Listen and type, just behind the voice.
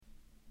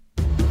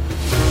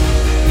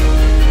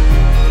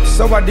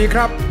สวัสดีค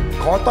รับ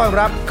ขอต้อน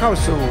รับเข้า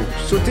สู่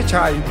สุทธิ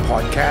ชัยพอ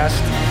ดแคส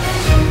ต์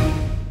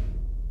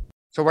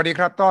สวัสดีค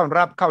รับต้อน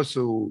รับเข้า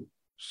สู่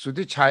สุท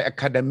ธิชัย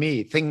Academy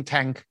Think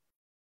Tank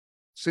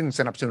ซึ่งส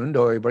นับสนุนโ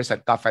ดยบริษัท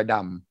กาแฟด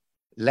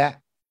ำและ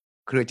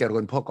เครือเจริ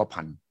ญโภค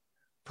ภัณฑ์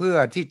เพื่อ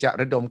ที่จะ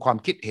ระดมความ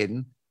คิดเห็น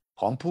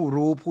ของผู้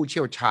รู้ผู้เ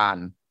ชี่ยวชาญ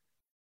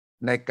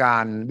ในกา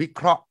รวิเค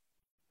ราะห์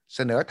เส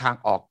นอทาง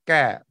ออกแ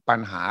ก้ปัญ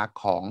หา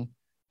ของ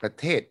ประ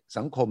เทศ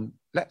สังคม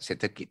และเศรษ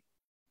ฐกิจ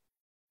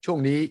ช่ว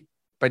งนี้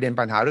ประเด็น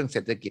ปัญหาเรื่องเศ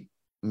รษฐกิจ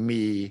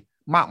มี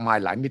มากมาย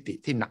หลายมิติ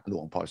ที่หนักหน่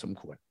วงพอสม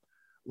ควร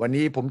วัน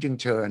นี้ผมจึง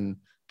เชิญ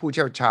ผู้เ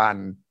ชี่ยวชาญ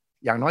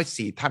อย่างน้อย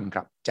4ท่านค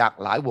รับจาก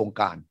หลายวง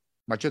การ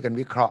มาช่วยกัน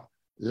วิเคราะห์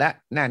และ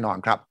แน่นอน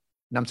ครับ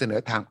นำเสน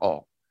อทางออ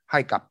กให้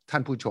กับท่า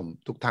นผู้ชม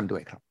ทุกท่านด้ว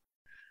ยครับ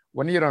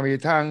วันนี้เรามี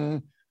ทั้ง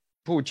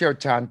ผู้เชี่ยว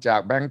ชาญจา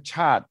กแบงก์ช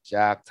าติจ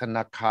ากธน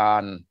าคา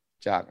ร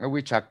จากนัก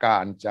วิชากา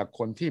รจากค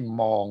นที่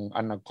มองอ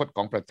นาคตข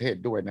องประเทศ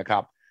ด้วยนะครั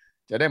บ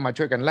จะได้มา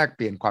ช่วยกันแลกเป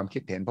ลี่ยนความคิ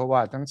ดเห็นเพราะว่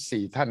าทั้ง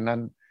4ท่านนั้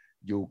น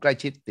อยู่ใกล้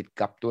ชิดติด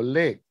กับตัวเล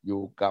ขอ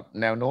ยู่กับ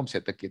แนวโน้มเศร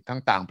ษฐกิจทั้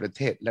งต่างประเ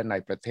ทศและใน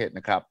ประเทศน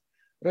ะครับ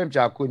เริ่มจ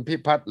ากคุณพิ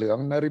พัฒน์เหลือง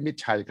นฤมิต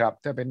ชัยครับ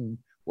ท่านเป็น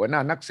หัวหน้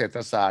านักเศรษฐ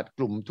ศาสตร์ก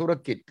ลุ่มธุร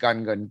กิจการ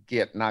เงินเกี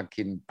ยรตินา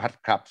คินพัฒ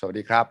น์ครับสวัส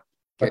ดีครับ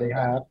สวัสดีค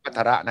รับพัท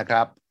ระนะค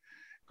รับ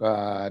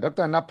ด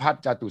ร.ณภัทร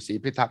จาตุศรี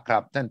พิทักษ์ครั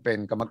บท่านเป็น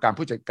กรรมการ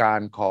ผู้จัดการ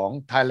ของ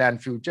Thailand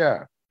Future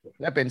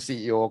และเป็น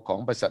CEO ของ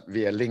บริษัท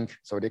Via Link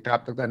สวัสดีครับ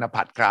ดร.ณ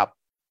ภัทรครับ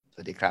ส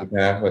วัสดีครับ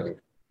สวัสดี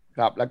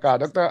ครับแล้วก็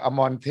ดร.อม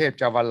รเทพ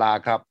จาวลา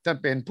ครับท่าน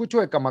เป็นผู้ช่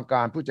วยกรรมก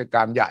ารผู้จัดก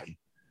ารใหญ่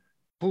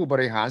ผู้บ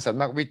ริหารส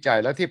ำนักวิจัย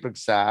และที่ปรึก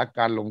ษาก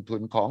ารลงทุ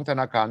นของธ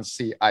นาคาร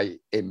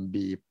CIMB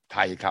ไท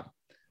ยครับ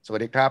สวัส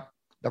ดีครับ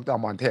ดร.อ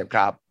มรเทพค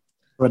รับ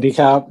สวัสดี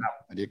ครับ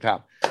สวัสดีครับ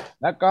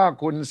แล้วก็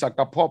คุณศัก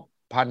ภพ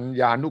พัน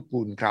ยานุ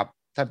กูลครับ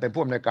ท่านเป็น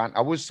ผู้อำนวยการ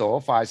อาวุโส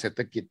ฝ่ายเศรษฐ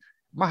กิจ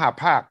มหา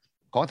ภาค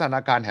ของธน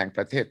าคารแห่งป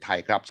ระเทศไทย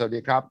ครับสวัสดี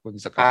ครับคุณ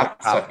ศักภพ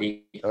สวัส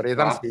ดี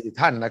ทั้ง4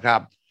ท่านนะครั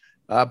บ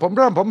ผ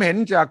มเห็น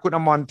จากคุณอ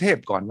มรเทพ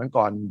ก่อ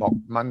นบอก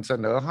มันเส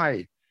นอให้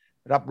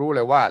รับรู้เล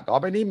ยว่าต่อ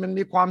ไปนี้มัน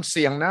มีความเ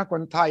สี่ยงนะค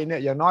นไทยเนี่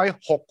ยอย่างน้อย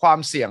6ความ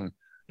เสี่ยง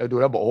เราดู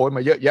แล้วบอกโอ้ยม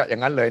าเยอะแยะอย่า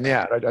งนั้นเลยเนี่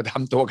ยเราจะท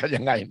ำตัวกัน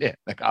ยังไงเนี่ย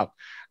นะครับ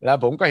แล้ว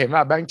ผมก็เห็นว่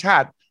าแบงก์ชา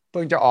ติเ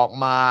พิ่งจะออก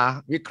มา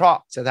วิเคราะ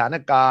ห์สถาน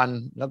การณ์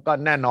แล้วก็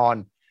แน่นอน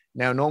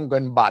แนวโน้มเงิ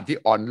นบาทที่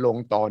อ่อนลง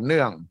ต่อเ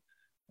นื่อง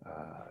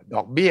ด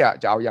อกเบี้ย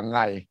จะเอายังไง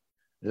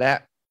และ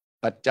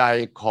ปัจจัย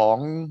ของ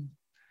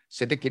เ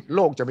ศรษฐกิจโล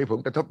กจะมีผล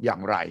กระทบอย่า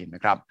งไรน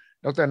ะครับ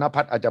ดร.ณ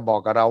ภัทรอาจจะบอก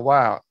กับเราว่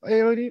า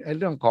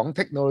เรื่องของเ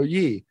ทคโนโล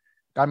ยี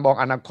การมอง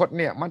อนาคต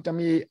เนี่ยมันจะ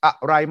มีอะ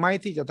ไรไหม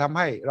ที่จะทำใ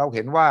ห้เราเ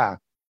ห็นว่า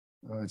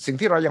สิ่ง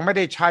ที่เรายังไม่ไ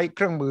ด้ใช้เค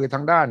รื่องมือท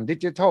างด้านดิ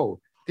จิทัล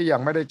ที่ยั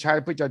งไม่ได้ใช้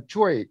เพื่อจะ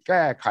ช่วยแ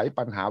ก้ไข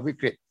ปัญหาวิ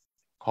กฤต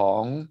ขอ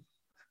ง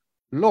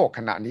โลกข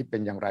ณะนี้เป็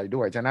นอย่างไร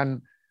ด้วยฉะนั้น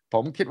ผ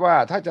มคิดว่า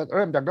ถ้าจะเ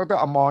ริ่มจากดร.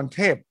อมรเท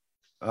พ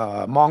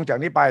มองจาก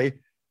นี้ไป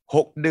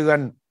6เดือน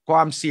คว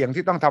ามเสี่ยง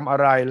ที่ต้องทำอะ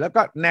ไรแล้ว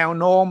ก็แนว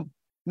โน้ม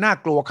น่า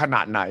กลัวขน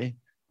าดไหน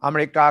อเม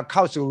ริกาเข้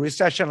าสู่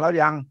recession แล้ว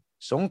ยัง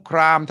สงคร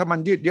ามถ้ามัน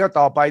ยืดเยื้อ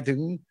ต่อไปถึง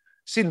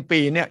สิ้นปี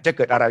เนี่ยจะเ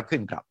กิดอะไรขึ้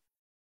นครับ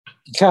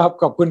ครับ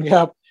ขอบคุณค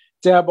รับ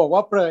จะบอกว่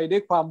าเปรยด้ว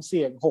ยความเ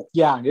สี่ยง6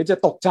อย่างเดี๋ยวจะ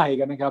ตกใจ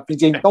กันนะครับจ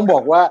ริงๆต้องบอ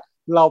กว่า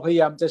เราพย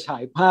ายามจะฉา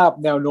ยภาพ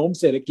แนวโน้ม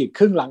เศรษฐกิจค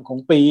รึ่งหลังของ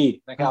ปี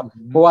นะครับ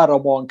เพราะว่าเรา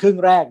มองครึ่ง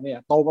แรกเนี่ย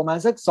โตประมาณ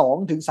สัก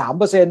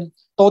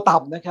 2-3% โตต่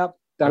ำนะครับ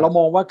แต่เราม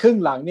องว่าครึ่ง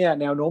หลังเนี่ย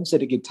แนวโน้มเศรษ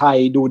ฐกิจไทย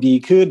ดูดี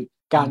ขึ้น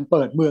การเ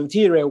ปิดเมือง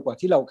ที่เร็วกว่า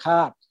ที่เราค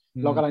าด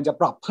เรากำลังจะ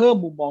ปรับเพิ่ม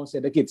มุมมองเศร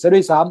ษฐกิจซะด้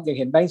วยซ้ำอย่าง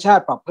เห็นแบงก์ชา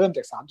ติปรับเพิ่มจ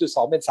าก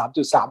 3.2 เป็น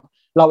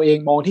 3.3 เราเอง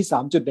มองที่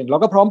 3.1 เรา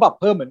ก็พร้อมปรับ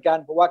เพิ่มเหมือนกัน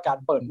เพราะว่าการ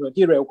เปิดเมือง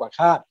ที่เร็วกว่า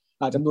คาด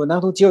จำนวนนัก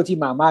ท่องเที่ยวที่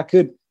มามาก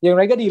ขึ้นอย่างไ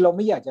รก็ดีเราไ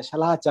ม่อยากจะชะ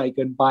ล่าใจเ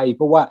กินไปเ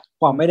พราะว่า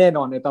ความไม่แน่น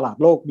อนในตลาด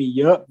โลกมี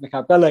เยอะนะครั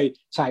บก็เลย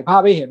ฉายภา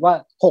พให้เห็นว่า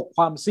6ค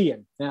วามเสี่ยง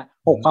นะ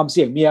6ความเ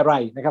สี่ยงมีอะไร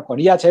นะครับขออ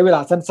นุญาตใช้เวลา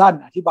สั้น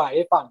ๆอธิบายใ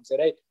ห้ฟังจะ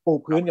ได้ปู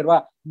พื้นกันว่า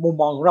มุม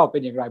มองของเราเป็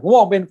นอย่างไรผมม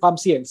องเป็นความ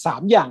เสี่ยง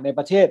3อย่างในป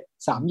ระเทศ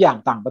3อย่าง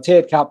ต่างประเท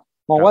ศครับ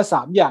มองว่า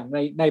3อย่าง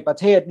ในประ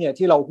เทศเนี่ย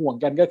ที่เราห่วง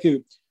กันก็คือ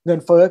เงิน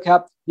เฟ้อครั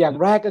บอย่าง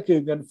แรกก็คือ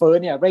เงินเฟ้อ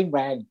เนี่ยเร่งแร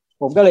ง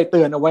ผมก็เลยเ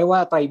ตือนเอาไว้ว่า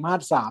ไตรมา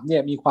ส3เนี่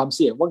ยมีความเ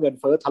สี่ยงว่าเงิน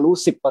เฟ้อทะลุ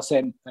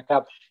 10% นะครั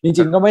บจ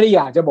ริงๆก็ไม่ได้อ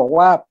ยากจะบอก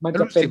ว่ามัน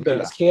จะเป็น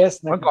base case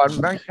นะเมื่อก่อน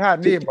แบงก์ชาติ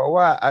นี่บอก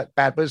ว่า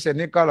 8%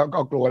 นี่ก็เราก็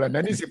กลัวแล้วน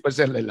ะนี่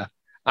 10% เลยเหรอ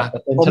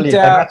ผมจ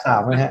ะ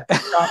3นะฮะ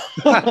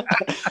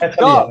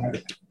ก็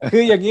คื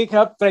ออย่างนี้ค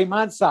รับไตรม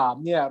าส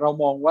3เนี่ยเรา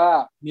มองว่า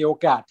มีโอ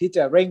กาสที่จ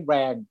ะเร่งแร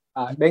ง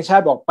แบงก์ชา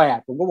ติบอก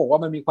8ผมก็บอกว่า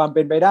มันมีความเ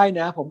ป็นไปได้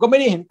นะผมก็ไม่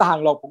ได้เห็นต่าง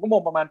หรอกผมก็มอ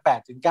งประมาณ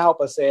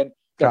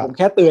 8-9%แต่ผมแ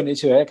ค่เตือน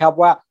เฉยๆครับ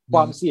ว่าคว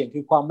ามเสี่ยงคื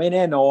อความไม่แ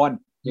น่นอน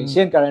อย่างเ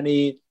ช่นกรณี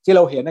ที่เร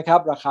าเห็นนะครับ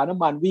ราคาน้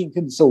ำมันวิ่ง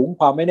ขึ้นสูง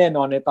ความไม่แน่น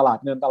อนในตลาด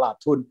เงินตลาด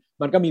ทุน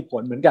มันก็มีผ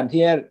ลเหมือนกัน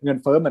ที่เงิน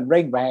เฟ้อมันเ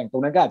ร่งแรงตร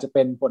งนั้นก็อาจจะเ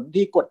ป็นผล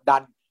ที่กดดั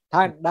นท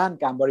างด้าน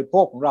การบริโภ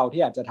คของเรา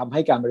ที่อาจจะทำใ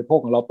ห้การบริโภค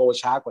ของเราโต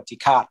ช้ากว่าที่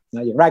คาดน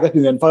ะอย่างแรกก็คื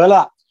อเงินเฟ้อล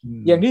ะ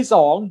อย่างที่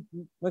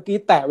2เมื่อกี้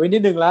แตะไว้นิ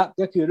ดนึงแล้ว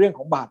ก็คือเรื่องข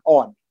องบาทอ่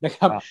อนนะค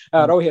รับ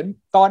เราเห็น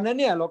ตอนนั้น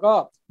เนี่ยเราก็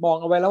มอง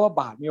เอาไว้แล้วว่า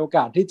บาทมีโอก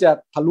าสที่จะ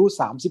ทะลุ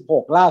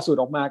36ล่าสุด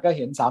ออกมาก็เ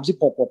ห็น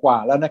36กว่า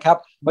แล้วนะครับ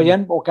เพราะฉะ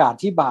นั้นโอกาส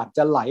ที่บาทจ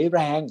ะไหลแร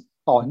ง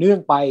ต่อเนื่อง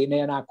ไปใน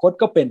อนาคต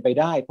ก็เป็นไป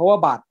ได้เพราะว่า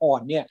บาทอ่อ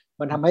นเนี่ย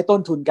มันทำให้ต้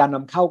นทุนการน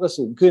ำเข้าก็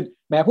สูงขึ้น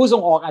แม้ผู้ส่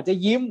งออกอาจจะ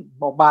ยิ้ม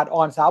บอกบาท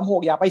อ่อน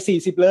36อย่าไป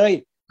40เลย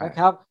นะค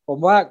รับผม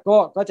ว่า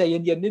ก็ใจเ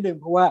ย็นๆนิดนึง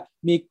เพราะว่า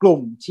มีกลุ่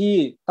มที่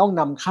ต้อง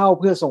นำเข้า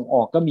เพื่อส่งอ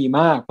อกก็มี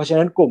มากเพราะฉะ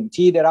นั้นกลุ่ม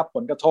ที่ได้รับผ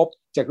ลกระทบ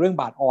จากเรื่อง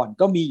บาทอ่อน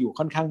ก็มีอยู่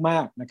ค่อนข้างมา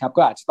กนะครับ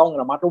ก็อาจจะต้อง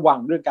ระมัดระวัง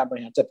เรื่องการบ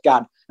ริหารจัดการ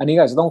อันนี้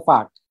ก็อาจจะต้องฝา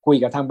กคุย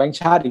กับทางแบงก์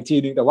ชาติอีกที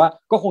นึงแต่ว่า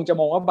ก็คงจะ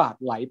มองว่าบาท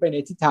ไหลไปใน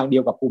ทิศทางเดี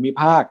ยวกับภูมิ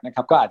ภาคนะค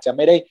รับก็อาจจะไ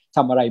ม่ได้ท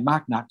ำอะไรมา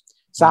กนัก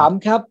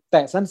3ครับแ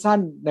ต่สั้น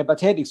ๆในประ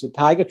เทศอีกสุด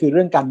ท้ายก็คือเ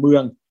รื่องการเมือ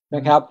งน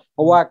ะครับเพ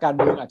ราะว่าการเ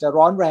มืองอาจจะ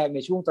ร้อนแรงใน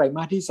ช่วงไตรม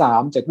าสที่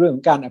3จากเรื่องข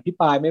องการอภิ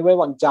ปรายไม่ไว้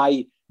วางใจ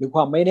หรือค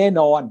วามไม่แน่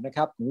นอนนะค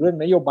รับของเรื่อง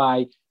นโยบาย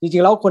จริ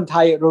งๆแล้วคนไท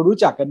ยเรารู้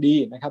จักกันดี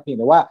นะครับเพียง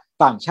แต่ว่า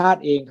ต่างชาติ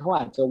เองเขา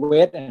อาจจะเว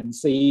ทแอนด์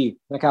ซี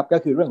นะครับก็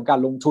คือเรื่องของการ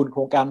ลงทุนโค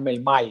รงการใ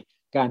หม่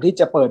ๆการที่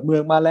จะเปิดเมือ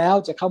งมาแล้ว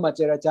จะเข้ามาเ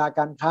จรจาก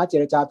ารค้าเจ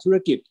รจาธุร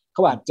กิจเข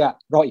าอาจจะ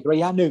รออีกระ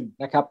ยะหนึ่ง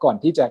นะครับก่อน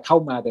ที่จะเข้า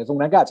มาแต่ตรง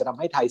นั้นก็อาจจะทำ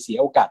ให้ไทยเสีย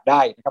โอกาสไ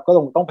ด้นะครับก็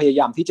ต้องพยา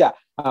ยามที่จะ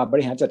บ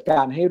ริหารจัดกา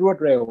รให้รวด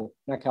เร็ว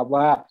นะครับ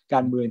ว่ากา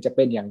รเมืองจะเ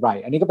ป็นอย่างไร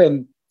อันนี้ก็เป็น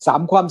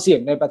3ความเสี่ยง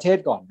ในประเทศ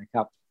ก่อนนะค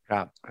รับค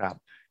รั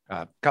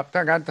บถ้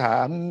าการถา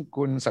ม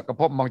คุณศักดิ์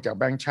ภพมองจาก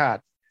แบงก์ชา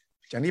ติ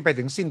จากนี้ไป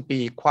ถึงสิ้นปี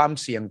ความ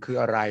เสี่ยงคือ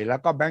อะไรแล้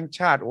วก็แบงก์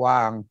ชาติว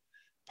าง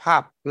ภา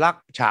พลักษ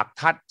ณ์ฉาก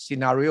ทัศน์ซี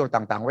นาริโอ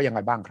ต่างๆไว้ยังไง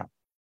บ้างครับ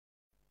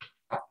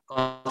ก็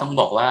ต้อง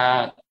บอกว่า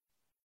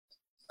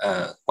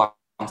ความ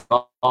ก็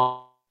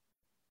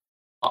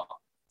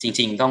จ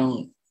ริงๆต้อง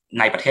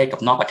ในประเทศกั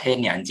บนอกประเทศ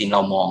เนี่ยจริงๆเร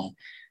ามอง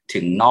ถึ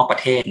งนอกประ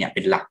เทศเนี่ยเ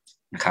ป็นหลัก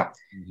นะครับ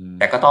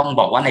แต่ก็ต้อง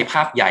บอกว่าในภ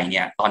าพใหญ่เ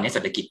นี่ยตอนนี้เศ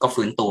รษฐกิจก็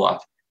ฟื้นตัว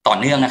ต่อ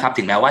เนื่องนะครับ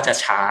ถึงแม้ว่าจะ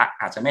ช้า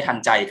อาจจะไม่ทัน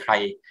ใจใคร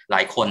หล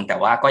ายคนแต่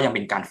ว่าก็ยังเ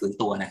ป็นการฟื้น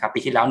ตัวนะครับปี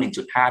ที่แล้ว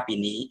 1.5 ปี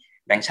นี้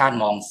แบงก์ชาติ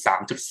มอง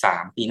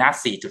 3.3 ปีหน้า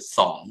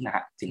 4.2 นะฮ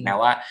ะถึงแม้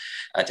ว่า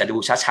จะดู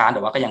ช้าๆแ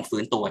ต่ว่าก็ยัง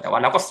ฟื้นตัวแต่ว่า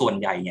แล้วก็ส่วน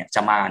ใหญ่เนี่ยจ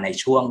ะมาใน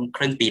ช่วงค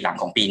รึ่งปีหลัง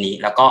ของปีนี้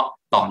แล้วก็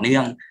ต่อเนื่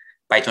อง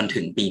ไปจน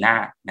ถึงปีหน้า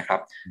นะครับ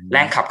แร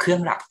งขับเคลื่อน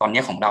หลักตอน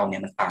นี้ของเราเนี่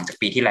ยมันต่างจาก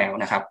ปีที่แล้ว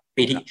นะครับ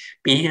ปี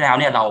ที่แล้ว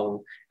เนี่ยเรา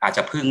อาจจ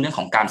ะพึ่งเรื่อง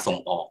ของการส่ง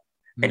ออก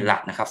เป็นหลั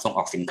กนะครับส่งอ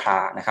อกสินค้า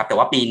นะครับแต่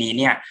ว่าปีนี้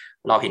เนี่ย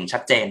เราเห็นชั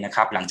ดเจนนะค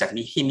รับหลังจาก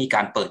นี้ที่มีก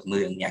ารเปิดเมื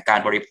องเนี่ยการ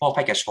บริโภคภ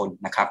าคเอกชน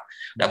นะครับ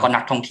แล้วก็นั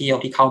กท่องเที่ยว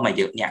ที่เข้ามาเ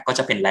ยอะเนี่ยก็จ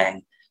ะเป็นแรง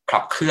ขั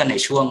บเคลื่อนใน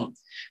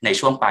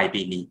ช่วงปลาย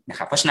ปีนี้นะค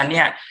รับเพราะฉะนั้นเ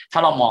นี่ยถ้า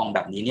เรามองแบ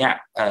บนี้เนี่ย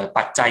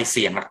ปัจจัยเ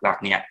สี่ยงหลัก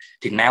ๆเนี่ย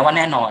ถึงแม้ว่าแ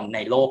น่นอนใน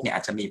โลกเนี่ยอ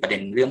าจจะมีประเด็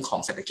นเรื่องของ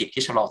เศรษฐกิจ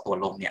ที่ชะลอตัว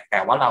ลงเนี่ยแต่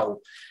ว่าเรา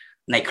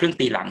ในครึ่ง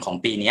ปีหลังของ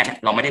ปีนี้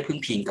เราไม่ได้พึ่ง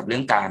พิงกับเรื่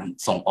องการ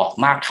ส่งออก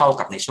มากเท่า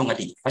กับในช่วงอ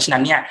ดีตเพราะฉะนั้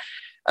นเนี่ย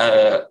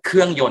เค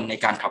รื่องยนต์ใน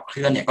การขับเค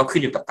ลื่อนเนี่ยก็ขึ้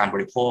นอยู่กับการบ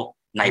ริโภค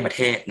ในประเ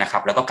ทศนะครั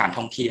บแล้วก็การ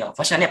ท่องเที่ยวเพ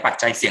ราะฉะนั้นเนี่ยปัจ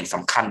จัยเสี่ยงส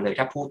ำคัญเลย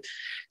ถ้าพูด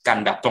กัน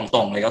แบบตร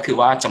งๆเลยก็คือ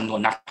ว่าจำนวน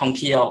นักท่อง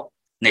เที่ยว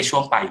ในช่ว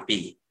งปลายปี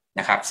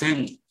นะครับซึ่ง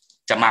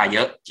จะมาเย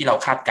อะที่เรา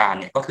คาดการณ์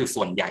เนี่ยก็คือ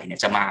ส่วนใหญ่เนี่ย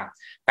จะมา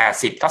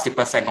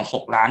 80-90% ของ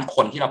6ล้านค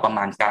นที่เราประม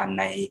าณการ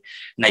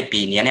ใน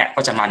ปีนี้เนี่ย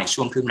ก็จะมาใน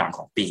ช่วงครึ่งหลังข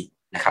องปี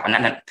นะครับอัน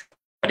นั้น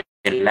ประ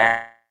เด็นแร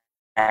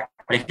ก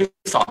ประเด็นที่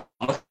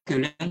2ก็คือ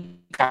เรื่อง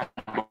การ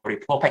บริ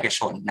โภคภาคเอก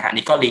ชนนะฮะ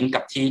นี่ก็ลิงก์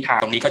กับที่ทาง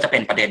ตรงนี้ก็จะเป็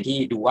นประเด็นที่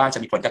ดูว่าจะ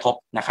มีผลกระทบ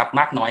นะครับ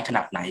มากน้อยขน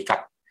าดไหน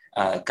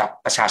กับ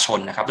ประชาชน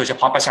นะครับโดยเฉ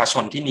พาะประชาช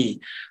นที่มี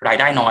ราย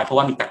ได้น้อยเพราะ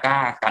ว่ามีตะกร้า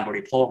การบ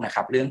ริโภคนะค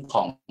รับเรื่องข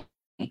อง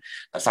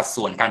สัด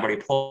ส่วนการบริ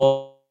โภ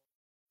ค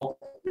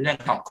เรื่อง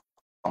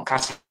ของค่า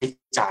ใช้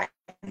จ่าย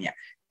เนี่ย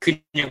ขึ้น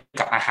อยู่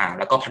กับอาหาร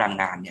แล้วก็พลัง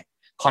งานเนี่ย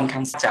ค่อนข้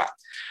างจะ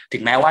ถึ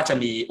งแม้ว่าจะ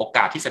มีโอก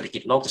าสที่เศรษฐกิ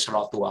จโลกจะชะล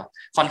อตัว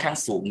ค่อนข้าง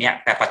สูงเนี่ย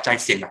แต่ปัจจัย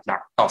เสี่ยงหลั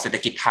กๆต่อเศรษฐ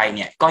กิจไทยเ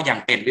นี่ยก็ยัง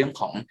เป็นเรื่อง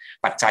ของ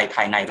ปัจจัยภ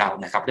ายในเรา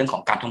นะครับเรื่องขอ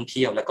งการท่องเ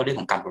ที่ยวแล้วก็เรื่อง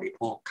ของการบริโ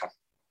ภคครั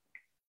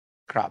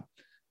บ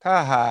ถ้า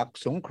หาก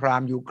สงครา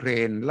มยูเคร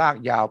นลาก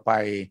ยาวไป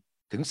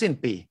ถึงสิ้น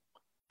ปี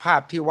ภา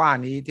พที่ว่า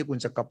นี้ที่คุณ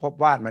ศักดิ์ภพ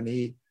วาดมา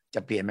นี้จ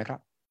ะเปลี่ยนไหมครั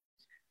บ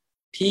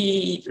ที่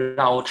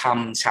เราท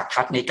ำฉาก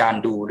ทัศน์ในการ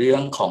ดูเรื่อ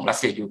งของรัส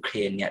เซียยูเคร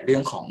นเนี่ยเรื่อ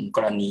งของก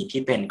รณี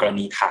ที่เป็นกร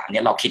ณีฐานเนี่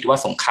ยเราคิดว่า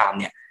สงคราม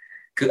เนี่ย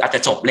คืออาจจะ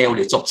จบเร็วห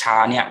รือจบช้า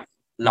เนี่ย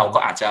เร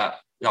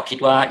าคิด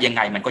ว่ายังไ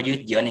งมันก็ยื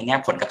ดเยื้อในแง่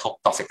ผลกระทบ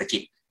ต่อเศรษฐกิ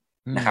จ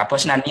นะครับเพรา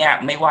ะฉะนั้นเนี่ย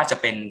ไม่ว่าจะ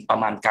เป็นประ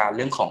มาณการเ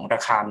รื่องของรา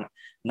คา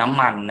น้ำ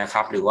มันนะค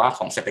รับหรือว่าข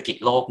องเศรษฐกิจ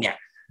โลกเนี่ย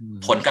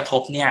ผลกระท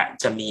บเนี่ย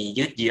จะมี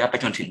ยืดเยื้อไป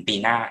จนถึงปี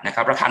หน้านะค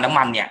รับราคาน้ำ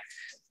มันเนี่ย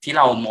ที่เ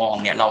รามอง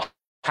เนี่ยเรา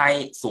ให้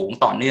สูง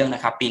ต่อเนื่องน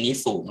ะครับปีนี้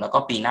สูงแล้วก็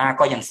ปีหน้า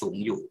ก็ยังสูง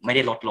อยู่ไม่ไ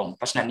ด้ลดลงเ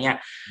พราะฉะนั้นเนี่ย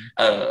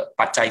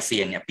ปัจจัยเสี่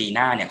ยงเนี่ยปีห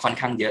น้าเนี่ยค่อน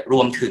ข้างเยอะร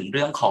วมถึงเ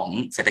รื่องของ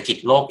เศรษฐกิจ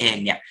โลกเอง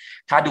เนี่ย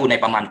ถ้าดูใน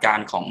ประมาณการ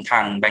ของทา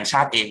งแบงก์ช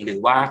าติเองหรือ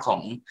ว่าขอ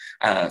ง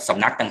ส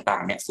ำนักต่า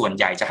งๆเนี่ยส่วน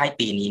ใหญ่จะให้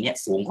ปีนี้เนี่ย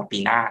สูงกว่าปี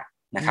หน้า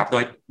นะครับโ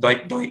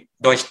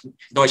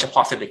ดยเฉพา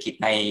ะเศรษฐกิจ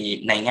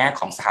ในแง่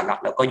ของสหรัฐ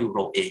แล้วก็ยูโร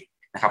เอง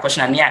นะครับเพราะฉะ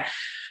นั้นเนี่ย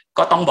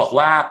ก็ต้องบอก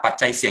ว่าปัจ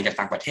จัยเสี่ยงจาก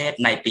ต่างประเทศ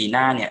ในปีห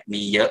น้าเนี่ย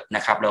มีเยอะน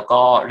ะครับแล้ว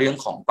ก็เรื่อง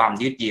ของความ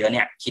ยืดเยื้อเ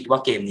นี่ยคิดว่า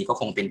เกมนี้ก็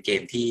คงเป็นเก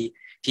ม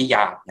ที่ย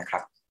าวนะครั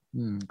บ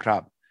ครั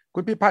บคุ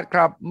ณพิพัฒน์ค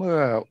รับเมื่อ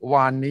ว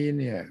านนี้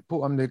เนี่ยผู้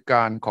อำนวยก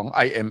ารของ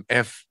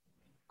IMF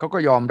เขาก็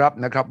ยอมรับ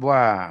นะครับว่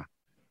า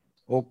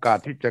โอกาส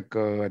ที่จะเ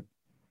กิด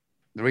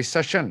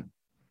recession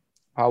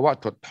ภาวะ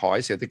ถดถอย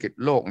เศรษฐกิจ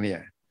โลกเนี่ย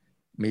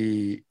มี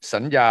สั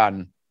ญญาณ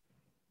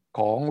ข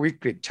องวิ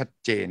กฤตชัด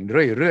เจน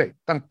เรื่อย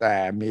ๆตั้งแต่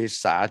เม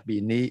ษายนปี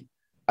นี้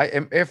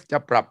IMF จะ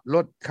ปรับล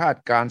ดคาด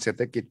การเศรษ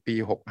ฐกิจปี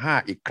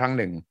65อีกครั้ง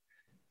หนึ่ง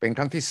เป็นค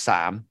รั้งที่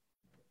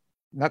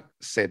3นัก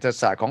เศรษฐ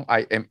ศาสตร์ของ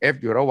IMF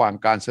อยู่ระหว่าง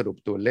การสรุป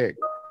ตัวเลข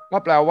ก็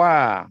แปลว่า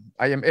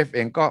IMF เอ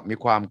งก็มี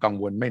ความกัง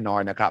วลไม่น้อ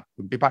ยนะครับ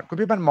คุณพิพัฒ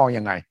น์มอง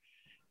ยังไง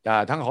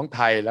ทั้งของไ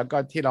ทยแล้วก็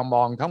ที่เราม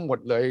องทั้งหมด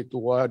เลย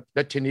ตัว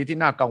ดัชนีที่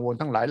น่ากังวล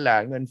ทั้งหลายแหล่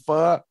เงินเ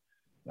ฟ้อ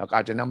แล้วก็อ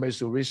าจจะนำไป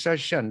สู่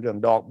recession เรื่อง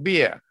ดอกเบี้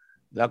ย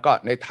แล้วก็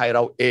ในไทยเร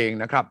าเอง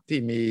นะครับที่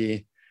มี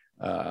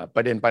ป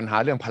ระเด็นปัญหา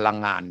เรื่องพลัง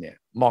งานเนี่ย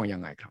มองยั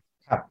งไงครับ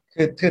ครับ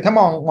คือถ้า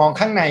มอง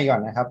ข้างในก่อ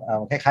นนะครับ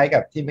คล้ายๆกั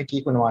บที่เมื่อกี้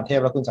คุณวรเท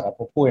พและคุณจักรภ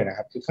พพูดนะค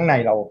รับคือข้างใน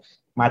เรา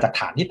มาจาก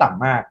ฐานที่ต่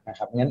ำมากนะค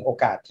รับงั้นโอ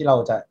กาสที่เรา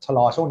จะชะล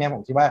อช่วงนี้ผ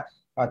มคิดว่า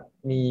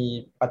มี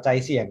ปัจจัย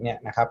เสี่ยงเนี่ย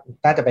นะครับ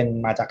น่าจะเป็น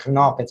มาจากข้าง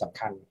นอกเป็นสำ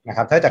คัญนะค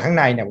รับถ้าจากข้าง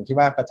ในเนี่ยผมคิด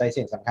ว่าปัจจัยเ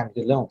สี่ยงสำคัญคื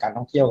อเรื่องของการ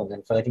ท่องเที่ยวกับเงิ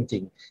นเฟ้อจริ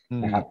ง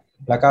ๆนะครับ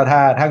แล้วก็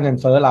ถ้าเงิน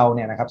เฟ้อเราเ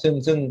นี่ยนะครับ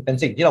ซึ่งเป็น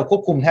สิ่งที่เราคว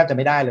บคุมแทบจะไ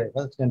ม่ได้เลยเพรา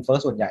ะเงินเฟ้อ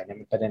ส่วนใหญ่เนี่ย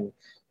มันประเด็น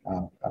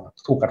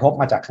ถูกกระทบ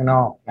มาจากข้างน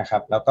อกนะครั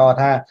บแล้วก็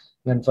ถ้า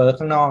เงินเฟ้อ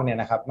ข้างนอกเนี่ย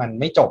นะครับมัน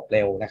ไม่จบเ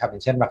ร็วนะครับอย่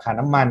างเช่นราคา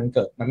น้ำมันเ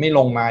กิดมันไม่ล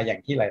งมาอย่าง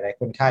ที่หลายๆ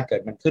คนคาดเกิ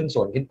ดมันขึ้นส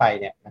วนขึ้นไป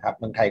เนี่ยนะครับ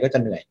เมืองไทยก็จะ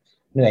เหนื่อย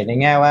ใน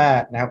แง่ว่า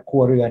นะครับครั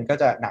วเรือนก็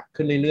จะหนัก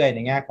ขึ้นเรื่อยๆใน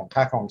แง่ของค่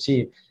าครองชี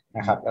พน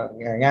ะครับ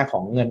ในแง่ขอ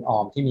งเงินออ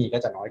มที่มีก็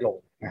จะน้อยลง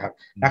นะครับ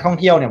นักท่อง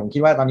เที่ยวเนี่ยผมคิ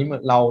ดว่าตอนนี้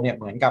เราเนี่ย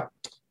เหมือนกับ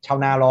ชาว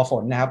นารอฝ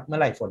นนะครับเมื่อ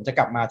ไหร่ฝนจะก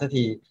ลับมาสัก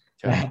ที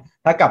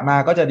ถ้ากลับมา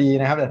ก็จะดี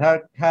นะครับแต่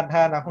ถ้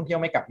านักท่องเที่ยว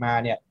ไม่กลับมา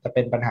เนี่ยจะเ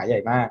ป็นปัญหาใหญ่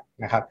มาก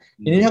นะครับ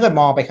ทีนี้ถ้าเกิด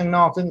มองไปข้างน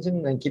อกซึ่ง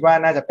คิดว่า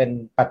น่าจะเป็น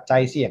ปัจจั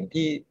ยเสี่ยง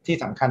ที่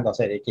สำคัญต่อเ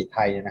ศรษฐกิจไท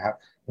ยนะครับ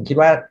ผมคิด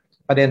ว่า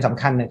ประเด็นส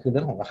ำคัญเนี่ยคือเ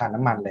รื่องของราคา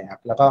น้ำมันเลยครั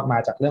บแล้วก็มา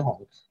จากเรื่องของ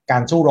กา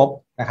รสู้รบ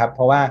นะครับเพ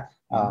ราะว่า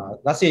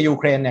รัสเซียยู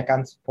เครนเนี่ย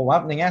ผมว่า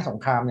ในแง่สง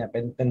ครามเนี่ย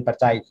เป็นปัจ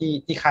จัย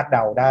ที่คาดเด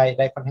าไ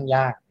ด้ค่อนข้างย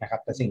ากนะครับ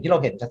แต่สิ่งที่เรา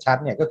เห็นชัด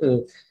ๆเนี่ยก็คือ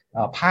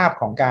ภาพ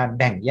ของการ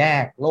แบ่งแย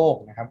กโลก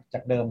นะครับจา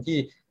กเดิมที่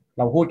เ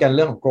ราพูดกันเ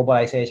รื่องของ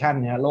globalization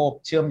เนี่ยโลก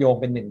เชื่อมโยง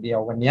เป็นหนึ่งเดียว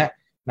วันนี้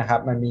นะครับ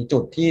มันมีจุ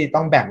ดที่ต้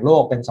องแบ่งโล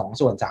กเป็น2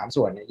 ส่วน 3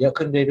 ส่วนเนี่ยเยอะ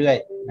ขึ้นเรื่อย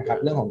ๆนะครับ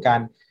เรื่องของกา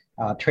ร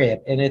เทรด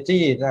energy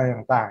อะไร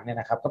ต่างๆเนี่ย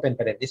นะครับก็เป็นป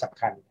ระเด็นที่สำ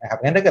คัญนะครับ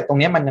งั้นถ้าเกิดตรง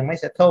นี้มันยังไม่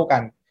settle กั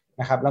น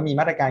นะครับแล้วมี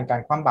มาตรการกา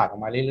รคว่ำบาตรออ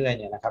กมาเรื่อยๆ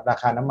เนี่ยนะครับรา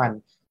คาน้ำมัน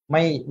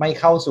ไม่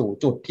เข้าสู่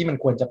จุดที่มัน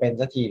ควรจะเป็น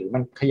สักทีหรือมั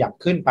นขยับ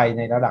ขึ้นไปใ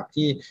นระดับ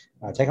ที่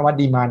ใช้คำว่า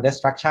demand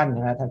destruction น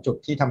ะฮะจุด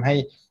ที่ทำให้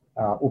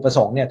อุปส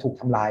งค์เนี่ยถูก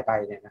ทำลายไป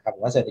เนี่ยนะครับ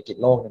ว่าเศรษฐกิจ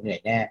โลกเหนื่อ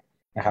ยแน่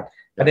นะครับ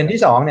ประเด็นที่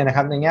2เนี่ยนะค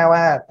รับในแง่ว่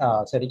า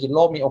เศรษฐกิจโล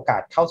กมีโอกา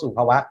สเข้าสู่ภ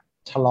าวะ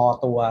ชะลอ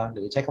ตัวห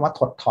รือใช้คำว่า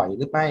ถดถอยห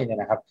รือไม่เนี่ย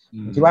นะครับ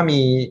คิดว่า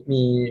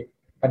มี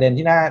ประเด็น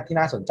ที่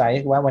น่าสนใจ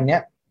คือว่าวันนี้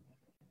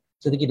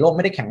เศรษฐกิจโลกไ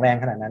ม่ได้แข็งแรง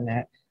ขนาดนั้นนะฮ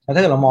ะแล้วถ้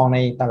าเกิดเรามองใน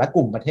แต่ละก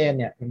ลุ่มประเทศ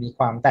เนี่ยมันมีค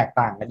วามแตก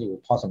ต่างกันอยู่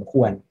พอสมค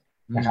วร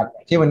นะครับ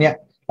ที่วันนี้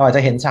เราอาจจ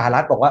ะเห็นสหรั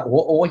ฐบอกว่า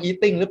โอ้ฮีต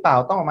ติ้งหรือเปล่า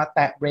ต้องออกมาแต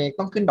ะเบรก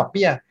ต้องขึ้นดอกเ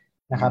บี้ย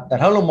นะครับแต่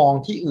ถ้าเรามอง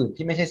ที่อื่น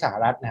ที่ไม่ใช่สห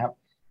รัฐนะครับ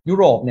ยุ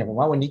โรปเนี่ยผม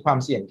ว่าวันนี้ความ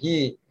เสี่ยงที่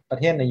ประ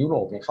เทศในยุโร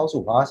ปเนี่ยเข้า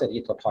สู่ภาวะเศรษฐกิ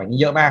จถดถอยนี่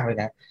เยอะมากเลย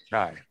นะใ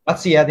ช่รัส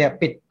เซียเนี่ย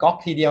ปิดก๊อก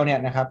ทีเดียวเนี่ย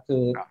นะครับคื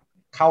อ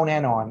เข้าแน่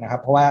นอนนะครั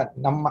บเพราะว่า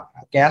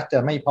แก๊สจะ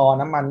ไม่พอ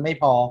น้ำมันไม่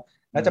พอ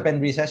แล้วจะเป็น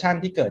recession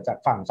ที่เกิดจาก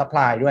ฝั่ง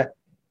supply ด้วย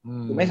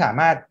คือไม่สา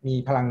มารถมี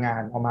พลังงา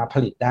นเอามาผ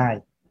ลิตได้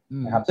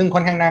นะครับซึ่งค่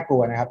อนข้างน่ากลั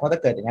วนะครับเพราะถ้า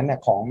เกิดอย่างนั้นเนี่ย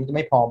ของจะไ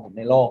ม่พอหมดใ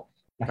นโลก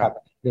นะครับ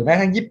หรือแม้กระ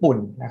ทั่งญี่ปุ่น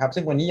นะครับ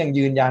ซึ่งวันนี้ยัง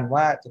ยืนยัน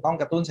ว่าจะต้อง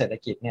กระตุ้นเศรษฐ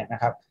กิจเนี่ยน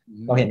ะครับ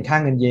เราเห็นค่า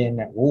เงินเยนเ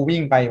นี่ยวิ่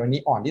งไปวันนี้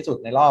อ่อนที่สุด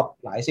ในรอบ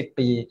หลาย10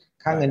 ปี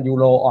ค่าเงินยู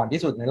โรอ่อน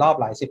ที่สุดในรอบ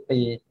หลาย10 ปี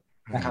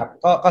นะครับ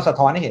ก็สะ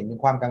ท้อนให้เห็นถึง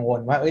ความกังวล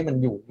ว่ามัน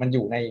อ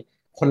ยู่ใน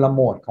คนละโหม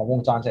ดของว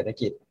งจรเศรษฐ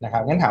กิจนะครั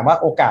บงั้นถามว่า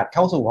โอกาสเ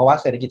ข้าสู่ภาวะ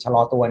เศรษฐกิจชะล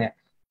อตัวเนี่ย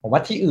ผมว่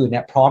าที่อื่นเ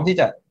นี่ยพร้อมที่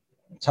จะ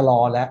ชะลอ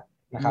แล้ว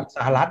นะครับส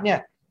หรัฐเนี่ย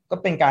ก็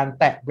เป็นการ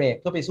แตะเบรก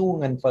เพื่อไปสู้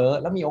เงินเฟ้อ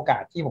แล้วมีโอกา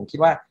สที่ผมคิด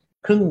ว่า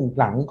ครึ่ง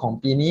หลังของ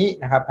ปีนี้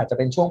นะครับอาจจะเ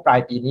ป็นช่วงปลาย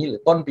ปีนี้หรือ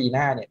ต้นปีห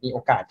น้าเนี่ยมีโอ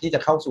กาสที่จะ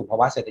เข้าสู่ภา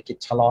วะเศรษฐกิจ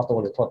ชะลอตัว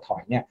หรือถดถอ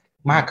ยเนี่ย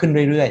มากขึ้น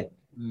เรื่อย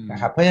ๆนะ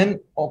ครับเพราะฉะนั้น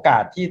โอกา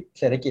สที่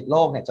เศรษฐกิจโล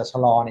กเนี่ยจะช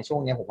ะลอในช่ว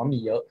งนี้ผมว่ามี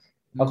เยอะ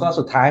แล้วก็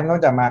สุดท้ายมัน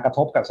ก็จะมากระท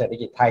บกับเศรษฐ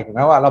กิจไทยถึงแ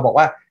ม้ว่าเราบอก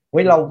ว่าเ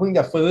ฮ้ยเราเพิ่งจ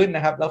ะฟื้นน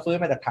ะครับแล้วฟื้น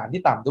มาจากฐาน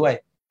ที่ต่ำด้วย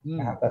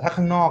นะครับแต่ถ้า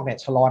ข้างนอกเนี่ย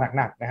ชะลอ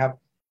หนักๆนะครับ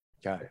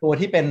ตัว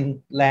ที่เป็น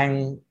แรง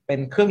เป็น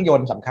เครื่องย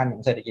นต์สำคัญขอ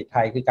งเศรษฐกิจไท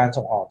ยคือการ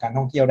ส่งออกการ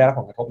ท่องเที่ยวได้รับ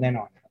ผลกระทบแน่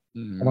นอน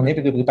ตรงนี้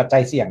คือปัจจั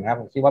ยเสี่ยงนะครับ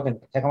ผมคิดว่าเป็น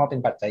ใช้คำว่าเป็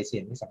นปัจจัยเสี่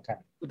ยงที่สำคัญ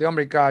ที่อเม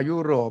ริกายุ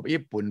โรป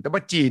ญี่ปุ่นแต่ว่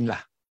าจีนล่ะ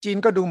จีน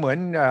ก็ดูเหมือน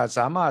ส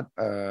ามารถ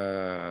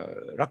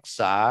รัก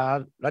ษา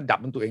ระดับ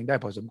ของตัวเองได้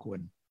พอสมควร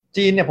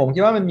จีนเนี่ยผมคิ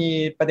ดว่ามันมี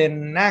ประเด็น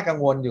น่ากัง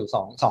วลอยู่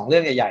2เรื่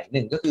องใหญ่ๆห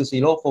นึ่งก็คือ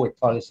zero covid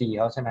policy เ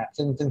ขาใช่ไหม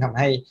ซึ่งทำ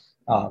ให้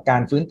กา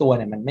รฟื้นตัวเ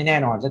นี่ยมันไม่แน่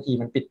นอนสักที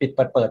มันปิดเ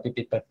ปิดพ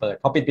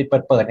อปิด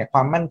เปิดเนี่ยคว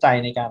ามมั่นใจ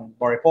ในการ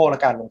บริโภคและ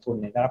การลงทุน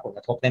เนี่ยได้รับผลก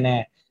ระทบแน่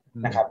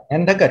ๆนะครับ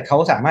งั้นถ้าเกิดเขา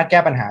สามารถแก้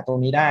ปัญหาตรง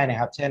นี้ได้นะ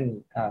ครับเช่น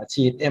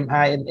ฉีด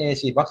mRNA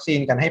ฉีดวัคซีน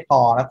กันให้พอ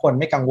แล้วคน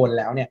ไม่กังวล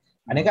แล้วเนี่ย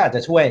อันนี้ก็อาจจ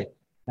ะช่วย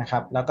นะครั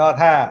บแล้วก็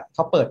ถ้าเข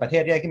าเปิดประเท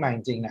ศได้ขึ้นมาจ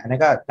ริงๆนะอันนี้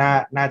ก็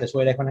น่าจะช่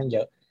วยได้ค่อนข้างเย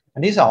อะอั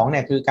นที่2เ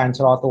นี่ยคือการช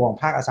ะลอตัวของ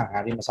ภาคอสังหา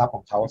ริมทรัพย์ข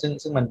องเขา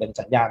ซึ่งมันเป็น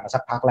สัญญาณมาสั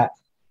กพักแล้ว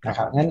นะค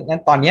รับงั้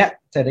นตอนนี้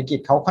เศรษฐกิจ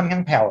เขาค่อนข้า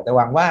งแผ่วแต่ห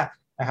วังว่า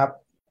นะครับ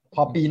พ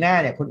อปีหน้า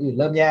เนี่ยคนอื่น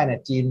เริ่มแย่เนี่ย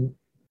จีน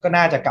ก็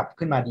น่าจะกลับ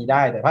ขึ้นมาดีไ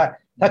ด้แต่ว่า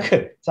ถ้าเกิ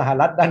ดสห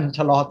รัฐดันช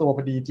ะลอตัวพ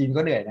อดีจีน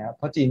ก็เหนื่อยนะครับเ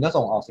พราะจีนก็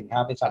ส่งออกสินค้า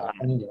ไปสหรัฐ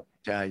นี่เดียว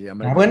ใช่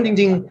เพราะฉะนั้นจ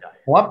ริง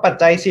ๆผมว่าปัจ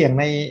จัยเสี่ยง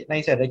ใน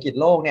เศรษฐกิจ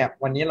โลกเนี่ย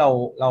วันนี้เ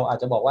ราอาจ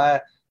จะบอกว่า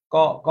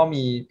ก็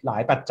มีหลา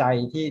ยปัจจัย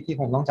ที่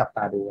คงต้องจับต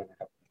าดูนะ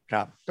ครับค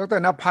รับด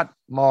ร.ณภัทร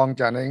มอง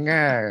จากในแ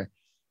ง่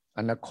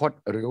อนาคต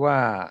หรือว่า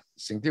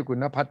สิ่งที่คุณ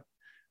ณภัทร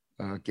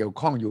เกี่ยว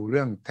ข้องอยู่เ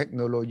รื่องเทคโ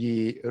นโลยี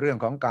เรื่อง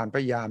ของการพ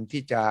ยายาม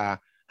ที่จะ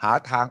หา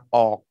ทางอ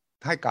อก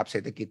ให้กับเศร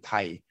ษฐกิจไท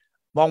ย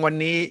มองวัน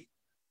นี้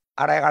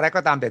อะไร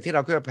ก็ตามแต่ที่เร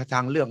าคิดว่าท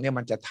างเลือกเนี่ย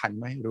มันจะทัน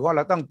ไหมหรือว่าเร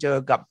าต้องเจอ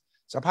กับ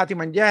สภาพที่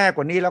มันแย่ก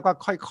ว่านี้แล้วก็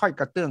ค่อยๆ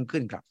กระเตื้องขึ้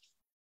นครับ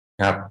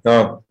ครับก็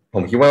ผ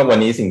มคิดว่าวัน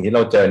นี้สิ่งที่เร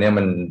าเจอเนี่ย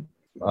มัน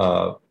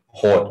โ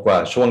หดกว่า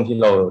ช่วงที่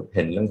เราเ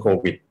ห็นเรื่องโค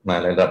วิดมา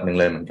ระดับหนึ่ง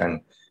เลยเหมือนกัน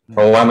เพ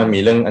ราะว่ามันมี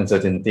เรื่อง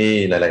uncertainty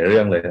หลายๆเรื่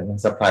องเลยทั้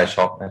ง supply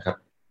shock นะครับ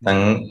ทั้ง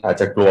อาจ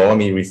จะกลัวว่า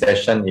มี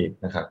recession อีก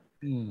นะครับ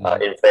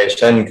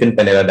inflation ขึ้นไป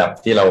ในระดับ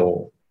ที่เรา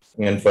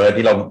เงินเฟ้อ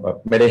ที่เรา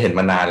ไม่ได้เห็น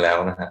มานานแล้ว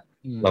นะฮะ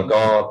แล้ว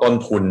ก็ต้น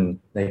ทุน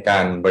ในกา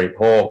รบริโ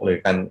ภคหรือ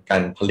กา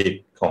รผลิต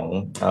ของ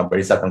บ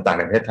ริษัทต่างๆใ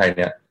นประเทศไทยเ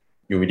นี่ย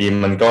อยู่ดี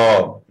มันก็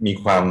มี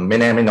ความไม่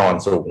แน่ไม่นอน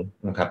สูง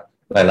นะครับ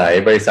หลาย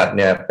ๆบริษัทเ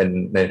นี่ยเป็น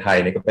ในไทย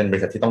เนี่ยก็เป็นบ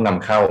ริษัทที่ต้องน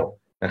ำเข้า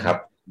นะครับ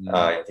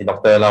อย่างที่ด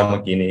ร.เล่าเมื่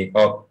อกี้นี้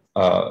ก็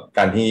ก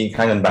ารที่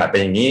ค่าเงินบาทเป็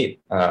นอย่างนี้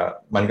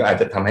มันก็อาจ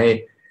จะทำให้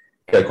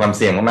เกิดความเ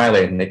สี่ยงมากๆเล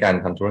ยในการ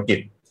ทำธุรกิจ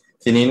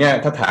ทีนี้เนี่ย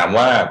ถ้าถาม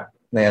ว่า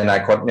ในอนา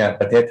คตเนี่ย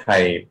ประเทศไท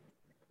ย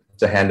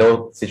จะ handle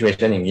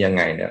situation อย่างนี้ยัง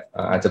ไงเนี่ย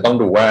อาจจะต้อง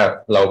ดูว่า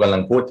เรากำลั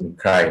งพูดถึง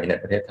ใครใน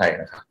ประเทศไทย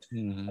นะครับ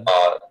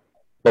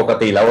ปก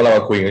ติแล้วเรา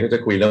คุยก็จะ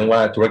คุยเรื่องว่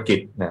าธุรกิจ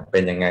นะเป็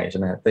นยังไงใช่ไ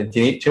หมครับแต่ที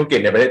นี้ธุรกิจ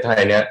ในประเทศไท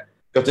ยเนี่ย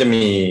ก็จะ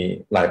มี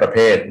หลายประเภ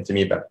ทจะ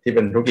มีแบบที่เ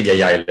ป็นธุรกิจ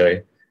ใหญ่ๆเลย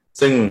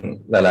ซึ่ง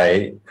หลาย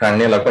ๆครั้งเ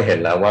นี่ยเราก็เห็น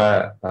แล้วว่า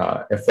เ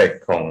อฟเฟก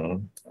ต์ของ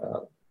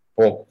พ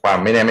วกความ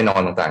ไม่แน่ไม่นอ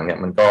นต่างๆเนี่ย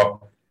มันก็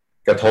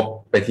กระทบ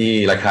ไปที่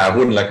ราคา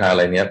หุ้นราคาอะไ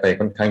รเนี้ยไป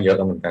ค่อนข้างเยอะแ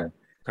ล้วเหมือนกัน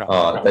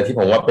แต่ที่ผ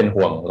มว่าเป็น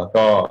ห่วงแล้ว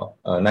ก็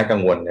น่ากั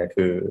งวลเนี่ย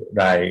คือ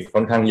รายค่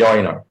อนข้างย่อย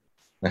หน่อย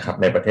นะครับ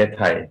ในประเทศไ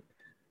ทย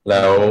แ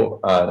ล้ว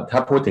ถ้า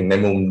พูดถึงใน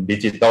มุมดิ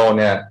จิตอล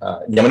เนี่ย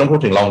ยังไม่ต้องพู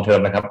ดถึง long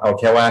term นะครับเอา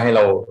แค่ว่าให้เร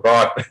ารอ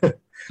ด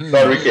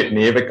วิกฤต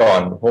นี้ไปก่อ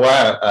นเพราะว่า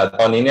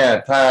ตอนนี้เนี่ย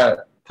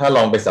ถ้าล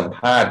องไปสัมภ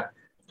าษณ์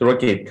ธุร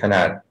กิจขน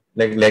าด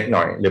เล็กๆห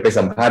น่อยหรือไป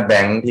สัมภาษณ์แบ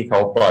งค์ที่เขา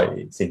ปล่อย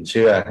สินเ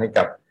ชื่อให้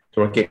กับธุ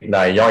รกิจร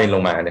ายย่อยล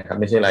งมานะครับ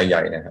ไม่ใช่รายให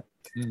ญ่นะครับ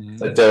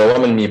จะเจอว่า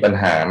มันมีปัญ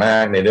หามา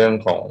กในเรื่อง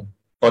ของ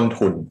ต้น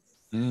ทุน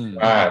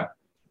ว่า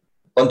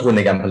ต้นทุนใ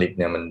นการผลิต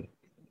เนี่ย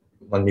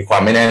มันมีควา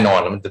มไม่แน่นอน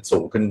แล้วมันจะสู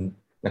งขึ้น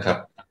นะครับ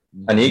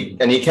อัน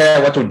นี้แค่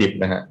วัตถุดิบ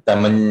นะฮะแต่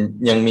มัน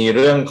ยังมีเ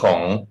รื่องของ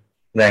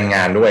แรงง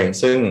านด้วย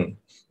ซึ่ง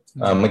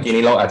เมื่อกี้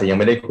นี้เราอาจจะยัง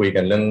ไม่ได้คุยกั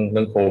นเ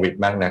รื่องโควิด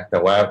มากนะแต่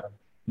ว่า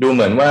ดูเห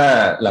มือนว่า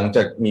หลังจ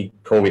ากมี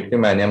โควิดขึ้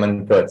นมาเนี่ยมัน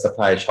เกิด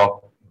supply shock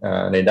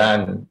ในด้าน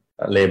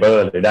labor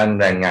หรือด้าน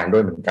แรงงานด้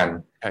วยเหมือนกัน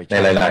ใน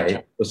หลาย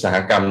ๆอุตสาห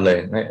กรรมเลย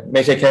ไ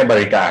ม่ใช่แค่บ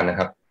ริการนะ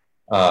ครับ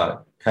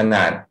ขน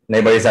าดใน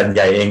บริษัทให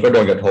ญ่เองก็โด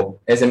นกระทบ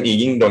SME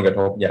ยิ่งโดนกระ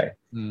ทบใหญ่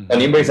ตอน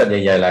นี้บริษัทใ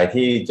หญ่ๆหลาย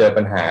ที่เจอ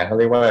ปัญหาเขาเ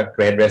รียกว่า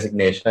Great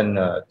Resignation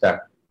จาก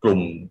กลุ่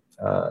ม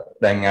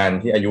แรงงาน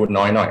ที่อายุ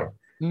น้อยหน่อย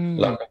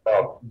แล้วก็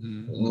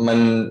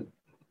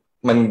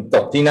มันต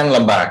กที่นั่งล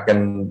ำบากกัน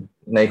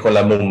ในคนล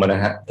ะมุมน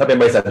ะฮะถ้าเป็น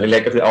บริษัทเล็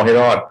กๆก็คือเอาให้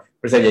รอด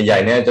บริษัทใหญ่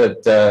ๆเนี่ย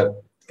จะ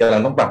กำลั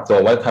งต้องปรับตัว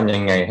ว่าทำ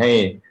ยังไงให้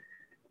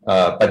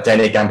ปัจจัย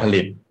ในการผ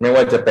ลิตไม่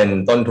ว่าจะเป็น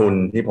ต้นทุน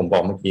ที่ผมบอ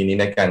กเมื่อกี้นี้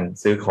ในการ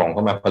ซื้อของเข้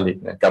ามาผลิต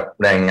นะกับ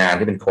แรงงาน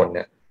ที่เป็นคนเ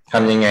นี่ยท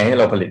ำยังไงให้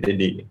เราผลิตได้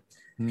ดี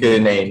คือ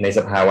ในส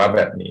ภาวะแ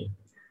บบนี้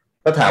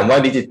ก็ถามว่า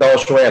ดิจิตอล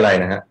ช่วยอะไร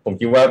นะฮะผม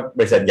คิดว่าบ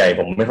ริษัทใหญ่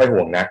ผมไม่ค่อยห่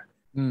วงนะ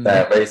แต่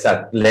บริษัท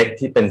เล็ก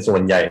ที่เป็นส่ว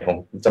นใหญ่ของ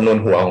จำนวน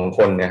หัวของค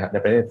นเนี่ยครับใน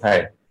ประเทศไทย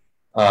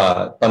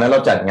ตอนนั้นเรา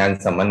จัดงาน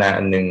สัมมนา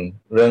อันนึง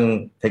เรื่อง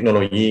เทคโนโล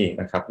ยี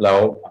นะครับแล้ว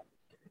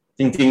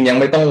จริงๆยัง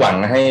ไม่ต้องหวัง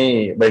ให้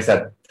บริษัท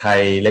ไทย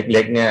เ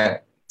ล็กๆเนี่ย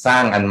สร้า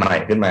งอันใหม่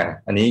ขึ้นมา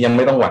อันนี้ยังไ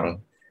ม่ต้องห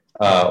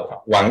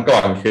วังก่อ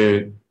นคือ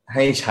ใ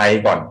ห้ใช้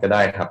ก่อนก็ไ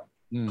ด้ครับ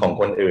ของ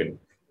คนอื่น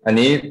อัน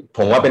นี้ผ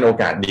มว่าเป็นโอ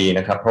กาสดีน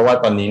ะครับเพราะว่า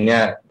ตอนนี้เนี่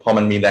ยพอ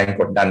มันมีแรง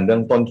กดดันเรื่อ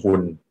งต้นทุ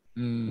น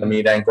มันมี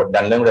แรงกดดั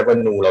นเรื่อง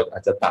revenue เราอ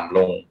าจจะต่ำล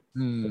ง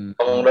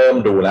ต้องเริ่ม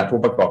ดูแล้วผู้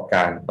ประกอบก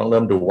ารต้องเ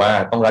ริ่มดูว่า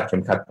ต้องรัดเข็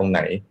มขัดตรงไห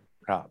น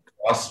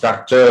cost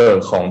structure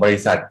ของบริ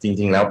ษัทจ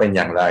ริงๆแล้วเป็นอ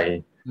ย่างไร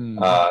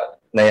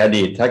ในอ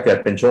ดีตถ้าเกิด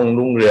เป็นช่วง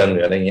รุ่งเรืองห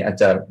รืออะไรเงี้ยอาจ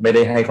จะไม่ไ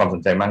ด้ให้ความส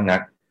นใจมากนั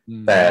ก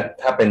แต่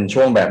ถ้าเป็น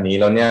ช่วงแบบนี้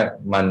แล้วเนี่ย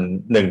มัน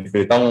หนึ่งคื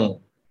อต้อง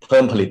เ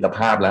พิ่มผลิตภ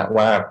าพแล้ว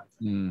ว่า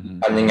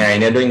ทำยังไง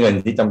เนี่ยด้วยเงิน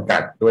ที่จำกั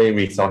ดด้วย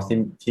resource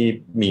ที่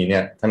มีเนี่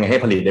ยทำยังไงให้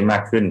ผลิตได้มา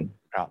กขึ้น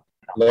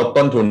ลด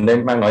ต้นทุนได้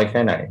มากน้อยแ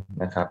ค่ไหน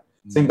นะครับ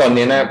ซึ่งตอน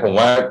นี้นะผม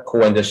ว่าค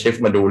วรจะ shift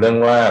มาดูเรื่อง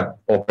ว่า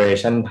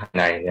operation ภาย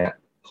ในเนี่ย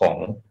ของ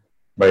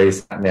บริ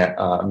ษัทเนี่ย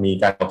มี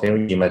การเอาเทคโนโล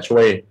ยีมาช่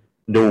วย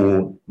ดู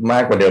มา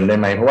กกว่าเดิมได้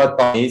ไหมเพราะว่า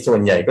ตอนนี้ส่ว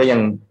นใหญ่ก็ยัง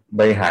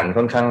บริหาร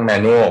ค่อนข้าง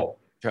manual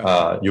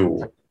อยู่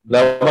แล้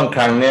วบางค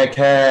รั้งเนี่ยแ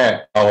ค่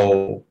เอา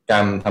กา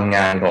รทำง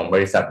านของบ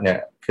ริษัทเนี่ย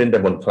ขึ้นไป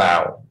บนคลา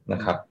วด์น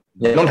ะครับ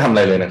ยังต้องทำอะไ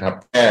รเลยนะครับ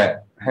แค่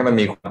ให้มัน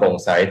มีความโปร่ง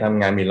ใสท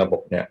ำงานมีระบ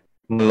บเนี่ย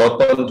มันลด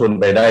ต้นทุน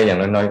ไปได้อย่าง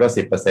น้อยๆก็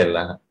 10% แ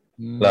ล้ว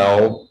แล้ว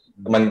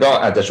มันก็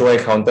อาจจะช่วย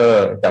counter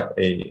กับ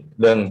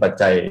เรื่องปัจ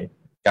จัย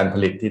การผ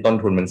ลิตที่ต้น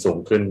ทุนมันสูง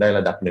ขึ้นได้ร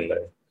ะดับหนึ่งเล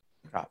ย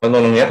ตร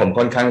งนี้ผม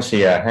ค่อนข้างเชี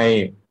ยร์ให้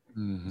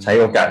ใช้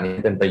โอกาสนี้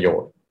เป็นประโย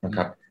ชน์นะค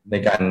รับใน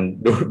การ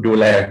ดู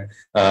แล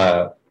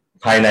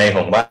ภายในข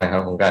องบ้านนะครั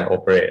บของการโอ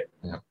เปเรต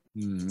นะครับ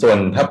ส่วน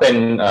ถ้าเ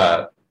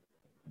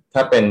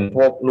ป็นพ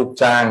วกลูก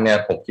จ้างเนี่ย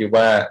ผมคิด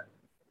ว่า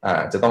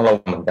จะต้องระ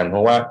วังเหมือนกันเพร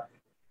าะว่า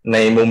ใน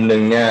มุมหนึ่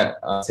งเนี่ย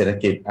เศรษฐ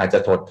กิจอาจจะ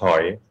ถดถอ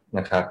ยน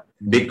ะครับ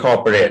Big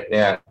Corporate เ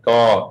นี่ย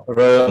ก็เ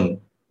ริ่ม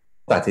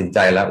ตัดสินใจ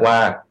แล้วว่า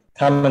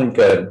ถ้ามันเ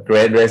กิด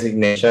Great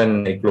Resignation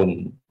ในกลุ่ม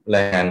แร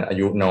งงานอา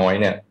ยุน้อย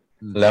เนี่ย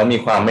แล้วมี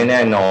ความไม่แ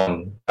น่นอน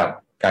กับ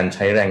การใ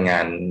ช้แรงงา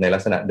นในลั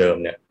กษณะเดิม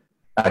เนี่ย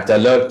อาจจะ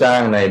เลิกจ้า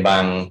งในบา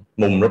ง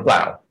มุมหรือเปล่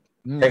า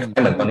คล้าย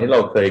ๆเหมือนตอนนี้เรา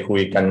เคยคุ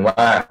ยกันว่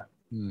า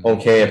โอ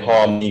เคพอ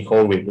มีโค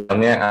วิดแล้ว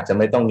เนี่ยอาจจะ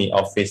ไม่ต้องมีอ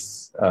อฟฟิศ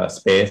ส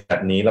เปซแบ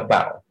บนี้หรือเป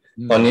ล่า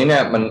ตอนนี้เนี่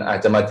ยมันอาจ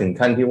จะมาถึง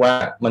ขั้นที่ว่า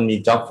มันมี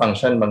job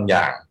function บางอ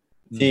ย่าง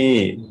ที่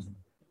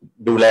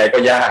ดูแลก็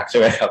ยากใช่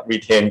ไหมครับ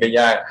retain ก็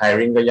ยาก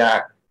hiring ก็ยา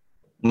ก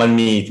มัน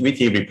มีวิ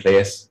ธี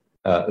replace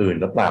อื่น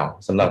หรือเปล่า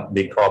สำหรับ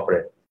big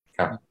corporate ค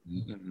รับ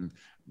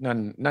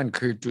นั่น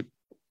คือจุด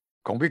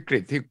ของวิกฤ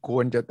ตที่ค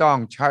วรจะต้อง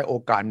ใช้โอ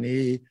กาส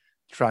นี้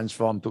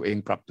transform ตัวเอง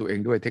ปรับตัวเอง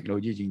ด้วยเทคโนโล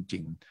ยีจริ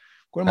ง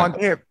ๆคุณมร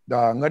เทพ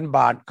เงินบ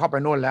าทเข้าไป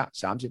โน่นแล้ว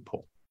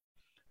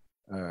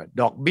36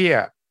ดอกเบี้ย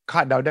ค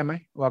าดเดาได้ไหม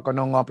ว่ากน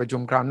ง.ประชุ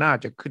มคราวหน้า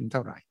จะขึ้นเท่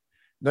าไหร่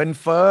เงิน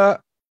เฟ้อ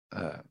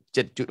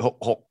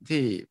7.66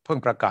 ที่เพิ่ง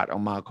ประกาศออ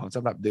กมาของส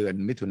ำหรับเดือน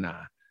มิถุนา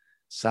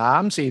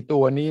 3-4 ตั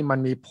วนี้มัน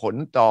มีผล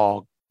ต่อ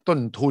ต้น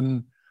ทุน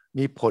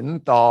มีผล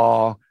ต่อ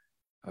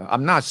อ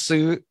ำนาจ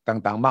ซื้อ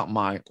ต่างๆมากม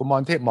ายคุณม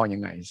รเทพมองยั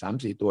งไง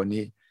 3-4 ตัว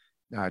นี้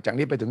จาก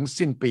นี้ไปถึง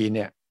สิ้นปีเ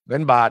นี่ยเงิ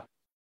นบาท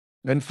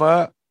เงินเฟ้อ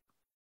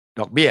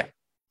ดอกเบี้ย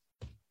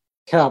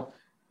ครับ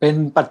เป็น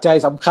ปัจจัย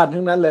สำคัญ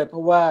ทั้งนั้นเลยเพร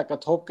าะว่ากร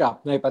ะทบกับ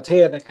ในประเท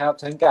ศนะครับ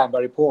ทั้งการบ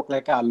ริโภคและ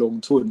การลง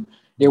ทุน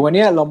เดี๋ยววัน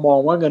นี้เรามอง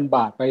ว่าเงินบ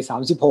าทไป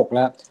36แ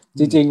ล้ว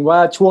จริงๆว่า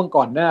ช่วง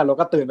ก่อนหน้าเรา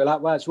ก็เตือนไปแล้ว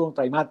ว่าช่วงไต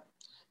รมาส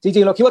จ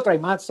ริงๆเราคิดว่าไตร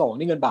มาส2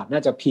นี่เงินบาทน่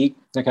าจะพีค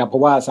นะครับเพรา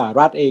ะว่าสห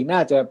รัฐเองน่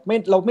าจะ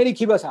เราไม่ได้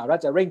คิดว่าสหรัฐ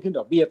จะเร่งขึ้นด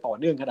อกเบี้ยต่อ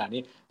เนื่องขนาด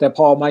นี้แต่พ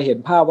อมาเห็น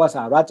ภาพว่าส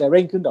หรัฐจะเ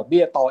ร่งขึ้นดอกเ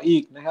บี้ยต่ออี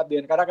กนะครับเดื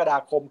อนกรกฎา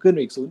คมขึ้น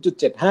อีก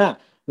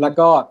 0.75 แล้ว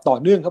ก็ต่อ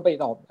เนื่องเข้าไป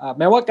ต่อ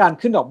แม้ว่าการ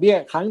ขึ้นดอกเบี้ย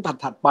ครั้ง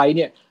ถัดๆไปเ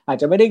นี่ยอาจ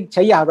จะไม่ได้ใ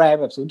ช้ยาแรง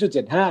แบบ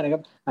 0.75 นะครั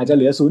บอาจจะเ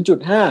หลือ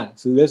 0.5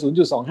 หรือเหลือ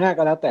 0.25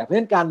 ก็แล้วแต่เพราะฉะ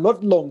นั้นการลด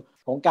ลง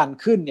ของการ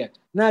ขึ้นเนี่ย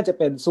น่าจะ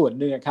เป็นส่วน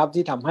หนึ่งครับ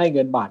ที่ทำให้เ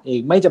งินบาทเอ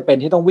งไม่จำเป็น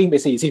ที่ต้องวิ่งไป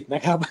40น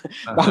ะครับ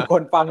บางค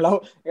นฟังแล้ว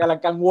กำลัง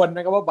กังวลน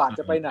ะครับว่าบาท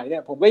จะไปไหนเนี่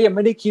ยผมก็ยังไ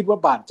ม่ได้คิดว่า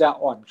บาทจะ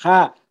อ่อนค่า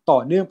ต่อ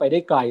เนื่องไปได้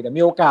ไกลแต่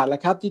มีโอกาสแล้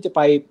วครับที่จะไป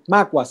ม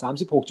ากกว่า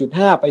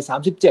 36.5 ไป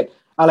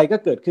 37อะไรก็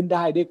เกิดขึ้นไ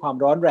ด้ด้วยความ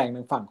ร้อนแรงใน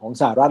ฝั่งของ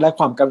สหรัฐและ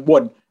ความกังว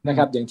ลนะค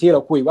รับอย่างที่เร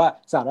าคุยว่า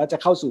สหรัฐจะ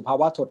เข้าสู่ภา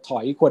วะถดถอ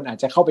ยคนอาจ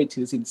จะเข้าไป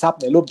ถือสินทรัพย์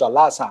ในรูปดอลล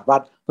าร์สหรั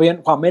ฐเพราะฉะนั้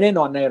นความไม่แน่น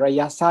อนในระ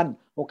ยะสั้น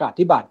โอกาส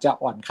ที่บาทจะ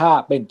อ่อนค่า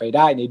เป็นไปไ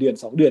ด้ในเดือน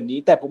2เดือนนี้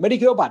แต่ผมไม่ได้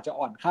คิดว่าบาทจะ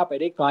อ่อนค่าไป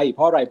ได้ไกลเพ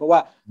ราะอะไรเพราะว่า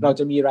เรา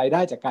จะมีรายไ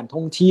ด้จากการท่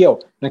องเที่ยว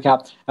นะครับ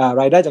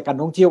รายได้จากการ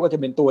ท่องเที่ยวก็จะ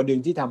เป็นตัวหนึ่ง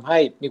ที่ทำให้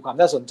มีความ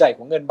น่าสนใจข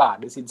องเงินบาท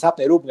หรือสินทรัพย์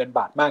ในรูปเงินบ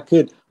าทมาก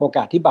ขึ้นโอก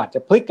าสที่บาทจ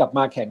ะพลิกกลับม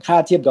าแข็งค่า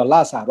เทียบดอลลา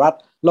ร์สหรัฐ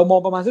เรามอง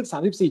ประมาณสัก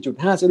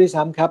 34.5 ซะด้วย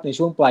ซ้ำครับใน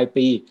ช่วงปลาย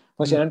ปีเพ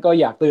ราะฉะนั้นก็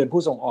อยากเตือน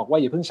ผู้ส่งออกว่า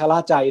อย่าเพิ่งชะล่า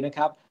ใจนะค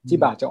รับที่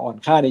บาทจะอ่อน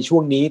ค่าในช่ว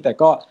งนี้แต่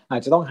ก็อา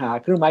จจะต้องหา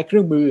เครื่องไม้เค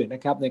รื่องมือน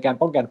ะครับในการ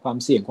ป้องกันความ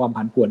เสี่ยงความ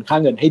ผันผวนค่า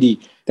เงินให้ดี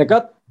แต่ก็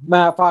ม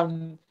าฟัง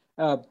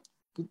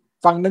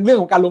เรื่อง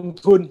ของการลง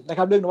ทุนนะค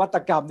รับเรื่องนวัต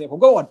กรรมเนี่ยผม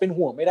ก็อดเป็น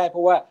ห่วงไม่ได้เพร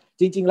าะว่า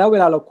จริงๆแล้วเว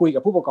ลาเราคุยกั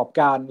บผู้ประกอบ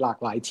การหลาก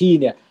หลายที่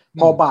เนี่ย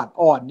พอบาท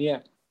อ่อนเนี่ย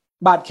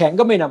บาทแข็ง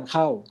ก็ไม่นำเ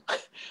ข้า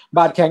บ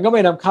าทแข็งก็ไ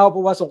ม่นำเข้าเพร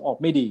าะว่าส่งออก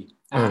ไม่ดี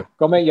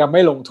ก็ยังไ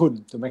ม่ลงทุน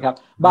ถูกไหมครับ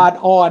บาท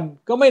อ่อน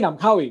ก็ไม่น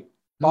ำเข้าอีก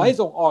ต่อให้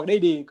ส่งออกได้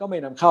ดีก็ไม่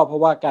นำเข้าเพรา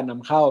ะว่าการน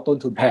ำเข้าต้น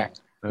ทุนแพง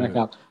นะค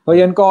รับเพราะฉ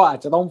ะนั้นก็อาจ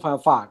จะต้อง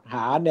ฝากห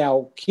าแนว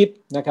คิด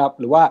นะครับ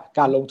หรือว่า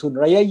การลงทุน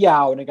ระยะยา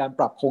วในการ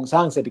ปรับโครงสร้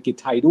างเศรษฐกิจ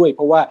ไทยด้วยเ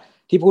พราะว่า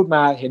ที่พูดม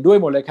าเห็นด้วย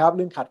หมดเลยครับเ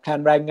รื่องขาดแคลน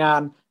แรงงา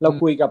นเรา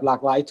คุยกับหลา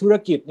กหลายธุร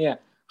กิจเนี่ย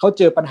เขาเ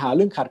จอปัญหาเ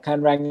รื่องขาดแคลน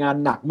แรงงาน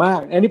หนักมาก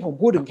อันนี้ผม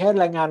พูดถึงแค่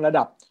แรงงานระ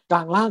ดับกล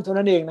างล่างเท่า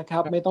นั้นเองนะครั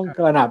บไม่ต้อง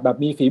ขนาดแบบ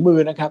มีฝีมือ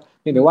นะครับ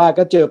เพียงแต่ว่า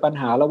ก็เจอปัญ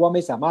หาแล้วว่าไ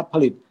ม่สามารถผ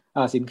ลิต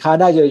สินค้า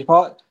ได้โดยเฉพา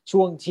ะ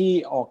ช่วงที่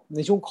ออกใน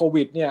ช่วงโค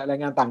วิดเนี่ยแรง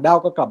งานต่างด้าว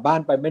ก็กลับบ้าน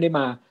ไปไม่ได้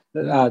มา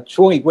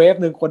ช่วงอีกเวฟ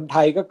หนึ่งคนไท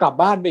ยก็กลับ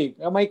บ้านไปอีก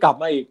แล้วไม่กลับ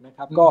มาอีกนะค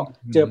รับก็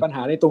เจอปัญห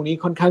าในตรงนี้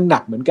ค่อนข้างหนั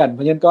กเหมือนกันเพร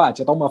าะฉะนั้นก็อาจ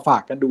จะต้องมาฝา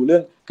กกันดูเรื่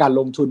องการ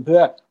ลงทุนเพื่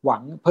อหวั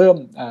งเพิ่ม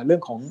เรื่อ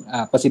งของ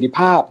ประสิทธิภ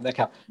าพนะค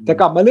รับแต่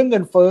กลับมาเรื่องเงิ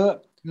นเฟ้อ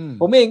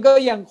ผมเองก็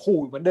ยัง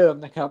ขู่เหมือนเดิม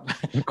นะครับ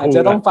อาจจ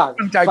ะต้องฝาก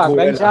แ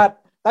บงก์ชาติ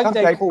ตั้งใจ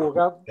ขู่ค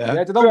รับ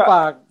อาจจะต้องฝ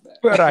าก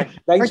เพื่ออะไร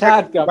แบงก์ชา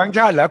ติกับแบงก์ช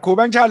าติเหรอขู่แ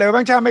บงก์ชาติเลยแบ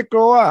งก์ชาติไม่ก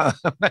ลัว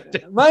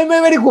ไ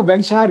ม่ได้ขู่แบง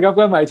ก์ชาติครับ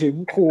ก็หมายถึง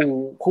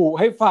ขู่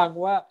ให้ฟัง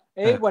ว่า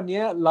วัน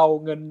นี้เรา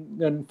เ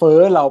งินเฟ้อ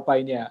เราไป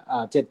เนี่ย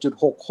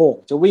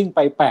7.66 จะวิ่งไป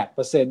 8%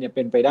 เนี่ยเ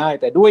ป็นไปได้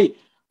แต่ด้วย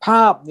ภ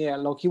าพเนี่ย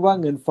เราคิดว่า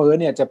เงินเฟ้อ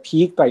เนี่ยจะพี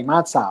คไตรมา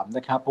ส3น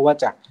ะครับเพราะว่า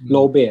จาก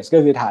low base ก็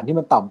คือฐานที่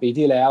มันต่ำปี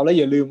ที่แล้วและอ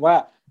ย่าลืมว่า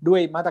ด้ว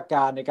ยมาตรก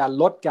ารในการ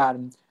ลดการ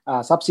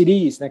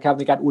subsidies นะครับ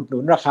ในการอุดหนุ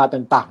นราคา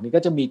ต่างๆนี่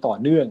ก็จะมีต่อ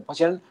เนื่องเพราะฉ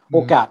ะนั้นโอ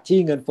กาสที่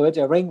เงินเฟ้อจ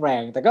ะเร่งแร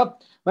งแต่ก็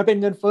มันเป็น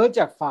เงินเฟ้อจ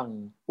ากฝั่ง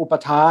อุป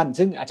ทาน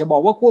ซึ่งอาจจะบอ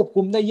กว่าควบ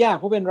คุมได้ยาก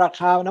เพราะเป็นรา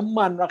คาน้ำ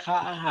มันราคา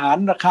อาหาร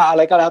ราคาอะไ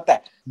รก็แล้วแ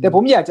ต่ผ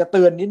มอยากจะเ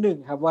ตือนนิดนึง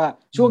ครับว่า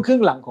ช่วงครึ่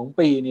งหลังของ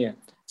ปีเนี่ย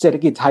เศรษฐ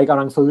กิจไทยก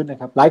ำลังฟื้นนะ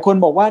ครับหลายคน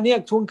บอกว่าเนี่ย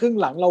ช่วงครึ่ง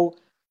หลังเรา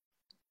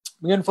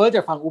เงินเฟ้อจ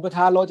ากฝั่งอุปท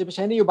านเราจะไปใ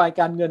ช้นโยบาย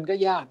การเงินก็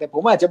ยากแต่ผ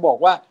มอาจจะบอก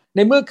ว่าใน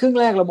เมื่อครึ่ง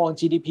แรกเรามอง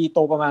GDP โต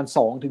ประมาณ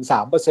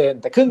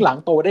 2-3% แต่ครึ่งหลัง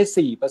โตได้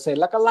 4%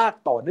 แล้วก็ลาก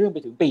ต่อเนื่องไป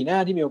ถึงปีหน้า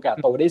ที่มีโอกาส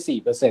โตได้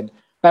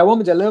 4% แปลว่า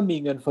มันจะเริ่มมี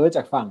เงินเฟ้อจ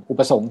ากฝั่งอุ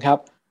ปสงค์ครับ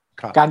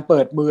การเปิ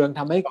ดเมือง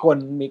ทำให้คน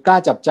มีกล้า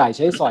จับจ่ายใ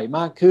ช้สอยม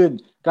ากขึ้น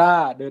กล้า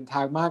เดินท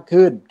างมาก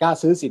ขึ้นกล้า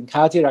ซื้อสินค้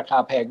าที่ราคา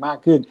แพงมาก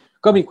ขึ้น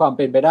ก็มีความเ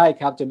ป็นไปได้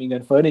ครับจะมีเงิ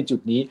นเฟ้อในจุด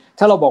นี้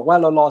ถ้าเราบอกว่า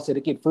เรารอเศรษฐ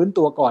กิจฟื้น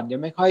ตัวก่อนยั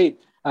งไ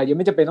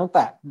ม่จำเป็นต้อง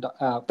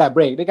แต่เบ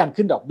รกด้วยการ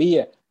ขึ้นดอกเบี้ย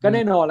ก็แ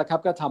น่นอนแล้วครับ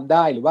ก็ทำไ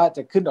ด้หรือว่าจ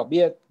ะขึ้นดอกเ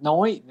บี้ยน้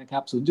อยนะครั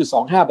บ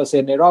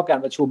 0.25% ในรอบการ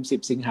ประชุม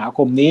10สิงหาค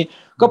มนี้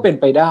ก็เป็น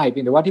ไปได้เพี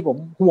ยงแต่ว่าที่ผม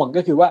ห่วง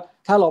ก็คือว่า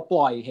ถ้าเราป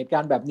ล่อยเหตุกา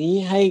รณ์แบบนี้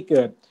ให้เ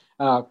กิด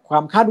ควา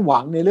มคาดหวั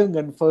งในเรื่องเ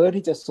งินเฟ้อ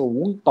ที่จะสู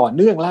งต่อเ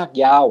นื่องลาก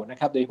ยาวนะ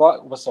ครับโดยเฉพาะ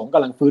อุปสงค์ก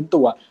ำลังฟื้น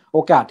ตัวโอ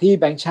กาสที่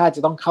แบงก์ชาติจ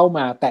ะต้องเข้าม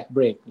าแตะเบ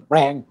รกแร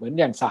งเหมือน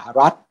อย่างสห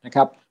รัฐนะค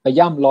รับไป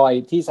ย่ำรอย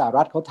ที่สห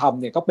รัฐเขาทำ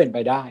เนี่ยก็เป็นไป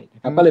ได้น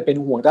ะครับก็เลยเป็น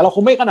ห่วงแต่เราค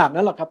งไม่ขนาด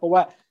นั้นหรอกครับเพราะว่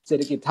าเศรษ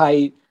ฐกิจไทย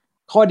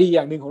ข้อดีอ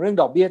ย่างหนึ่งของเรื่อง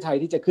ดอกเบี้ยไทย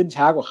ที่จะขึ้น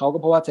ช้ากว่าเขาก็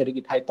เพราะว่าเศรษฐกิ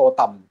จไทยโต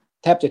ต่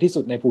ำแทบจะที่สุ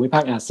ดในภูมิภา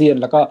คอาเซียน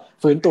แล้วก็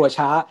ฟื้นตัว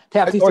ช้าแท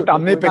บที่สุดโตต่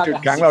ำนี่เป็นจุด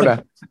แข็งเราเลย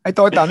ไอ้โ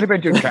ตต่ำนี่เป็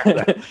นจุดแข็งเ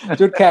ลย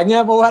จุดแข็งเนี่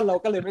ยเพราะว่าเรา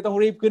ก็เลยไม่ต้อง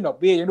รีบขึ้นดอก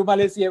เบี้ยอย่างดูมา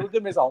เลเซียก็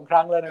ขึ้นไป2ค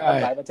รั้งแล้วนะครับ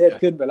หลายประเทศ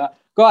ขึ้นไปแล้ว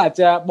ก็อาจ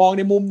จะมองใ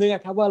นมุมนึง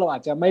ครับว่าเราอา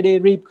จจะไม่ได้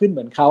รีบขึ้นเห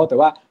มือนเขาแต่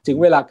ว่าถึง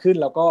เวลาขึ้น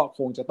เราก็ค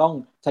งจะต้อง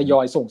ทยอ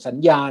ยส่งสัญ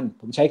ญาณ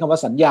ผมใช้คำว่า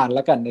สัญญาณแ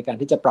ล้วกันในการ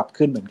ที่จะปรับ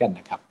ขึ้นเหมือนกัน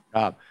นะครับค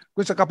รับ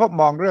คุณสกภพ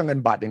มองเรื่องเงิ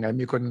นบาทยังไง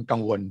มีคนกั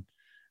งวล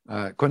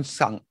คน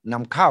สั่งน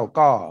ำเข้า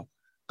ก็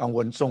กังว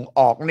ลส่งอ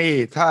อกนี่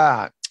ถ้า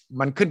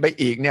มันขึ้นไป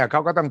อีกเนี่ยเข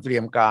าก็ต้องเตรี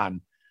ยมการ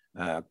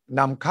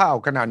นำเข้า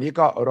ขณะนี้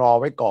ก็รอ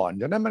ไว้ก่อน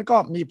ดังนั้นมันก็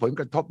มีผล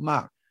กระทบมา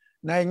ก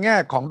ในแง่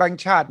ของแบงก์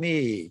ชาตินี่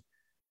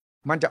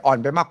มันจะอ่อน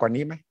ไปมากกว่า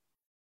นี้ไหม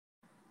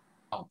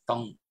ต้อ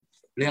ง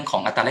เรื่องขอ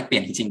งอัตราแลกเปลี่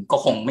ยนจริงๆก็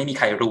คงไม่มีใ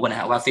ครรู้นะ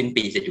ฮะว่าสิ้น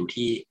ปีจะอยู่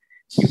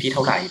ที่เท่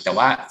าไหร่แต่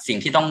ว่าสิ่ง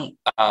ที่ต้อง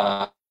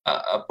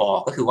บอก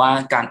ก็คือว่า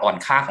การอ่อน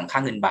ค่าของค่า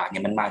เงินบาทเนี่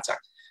ยมันมาจาก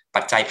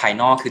ปัจจัยภาย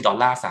นอกคือดอล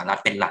ลาร์สหรัฐ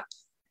เป็นหลัก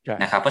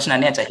นะครับเพราะฉะนั้น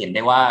เนี่ยจะเห็นไ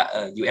ด้ว่า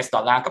US ด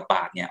อลลาร์กับบ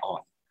าทเนี่ย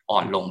อ่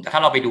อนลงแต่ถ้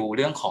าเราไปดูเ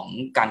รื่องของ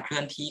การเคลื่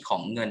อนที่ขอ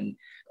งเงิน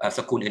ส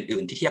กุล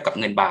อื่นๆที่เทียบกับ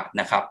เงินบาท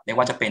นะครับไม่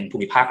ว่าจะเป็นภู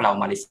มิภาคเรา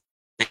มาเลเซี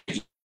ย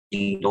อิ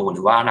นโดห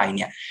รือว่าอะไรเ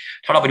นี่ย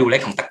ถ้าเราไปดูเล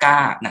ขของตะกร้า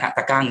นะฮะต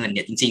ะกร้าเงินเ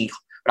นี่ยจริง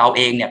ๆเราเ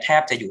องเนี่ยแท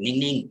บจะอยู่นิ่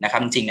งๆนะครั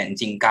บจ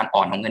ริงๆการอ่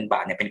อนของเงินบา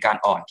ทเนี่ยเป็นการ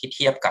อ่อนที่เ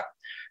ทียบกับ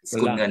ส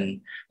กุลเงิน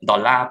ดอล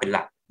ลาร์เป็นห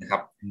ลักนะครั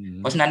บ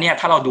เพราะฉะนั้นเนี่ย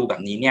ถ้าเราดูแบ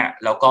บนี้เนี่ย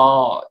แล้วก็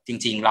จ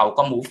ริงๆเรา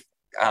ก็ move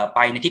ไป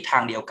ในทิศทา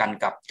งเดียวกัน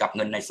กับเ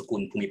งินในสกุ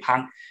ลภูมิภาค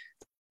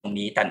ตรง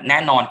นี้แต่แน่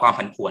นอนความ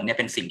ผันผวนเนี่ย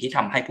เป็นสิ่งที่ท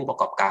ำให้ผู้ประ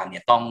กอบการเนี่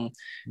ยต้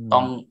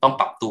อง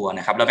ปรับตัว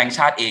นะครับแล้วแบงก์ช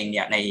าติเองเ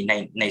นี่ย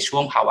ในช่ว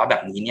งภาวะแบ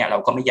บนี้เนี่ยเรา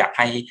ก็ไม่อยาก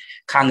ให้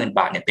ค่าเงินบ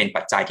าทเนี่ยเป็น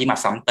ปัจจัยที่มา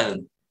ซ้ำเติม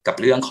กับ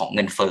เรื่องของเ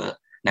งินเฟ้อ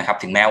นะครับ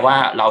ถึงแม้ว่า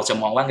เราจะ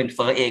มองว่าเงินเ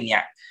ฟ้อเองเนี่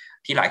ย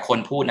ที่หลายคน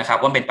พูดนะครับ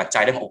ว่าเป็นปัจจั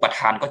ยเรื่องของอุปท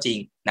านก็จริง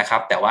นะครั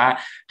บแต่ว่า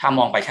ถ้าม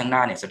องไปข้างหน้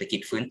าเนี่ยเศรษฐกิจ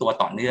ฟื้นตัว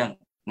ต่อเนื่อง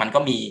มันก็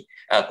มี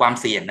ความ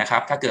เสี่ยงนะครั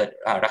บถ้าเกิด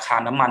ราคา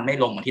น้ำมันไม่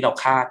ลงเหมือนที่เรา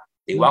คาด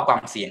หรือว่าควา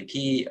มเสี่ยง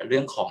ที่เรื่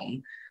องของ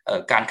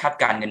การคาด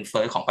การเงินเ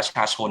ฟ้อของประช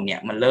าชนเนี่ย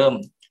มันเริ่ม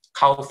เ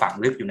ข้าฝัง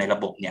ลึกอยู่ในระ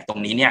บบเนี่ยตรง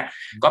นี้เนี่ย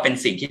ก็เป็น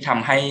สิ่งที่ท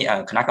ำให้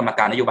คณะกรรมก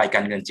ารนโยบายก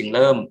ารเงินจึงเ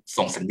ริ่ม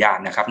ส่งสัญญาณ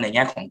นะครับในแ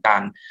ง่ของกา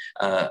ร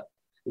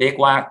เรียก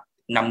ว่า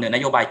นำเนินน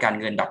โยบายการ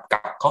เงินแบบก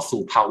ลับเข้า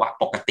สู่ภาวะ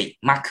ปกติ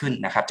มากขึ้น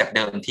นะครับจากเ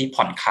ดิมที่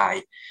ผ่อนคลาย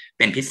เ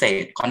ป็นพิเศ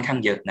ษค่อนข้าง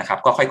เยอะนะครับ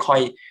ก็ค่อ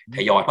ยๆท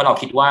ยอยเพราะเรา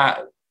คิดว่า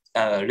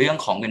เรื่อง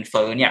ของเงินเ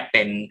ฟ้อเนี่ยเ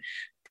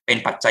ป็น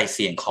ปัจจัยเ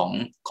สี่ยง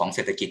ของเศ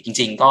รษฐกิจจ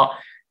ริงๆก็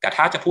แต่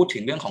ถ้าจะพูดถึ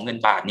งเรื่องของเงิน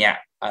บาทเนี่ย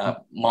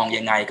มอง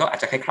ยังไงก็อาจ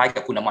จะคล้ายๆ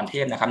กับคุณอมรเท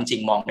พนะครับจริ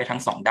งมองได้ทั้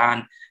ง2ด้าน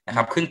นะค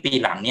รับครึ่งปี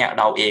หลังเนี่ย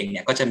เราเองเ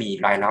นี่ยก็จะมี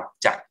รายรับ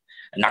จาก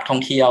นักท่อ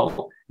งเที่ยว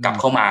กลับ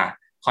เข้ามา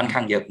ค่อนข้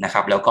างเยอะนะค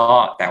รับแล้วก็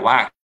แต่ว่า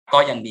ก็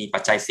ยังมีปั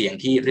จจัยเสี่ยง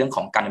ที่เรื่องข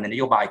องการดำเนินน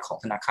โยบายของ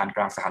ธนาคารก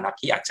ลางสหรัฐ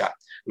ที่อาจจะ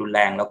รุนแร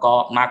งแล้วก็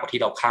มากกว่า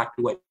ที่เราคาด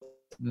ด้วย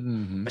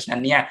เพราะฉะนั้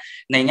นเนี่ย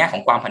ในแง่ขอ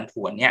งความผันผ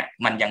วนเนี่ย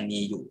มันยังมี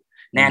อยู่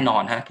แน่นอ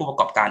นฮะผู้ประ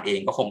กอบการเอง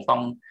ก็คงต้อ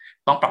ง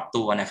ปรับ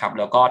ตัวนะครับ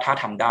แล้วก็ถ้า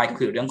ทำได้ก็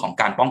คือเรื่องของ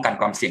การป้องกัน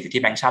ความเสี่ยง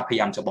ที่แบงก์ชาติพยา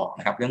ยามจะบอก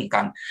นะครับเรื่องของก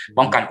าร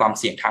ป้องกันความ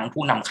เสี่ยงทั้ง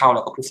ผู้นำเข้าแ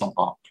ล้วก็ผู้ส่ง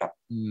ออกครับ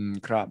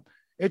ครับ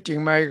จริง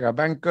ไหมกับแ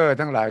บงก์เกอร์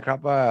ทั้งหลายครับ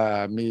ว่า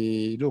มี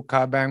ลูกค้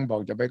าแบงก์บอ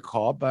กจะไปข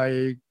อไป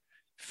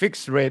ฟิก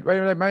ซ์เรทไว้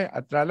ได้ไหม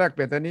อัตราแลกเป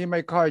ลี่ยนตอนนี้ไ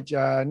ม่ค่อยจ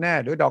ะแน่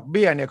หรือดอกเ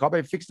บี้ยเนี่ยเขาไป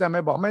ฟิกซ์ได้ไหม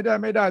บอกไม่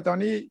ได้ตอน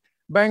นี้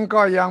แบงก์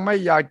ก็ยังไม่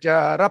อยากจะ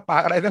รับปา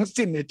กอะไรทั้ง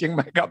สิ้นเนี่ยจริงไห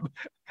มครับ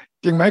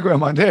จริงไหมคุณอ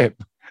มรเทพ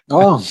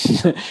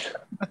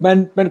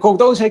มันคง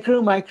ต้องใช้เครื่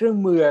องไม้เครื่อง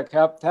มือค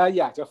รับถ้า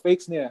อยากจะฟิก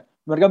ซ์เนี่ย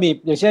มั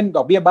นก็มีอย่างเช่น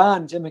ดอกเบี้ยบ้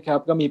านใช่ไหม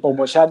ครับก็มีโปรโ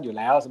มชั่นอ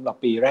ยู่แล้วสำห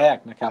รับปีแ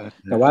รกนะครับ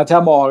แต่ว่าถ้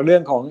ามองเรื่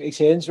องของ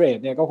exchange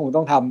rate เนี่ยก็ค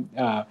งต้องท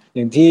ำอ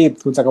ย่าง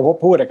ที่คุณศักดิ์ภพ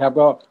พูดนะครั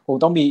บก็ค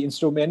งต้องมี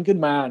instrument ขึ้น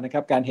มานะ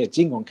ครับการ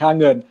hedging ของค่า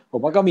เงิน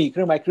ผมว่าก็มีเ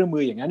ครื่องไม้เครื่อง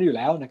มืออย่างนั้นอยู่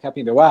แล้วนะครับ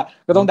เพียงแต่ว่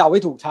าก็ต้องเดา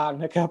ไว้ถูกทา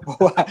งนะครับเพราะ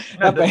ว่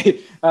าถ้าไป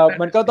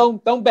มั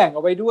นก็ต้องแบ่งเ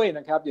อาไว้ด้วยน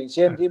ะครับอย่าง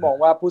เช่นที่บอก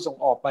ว่าผู้ส่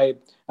งออกไป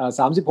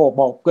36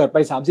บอกเกิดไ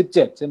ป37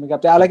ใช่ไหม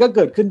ครับแต่อะไรก็เ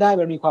กิดขึ้นได้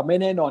มันมีความไม่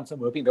แน่นอนเส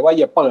มอเพียงแต่ว่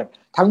าอย่าเปิ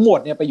ดทั้งห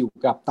มดเนี่ยไปอ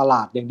ยู่กับตล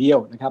าดอย่างเดี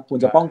ยวนะครับคุ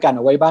ณจะป้องกันเอ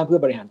าไว้บ้างเพื่อบ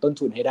ริหารต้น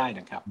ทุนให้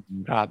ได้นะครั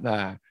บครั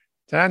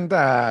บฉะนั้นแ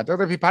ต่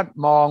ดร.พิพั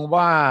ฒน์มอง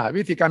ว่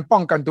าวิธีการป้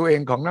องกันตัว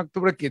เองของนั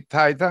กธุรกิจไ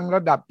ทยทั้งระ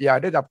ดับใ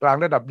หญ่ระดับกลาง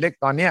ระดับเล็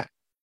กตอน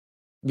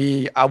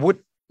นี้มีอาวุธ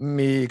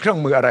มีเครื่อ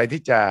งมืออะไร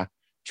ที่จ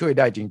ะช่ว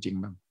ยได้จริง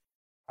ๆบ้า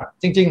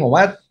งจริงๆผม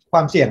ว่าค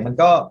วามเสี่ยงมัน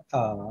ก็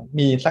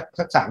มีสั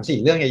ก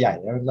3-4 เรื่องใหญ่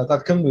ๆแล้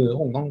วก็เครื่องมื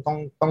อค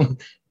งต้อ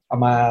งเอา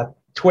มา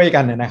ช่วย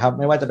กันนะครั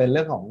บไม่ว่าจะเป็นเ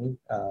รื่องของ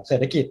เศรษ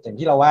ฐกิจอย่า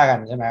งที่เราว่ากั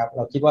นใช่ไหมครับเ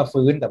ราคิดว่า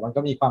ฟื้นแต่มัน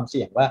ก็มีความ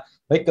เสี่ยงว่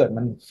าเฮ้ยเกิ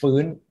ดมัน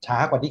ฟื้นช้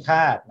ากว่าที่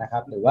คาดนะค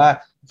รับหรือว่า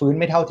ฟื้น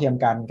ไม่เท่าเทียม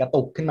กันกระ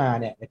ตุกขึ้นม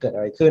าเนี่ยจะเกิด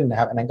อะไรขึ้นนะ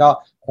ครับอันนั้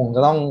นก็คงจ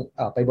ะต้อ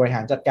งไปบริ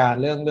หารจัดกา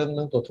รเ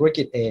รื่องตัวธุ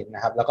รกิจเองน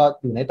ะครับแล้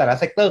วก็อยู่ในแต่ละ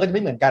เซกเตอร์ก็จะ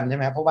ไม่เหมือนกันใช่ไ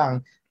หมครับเพรา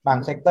ะบ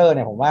างเซกเตอร์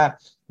เนี่ยผมว่า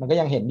มั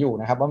นก็ยังเห็นอยู่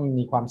นะครับว่ามัน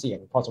มีความเสี่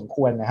ยงพอสม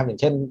ควรนะครับอย่าง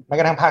เช่น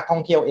แม้กระทั่งภา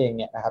คท่องเที่ยวเอง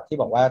เนี่ยนะครับที่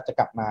บอกว่าจะ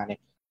กลับมาเนี่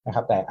ยนะค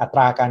รับแต่อัตร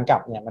าการ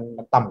กลับเนี่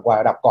ยมันต่ำกว่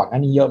าระดับก่อนหน้า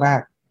นี้เยอะม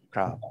าก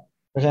ครับ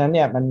เพราะฉะนั้นเ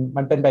นี่ย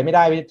มันเป็นไปไม่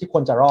ได้ที่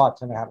คนจะรอดใ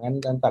ช่ไหมครั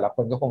บงั้นแต่ละ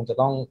คนก็คงจะ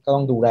ต้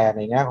องดูแล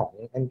ในแง่ของ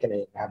นั่นกันเ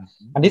องนะครับ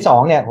อันที่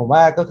2เนี่ยผ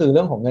มว่าก็คือเ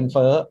รื่องของเงิน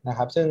เฟ้อนะ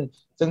ครับ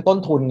ซึ่งต้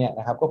นทุนเนี่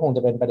ยนะครับก็คงจ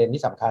ะเป็นประเด็น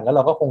ที่สำคัญแล้ว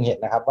เราก็คงเห็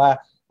นนะครับว่า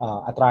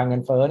อัตราเ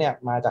งินเฟ้อเนี่ย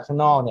มาจากข้า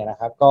งนอกเนี่ยน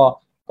ะครั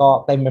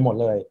บก็เต็มไปหมด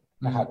เล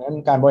ยนะครับงั้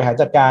นการบริหาร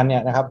จัดการเนี่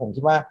ยนะครับผ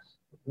มคิดว่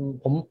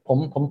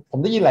าผ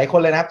มได้ยินหลายค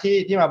นเลยนะครับ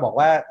ที่มาบอก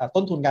ว่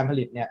าต้นทุนการ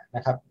ผลิตเนี่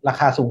ยนะครับร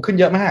าคาสูงขึ้น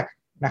เยอะมา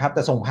กนะครับแ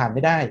ต่ส่งผ่านไ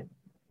ม่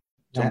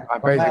ได้ส่งผ่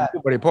านไปถึงผู้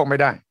บริโภค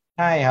ไม่ได้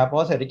ใช่ครับเพร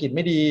าะเศรษฐกิจ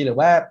ไม่ดีหรื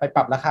อว่าไป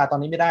ปรับราคาตอ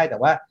นนี้ไม่ได้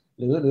แต่ว่า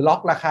หรือล็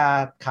อกรา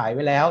คาขายไ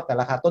ว้แล้ว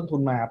แต่ราคาต้นทุ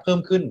นมาเ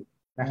พิ่มขึ้น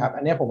นะครับ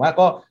อันนี้ผมว่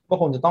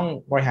าก็คงจะต้อ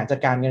งบริหา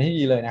รจัดการกัน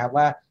ให้ดีเลยนะครับ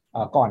ว่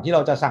าก่อนที่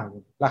เราจะสั่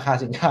งราค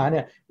าสินค้าเ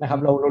นี่ยนะครับ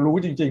เรารู้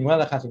จริงๆว่า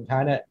ราคาสิ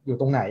นค้าเนี่ยอ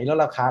ยู่ตรงไหนแล้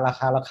วราค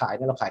าเราขายเ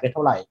นี่ยเราขายได้เท่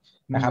าไ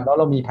หร่นะครับแล้วเ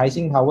รามี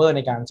pricing power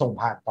ในการส่ง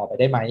ผ่านต่อไ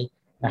ปได้ไห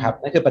มนะครั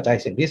บนั่นคือปัจจัย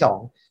เสี่ยงที่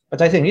2ปั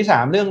จจัยเสี่ยงที่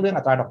3เรื่อง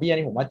อัตราดอกเบี้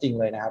ยนี่ผมว่าจริ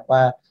งเลยนะครับว่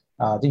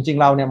าจริงๆ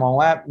เราเนี่ยมอ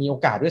งว่ามีโอ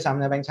กาสด้วยซ้ำ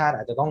นะแบงก์ช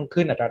าติอาจจะต้อง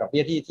ขึ้นอัตราดอกเบี้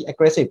ยที่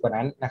aggressive กว่า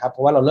นั้นนะครับเพ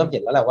ราะว่าเราเริ่ม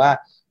เห็นแล้วแหละว่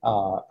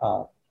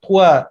าทั่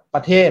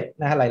วประเท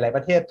ศนะฮะหลายๆ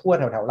ประเทศทั่ว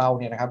แถวๆเร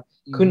าเนี่ยนะครับ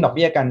ขึ้นดอกเ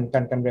บี้ย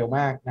กันเร็วม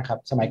ากนะ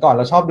ครับสมัยก่อน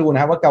เราชอบดูนะ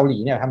ครับว่าเกา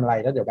หลีเนี่ยทำอะ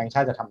ไรแล้วเดี๋ยวแบงก์ช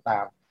าติจะทำต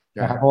าม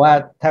นะครับเพราะว่า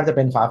แทบจะเ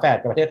ป็นฝาแ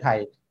ฝดกับประเทศไ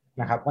ทย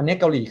นะครับวันนี้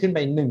เกาหลีขึ้น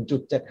ไป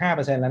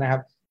 1.75% แล้วนะ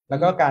ครับแล้ว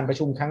ก็การประ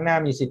ชุมครั้งหน้า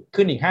มีสิทธิ์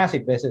ขึ้นอีก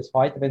50 basis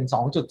point จะเป็น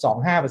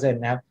 2.25%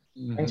 นะครับ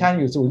แบงก์ช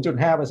าติอยู่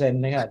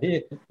 0.5% ในขณะที่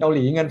เกาห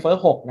ลีเงินเฟ้อ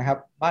6นะครับ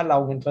บ้านเร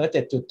าเงินเฟ้อ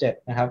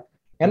 7.7 นะครับ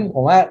งั้น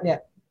ผมว่าเ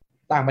นี่ย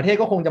ต่างประเทศ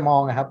ก็คงจะ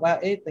มองนะครับว่า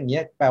อย่างเ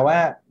งี้ยแป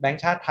ลว่าแบ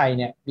งก์ชาติไทย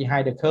เนี่ย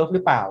behind the curve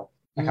หรือเปล่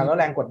านะครับแล้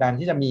วแรงกดดั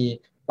นที่จะมี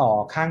ต่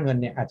อค่า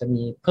เงินเนี่ยอาจจะ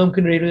มีเพิ่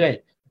มขึ้นเรื่อ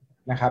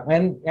ยๆนะครับ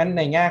งั้น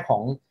ในแง่ข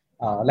อง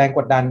แรงก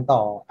ดดันต่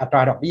ออัต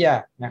ราดอกเบี้ย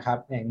นะครับ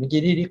อย่างเมื่อ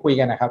กี้ที่คุ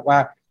ยกันนะครับว่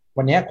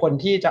าวันนี้ค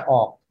นที่จะ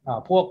ออ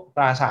กพวก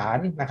ตราส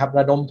ารนะครับ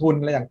ระดมทุ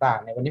นอะไรต่า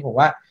งๆเนี่ยวันนี้ผ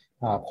มว่า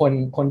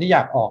คนที่อ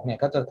ยากออกเนี่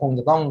ยก็ค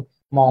งจะต้อ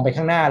งมองไปข้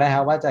างหน้าแล้ว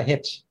ครับว่าจะ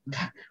hedge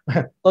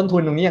ต้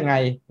นทุนตรงนี้ยังไ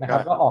งนะค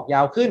รับก็ออก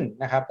ยาวขึ้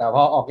นนะครับแต่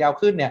พอออกยาว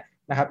ขึ้นเนี่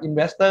ยนะครับ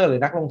investor หรือ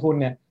นักลงทุน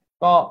เนี่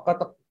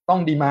ยก็ต้อ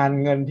งดีมาน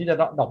ด์เงินที่จ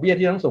ะดอกเบี้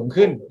ยที่ต้องสู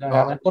งขึ้นนะค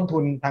รับต้นทุ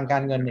นทาง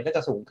การเงินเนี่ยก็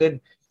จะสูงขึ้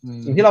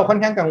นสิ่งที่เราค่อ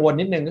นข้างกังวล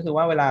นิดนึงก็คื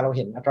อว่าเวลาเราเ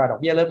ห็นอัตราดอ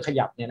กเบี้ยเริ่มข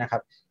ยับเนี่ยนะ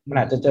ครับมั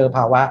นอาจจะเจอภ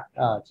าว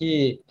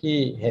ะที่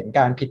เห็น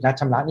การผิดนั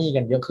ดชำระห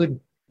นี้กันเยอะขึ้น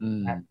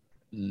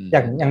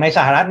อย่างในส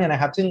หรัฐเนี่ยน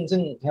ะครับซึ่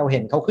งเรา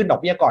เห็นเขาขึ้นด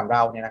อกเบี้ยก่อนเ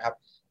ราเนี่ยนะครั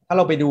บถ้า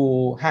เราไปดู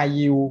high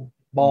yield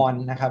bond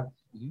นะครับ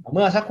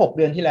เมื่อสัก6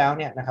 เดือนที่แล้ว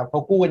เนี่ยนะครับเ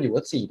ขากู้กันอยู่ว่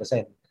า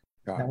 4%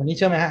วันนี้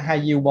เชื่อไหมฮะ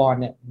high yield bond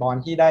เนี่ยบ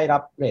อนที่ได้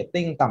รับเรต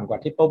ติ้งต่ำกว่า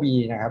triple B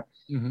นะครับ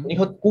วันนี้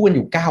เขากู้กันอ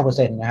ยู่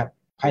 9% นะครับ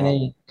ภา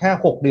ยในแค่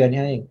6 เดือนนี่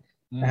เอ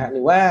งนะฮะห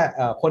รือว่า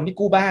คน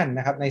ที่กู้บ้าน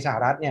นะครับในสห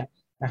รัฐเนี่ย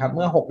นะครับ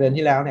เมื่อ6 เดือ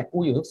นที่แล้วเนี่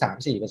ยกู้อยู่ทุก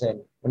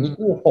 3-4% วันนี้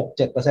กู้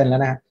 6-7% แล้ว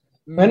นะ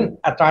เพราะฉะนั้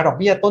นอัตราดอกเ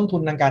บี้ยต้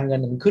นทุนทางการ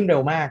เงินมันขึ้นเร็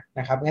วมาก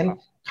นะครับงั้น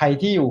ใค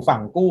รที่อยู่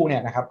ฝั่งกู้เ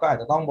นี่ยนะครับก็อา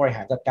จจะต้องบริ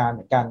หารจัดการเ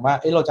หมือนกันว่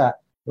าเราจะ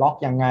ล็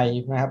อกยังไ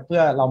งนะครับเ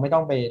พื่อเราไม่ต้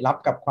องไป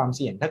รับกับความ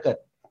เสี่ยงถ้าเกิ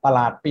ดต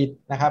ลาดปิด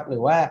นะครับหรือ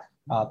ว่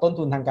าต้น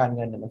ทุนทางการเ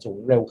งินมันสู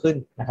งเร็วขึ้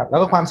นนะครับแล้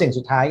วก็ความเสี่ย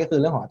งสุดท้ายก็คื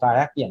อเรื่องของอัตราแ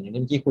ลกเปลี่ยนอย่าง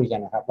ที่เมื่อกี้คุย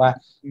กันนะครับว่า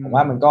ผมว่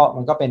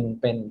ามันก็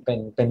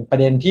เป็นปร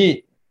ะเด็นที่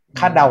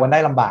คาดเดากันไ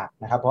ด้ลำบา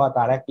กนะครับเพราะอั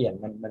ตราแลกเปลี่ย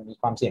นมันมี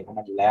ความเสี่ยงขอ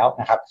งมันอยู่แล้ว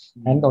นะครับ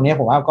งั้นตรงนี้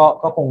ผมว่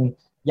าก็ค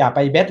งอย่าไ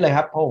ปเบสเล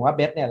ยครับเพราะผมว่าเ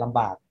บสเนี่ยล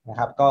ำบากนะ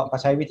ครับก็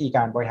ใช้วิธีก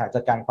ารบริหารจั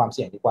ดการความ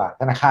เสี่ยงดีกว่า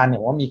ธนาคารเนี่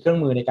ยว่ามีเครื่อ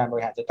งมือในการบ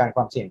ริหารจัดกา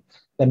รความเสี่ย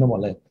งเต็มไปหมด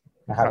เล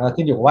ยนะครับแล้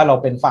วขึ้นอยู่กับว่าเรา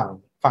เป็น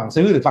ฝั่ง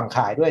ซื้อหรือฝั่ง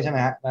ขายด้วยใช่ไห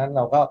มฮะนั้นเ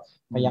ราก็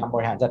พยายาม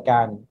บริหารจัดก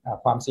าร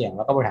ความเสี่ยง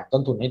แล้วก็บริหารต้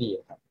นทุน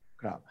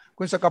ให้ดีครั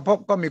บคุณสก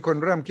ภพก็มี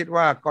คนเริ่มคิด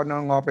ว่าก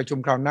นง.ปร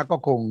ะชุมคราวหน้าก็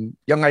คง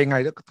ยังไ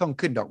งก็ต้อ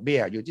งขึ้นดอกเบี้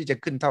ยอยู่ที่จะ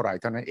ขึ้นเท่าไหร่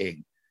เท่านั้น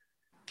เอ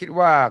งคิด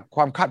ว่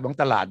าความคาดหวัง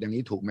ตลาดอย่า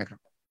งนี้ถูกไหมครับ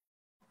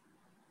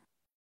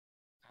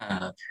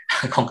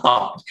ค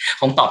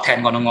งตอบแทน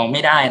กนง.ไ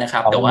ม่ได้นะครั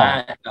บแต่ว่า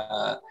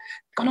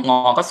กนง.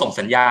ก็ส่ง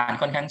สัญญาณ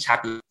ค่อนข้างชัด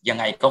ยัง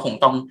ไงก็คง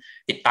ต้อง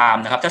ติดตาม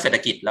นะครับถ้าเศรษฐ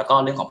กิจแล้วก็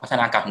เรื่องของพัฒ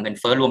นาการของเงิน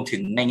เฟ้อรวมถึ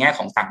งในแง่ข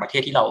องต่างประเท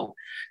ศที่เร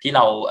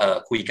า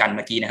คุยกันเ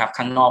มื่อกี้นะครับ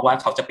ข้างนอกว่า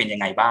เขาจะเป็นยั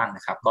งไงบ้างน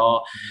ะครับก็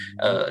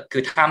คื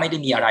อถ้าไม่ได้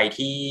มีอะไร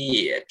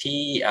ที่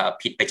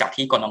ผิดไปจาก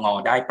ที่กนง.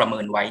ได้ประเมิ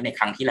นไว้ในค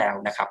รั้งที่แล้ว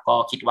นะครับก็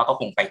คิดว่าก็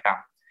คงเ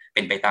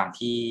ป็นไปตาม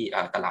ที่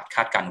ตลาดค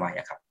าดการไว้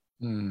ครับ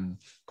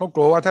เขาก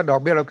ลัวว่าถ้าดอก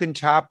เบี้ยเราขึ้น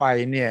ช้าไป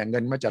เนี่ยเงิ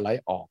นมันจะไหล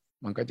ออก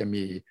มันก็จะ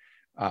มี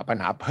ปัญ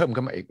หาเพิ่ม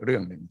ขึ้นมาอีกเรื่อ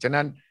งหนึ่งฉะ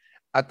นั้น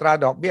อัตรา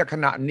ดอกเบี้ยข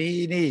ณะนี้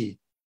นี่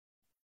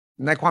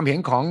ในความเห็น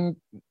ของ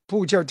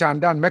ผู้เชี่ยวชาญ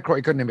ด้าน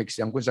macroeconomics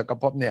อย่างคุณศัก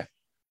ดิ์ภพเนี่ย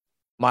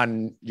มัน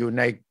อยู่ใ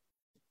น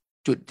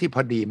จุดที่พ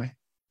อดีไหม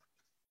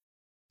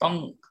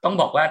ต้อง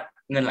บอกว่า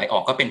เงินไหลออ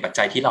กก็เป็นปัจ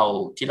จัยที่เ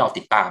รา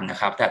ติดตามนะ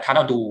ครับแต่ถ้าเร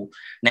าดู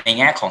ใน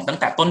แง่ของตั้ง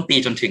แต่ต้นปี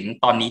จนถึง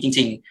ตอนนี้จ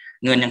ริง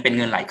ๆเงินยังเป็น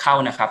เงินไหลเข้า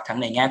นะครับทั้ง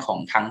ในแง่ของ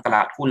ทั้งตล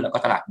าดหุ้นแล้วก็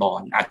ตลาดบอ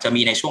นด์อาจจะ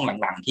มีในช่วง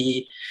หลังๆที่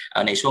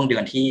ในช่วงเดื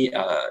อน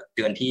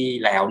ที่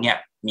แล้วเนี่ย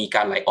มีก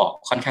ารไหลออก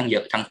ค่อนข้างเยอ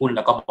ะทั้งหุ้นแ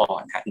ล้วก็บอ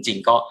นด์จริง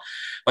ๆก็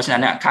เพราะฉะนั้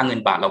นเนี่ยค่าเงิน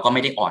บาทเราก็ไ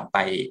ม่ได้อ่อน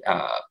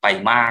ไป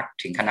มาก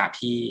ถึงขนาด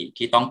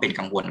ที่ต้องเป็น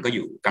กังวลก็อ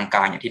ยู่กลา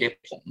งๆอย่างที่ไ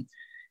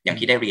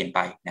ด้เรียนไป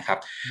นะครับ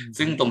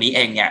ซึ่งตรงนี้เอ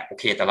งเนี่ยโอ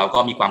เคแต่เราก็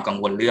มีความกัง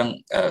วลเรื่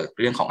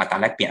องของอัตรา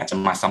แลกเปลี่ยนอาจจะ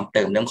มาซ้ำเ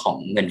ติมเรื่องของ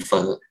เงินเ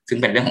ฟ้อซึ่ง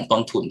เป็นเรื่องของต้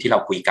นทุนที่เรา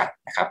คุยกัน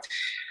นะครับ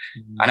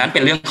อันนั้นเป็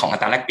นเรื่องของอั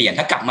ตราแลกเปลี่ยน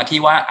ถ้ากลับมาที่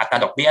ว่าอัตรา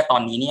ดอกเบี้ยตอ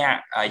นนี้เนี่ย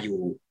อยู่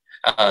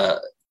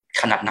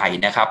ขนาดไหน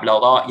นะครับเรา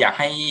ก็อยาก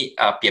ให้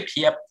เปรียบเ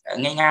ทียบ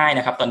ง่ายๆ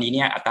นะครับตอนนี้เ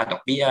นี่ยอัตราดอ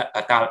กเบี้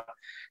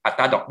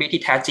ย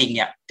ที่แท้จริงเ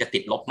นี่ยจะติ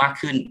ดลบมาก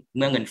ขึ้นเ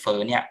มื่อเงินเฟ้อ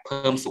เนี่ยเ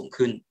พิ่มสูง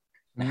ขึ้น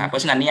นะครับเพรา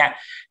ะฉะนั้นเนี่ย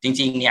จ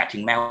ริงๆเนี่ยถึ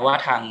งแม้ว่า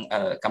ทาง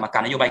กรรมกา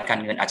รนโยบายการ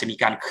เงินอาจจะมี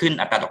การขึ้น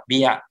อัตราดอกเ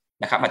บี้ย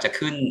นะครับอาจจะ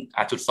ขึ้น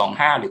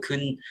0.25หรือขึ้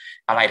น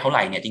อะไรเท่าไห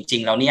ร่เนี่ยจริ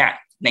งๆแล้วเนี่ย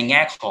ในแ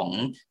ง่ของ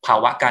ภา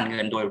วะการเงิ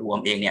นโดยรวม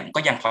เองเนี่ยก็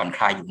ยังผ่อนค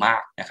ลายอยู่มา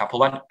กนะครับเพรา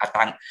ะว่าอัต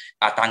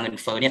ราเงิน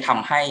เฟ้อเนี่ยท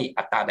ำให้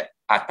อัต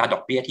ราดอ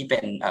กเบี้ยที่เป็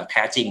นแ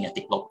ท้จริงเนี่ย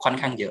ติดลบค่อน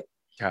ข้างเยอะ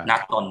ณ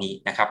ตอนนี้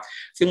นะครับ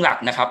ซึ่งหลัก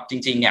นะครับจ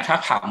ริงๆเนี่ยถ้า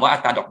ถามว่าอั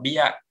ตราดอกเบี้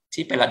ย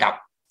ที่เป็นระดับ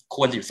ค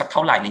วรอยู่สักเท่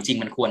าไหร่จริง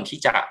ๆมันควรที่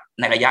จะ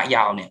ในระยะย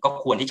าวเนี่ยก็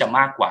ควรที่จะม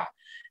ากกว่า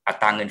อั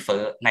ตราเงินเฟ้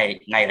อ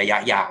ในระยะ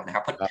ยาวนะค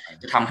รับเพราะ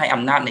จะทำให้อ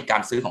ำนาจในกา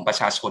รซื้อของประ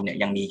ชาชนเนี่ย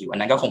ยังมีอยู่อัน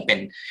นั้นก็คงเป็น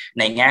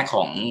ในแง่ข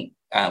อง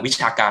วิ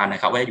ชาการน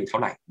ะครับว่าอยู่เท่า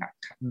ไหร่นะ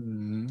ค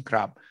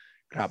รับ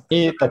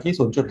แต่ที่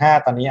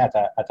 0.5 ตอนนี้อาจ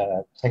จะ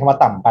ใช้คำว่า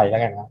ต่ำไปแล้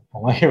วกันนะผ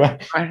มว่า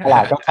ตล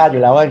าดก็คาดอ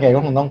ยู่แล้วว่าไง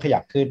ก็คงต้องขยั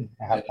บขึ้น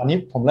นะครับตอนนี้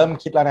ผมเริ่ม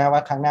คิดแล้วนะว่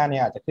าครั้งหน้าเนี่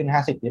ยอาจจะขึ้น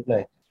50นิดเล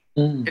ย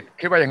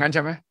คิดว่าอย่างนั้นใ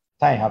ช่ไหม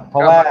ใช่ครับเพรา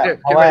ะว่า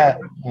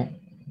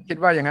คิด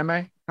ว่าอย่างนั้นไหม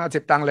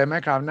50ตังค์เลยไหม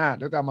คราวหน้า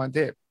ดร.มรเท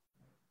พ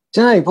ใ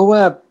ช่เพราะว่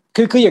า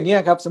คืออย่างนี้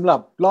ครับสำหรับ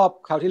รอบ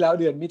คราวที่แล้ว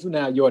เดือนมิถุน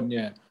ายนเ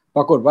นี่ยป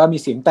รากฏว่ามี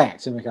เสียงแตก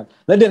ใช่ไหมครับ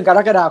และเดือนกร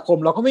กฎาคม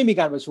เราก็ไม่มี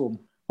การประชุม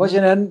เพราะฉ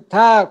ะนั้น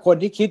ถ้าคน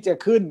ที่คิดจะ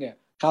ขึ้นเนี่ย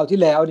คราวที่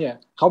แล้วเนี่ย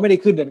เขาไม่ได้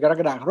ขึ้นเดือนกร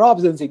กฎาคมรอบ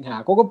เดือนสิงหา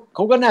เข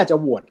าก็น่าจะ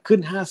โหวตขึ้น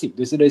50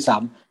ด้วยซ้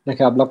ำนะ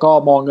ครับแล้วก็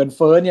มองเงินเ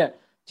ฟ้อเนี่ย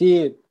ที่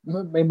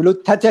ไม่รู้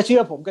ถ้าจะเชื่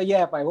อผมก็แ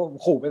ย่ไปเพราะผม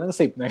ขู่ไปตั้ง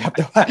10นะครับ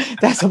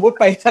แต่สมมุติ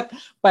ไปสัก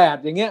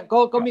8อย่างเงี้ย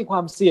ก็มีคว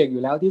ามเสี่ยงอ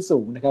ยู่แล้วที่สู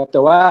งนะครับแ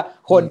ต่ว่า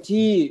คน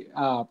ที่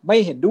ไม่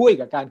เห็นด้วย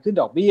กับการขึ้น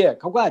ดอกเบี้ย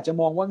เขาก็อาจจะ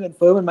มองว่าเงินเ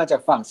ฟ้อมันมาจา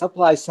กฝั่ง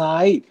supply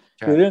side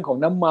คือเรื่องของ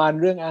น้ำมัน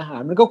เรื่องอาหา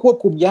รมันก็ควบ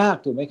คุมยาก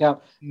ถูกไหมครับ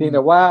เพียงแ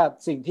ต่ว่า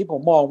สิ่งที่ผ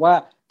มมองว่า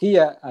ที่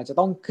อาจจะ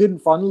ต้องขึ้น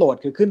ฟอนต์โหลด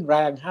คือขึ้นแร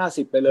ง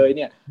50ไปเลยเ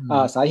นี่ย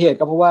สาเหตุ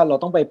ก็เพราะว่าเรา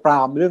ต้องไปปร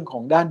ามเรื่องขอ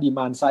งด้านดีม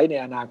านด์ไซด์ใน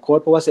อนาคต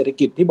เพราะว่าเศรษฐ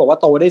กิจที่บอกว่า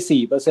โตได้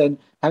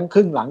 4% ทั้งค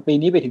รึ่งหลังปี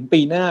นี้ไปถึง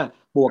ปีหน้า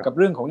บวกกับเ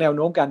รื่องของแนวโ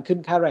น้มการขึ้น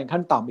ค่าแรงขั้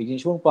นต่ำอีกใน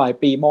ช่วงปลาย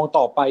ปีมอง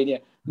ต่อไปเนี่ย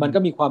มันก็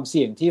มีความเ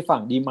สี่ยงที่ฝั่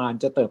งดีมานด์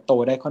จะเติบโต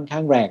ได้ค่อนข้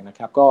างแรงนะค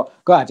รับ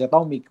ก็อาจจะต้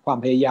องมีความ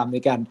พยายามใน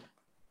การ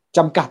จ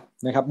ำกัด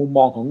นะครับมุมม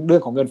องของเรื่อ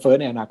งของเงินเฟ้อ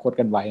ในอนาคต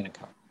กันไว้นะค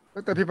รับ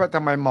แต่พี่พัฒน์ท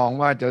ำไมมอง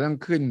ว่าจะต้อง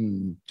ขึ้น0.50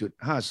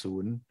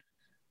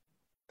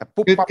แต่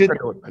ปุ๊บปั๊บกระ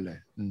โดดไปเลย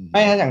ไ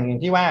ม่ครับอย่า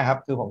งที่ว่าครับ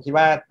คือผมคิด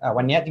ว่า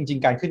วันนี้จริง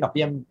ๆการขึ้นดอกเ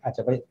บี้ยอาจจ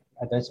ะไ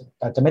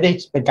ม่ได้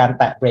เป็นการ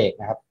แตะเบรก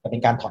นะครับแต่เป็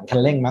นการถอนคัน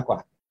เร่งมากกว่า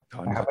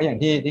นะครับเพราะอย่าง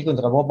ที่คุณ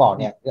ศักดิ์ภพบอก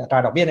เนี่ยอัตรา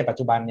ดอกเบี้ยในปัจ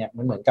จุบันเนี่ย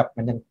มันเหมือนกับ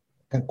มันยัง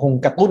คง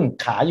กระตุ้น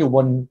ขาอยู่บ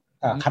น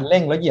คันเร่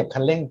งแล้วเหยียบคั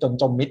นเร่งจน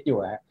จมมิดอยู่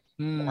ฮะ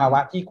ภาวะ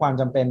ที่ความ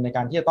จำเป็นในก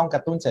ารที่จะต้องกร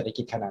ะตุ้นเศรษฐ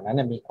กิจขนาดนั้นเ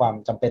นี่ยมีความ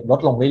จำเป็นลด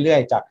ลงเรื่อ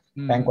ยๆจาก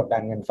แรงกดดั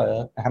นเงินเฟ้อ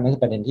นะครับนั่นคื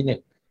อประเด็นที่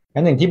1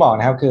งั้นอย่างที่บอก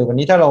นะครับคือวัน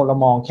นี้ถ้าเรา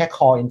มองแค่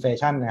core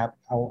inflation นะครับ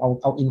เ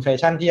อา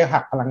inflation ที่หั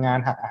กพลังงาน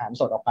หักอาหาร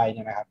สดออกไปเ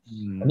นี่ยนะครับ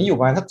วันนี้อยู่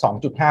ประมาณสัก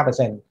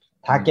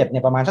 2.5% target เนี่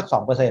ยประมาณสัก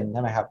 2% ใ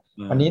ช่ไหมครับ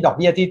วันนี้ดอกเ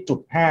บี้ยที่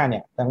 0.5 เนี่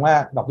ยแปลว่า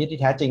ดอกเบี้ยที่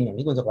แท้จริงอย่าง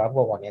ที่คุณศักดิ์ภพ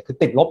บอกเนี่ยคือ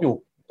ติดลบอยู่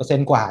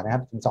%กว่านะครั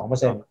บถึง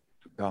 2% น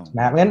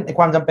ะครับเพราะฉะนั้น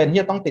ความจำเป็นที่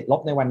จะต้องติดล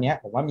บในวันนี้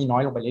ผมว่ามีน้อ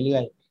ยลงไปเรื่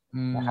อย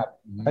ๆนะครับ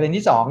ประเด็น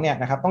ที่2เนี่ย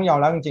นะครับต้องยอม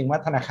รับจริงๆว่า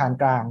ธนาคาร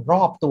กลางร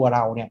อบตัวเร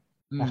าเนี่ย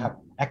นะครับ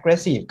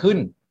aggressive ขึ้น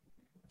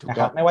นะ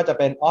ครับไม่ว่าจะ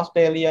เป็นออสเต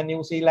รเลียนิ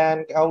วซีแลน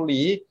ด์เกาห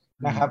ลี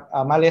นะครับ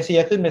มาเลเซีย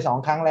ขึ้นไป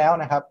2ครั้งแล้ว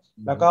นะครับ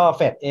แล้วก็เ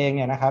ฟดเองเ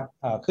นี่ยนะครับ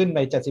ขึ้นไป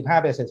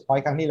75 basis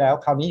point ครั้งที่แล้ว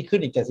คราวนี้ขึ้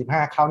นอีก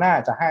75คราวหน้า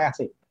จะ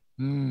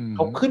50เข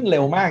าขึ้นเร็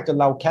วมากจน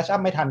เราแคชอั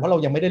พไม่ทันเพราะเรา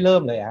ยังไม่ได้เริ่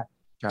มเลยฮะ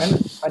งั้น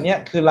อันนี้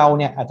คือเรา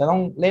เนี่ยอาจจะต้อ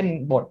งเล่น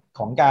บท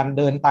ของการเ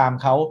ดินตาม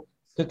เขา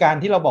คือการ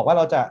ที่เราบอกว่าเ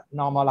ราจะ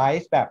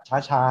normalize แบบ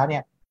ช้าๆเนี่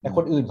ยแต่ค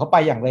นอื่นเขาไป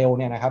อย่างเร็ว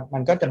เนี่ยนะครับมั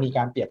นก็จะมีก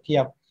ารเปรียบเที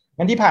ยบ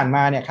งั้นที่ผ่านม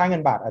าเนี่ยค่าเงิ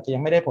นบาทอาจจะยั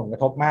งไม่ได้ผลกร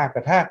ะทบมากแ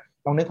ต่ถ้า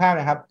ลองนึกภาพ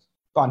นะครับ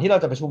ก่อนที่เรา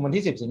จะประชุมวัน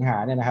ที่10 สิงหา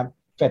เนี่ยนะครับ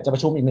เฟดจะปร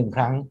ะชุมอีก1 ค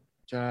รั้ง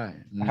ใช่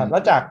นะครับแล้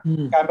วจาก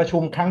การประชุ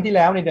มครั้งที่แ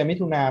ล้วในเดือนมิ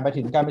ถุนาไป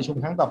ถึงการประชุม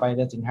ครั้งต่อไปในเ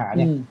ดือนสิงหาเ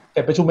นี่ยเฟ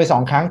ดประชุมไป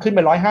2 ครั้งขึ้นไป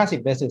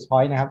150 basis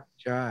point นะครับ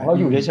ของเรา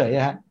อยู่เฉย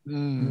ๆฮะ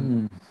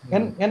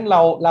งั้น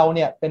เราเ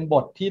นี่ยเป็นบ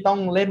ทที่ต้อง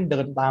เล่นเดิ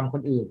นตามค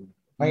นอื่น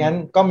เพราะงั้น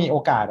ก็มีโอ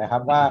กาสนะครั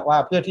บว่า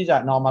เพื่อที่จะ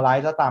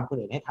normalize แล้วตามคน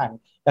อื่นให้ทัน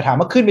แต่ถาม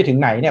ว่าขึ้นไปถึง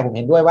ไหนเนี่ยผมเ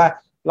ห็นด้วยว่า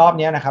รอบ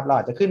นี้นะครับเรา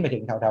อาจจะขึ้นไปถึ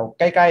งแถวๆ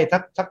ใกล้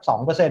ๆสัก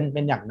 2% เ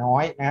ป็นอย่างน้อ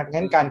ยนะครับ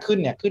งั้นการขึ้น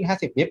เนี่ยขึ้น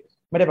50 บิป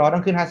ไม่ได้แปลว่าต้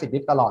องขึ้น50 บิ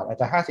ปตลอดอาจ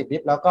จะ50 บิ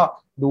ปแล้วก็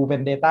ดูเป็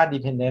น data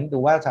dependent ดู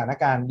ว่าสถาน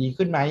การณ์ดี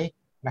ขึ้นไหม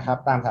นะครับ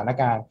ตามสถาน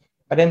การณ์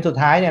ประเด็นสุด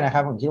ท้ายเนี่ยนะค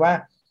รับผมคิดว่า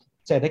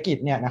เศรษฐกิจ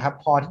เนี่ยนะครับ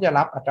พอที่จะ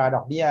รับอัตราด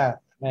อกเบี้ย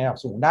ในระดับ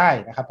สูงได้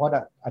นะครับเพราะ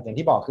อย่าง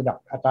ที่บอกคือ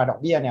อัตราดอก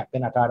เบี้ยเนี่ยเป็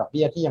นอัตราดอกเ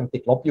บี้ยที่ยังติ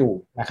ดลบอยู่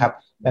นะครับ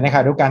แต่ในขณ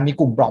ะเดียวกันมี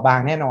กลุ่มเปราะบาง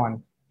แน่นอน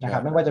นะครั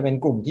บไม่ว่าจะเป็น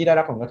กลุ่มที่ได้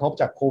รับผลกระทบ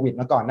จากโควิด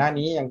มาก่อนหน้า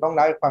นี้ยังต้องไ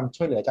ด้ความ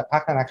ช่วยเหลือจากภา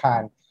คธนาคา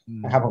ร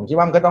นะครับผมคิด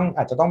ว่ามันก็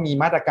อาจจะต้องมี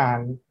มาตรการ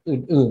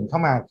อื่นๆเข้า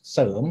มาเส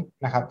ริม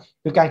นะครับ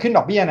คือการขึ้นด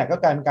อกเบี้ยเนี่ยก็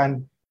การ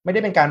ไม่ได้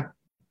เป็นการ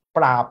ป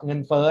ราบเงิ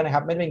นเฟ้อนะค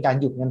รับไม่ได้เป็นการ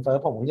หยุดเงินเฟ้อ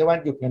ผมคิดว่า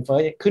หยุดเงินเฟ้อ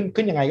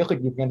ขึ้นยังไงก็คือ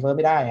หยุดเงินเฟ้อไ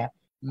ม่ได้ฮะ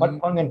เพ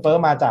ราะเงินเฟ้อ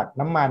มาจาก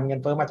น้ำมันเงิน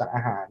เฟ้อมาจากอ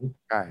าหาร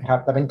นะครั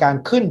บแต่เป็นการ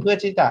ขึ้นเพื่อ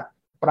ที่จะ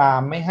ปรา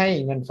มไม่ให้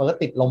เงินเฟ้อ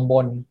ติดลมบ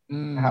น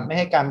นะครับไม่ใ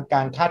ห้ก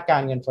ารคาดกา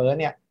รเงินเฟ้อ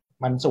เนี่ย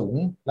มันสูง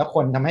แล้วค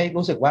นทำให้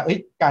รู้สึกว่า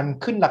การ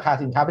ขึ้นราคา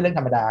สินค้าเป็นเรื่อง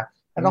ธรรมดา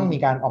ต้องมี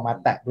การออกมา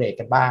แตะเบรก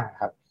กันบ้าง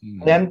ครับเ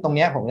พราะฉะนั้นตรง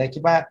นี้ผมเลยคิ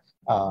ดว่า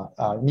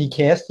มีเค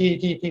ส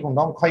ที่คง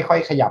ต้องค่อย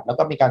ๆขยับแล้ว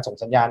ก็มีการส่ง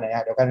สัญญาณนะฮ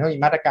ะเดี๋ยวกันก็มี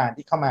มาตรการ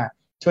ที่เข้ามา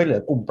ช่วยเหลือ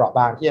กลุ่มเปราะบ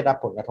างที่จะรับ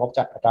ผลกระทบจ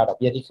ากอัตราดอก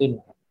เบี้ยที่ขึ้น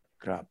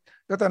ครับ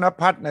รัตน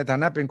ภัทรในฐา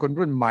นะเป็นคน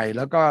รุ่นใหม่แ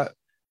ล้วก็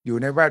อยู่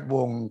ในแวดว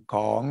งข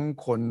อง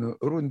คน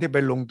รุ่นที่ไป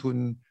ลงทุน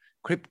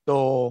คริปโต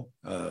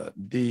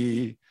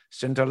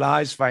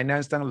decentralized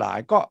finance ทั้งหลาย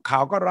ก็ข่า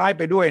วก็ร้าย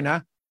ไปด้วยนะ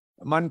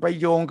มันไป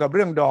โยงกับเ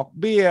รื่องดอก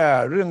เบี้ย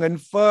เรื่องเงิน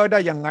เฟ้อได้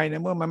ยังไงใน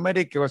เมื่อมันไม่ไ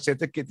ด้เกี่ยวกับเศรษ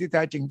ฐกิจที่แ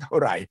ท้จริงเท่า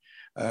ไหร่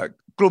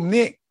ก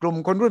ลุ่ม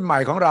คนรุ่นใหม่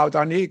ของเราต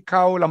อนนี้เข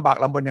าลำบาก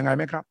ลำบนยังไงไ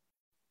หมครับ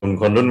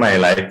คนรุ่นใหม่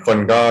หลายคน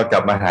ก็กลั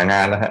บมาหาง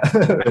านแล้วฮะ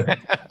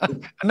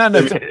นั่นน่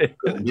ะสิ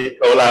ที่เ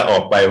ขาลาออ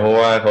กไปเพราะ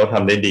ว่าเขาท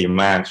ำได้ดี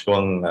มากช่ว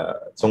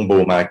งบู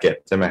มมาร์เก็ต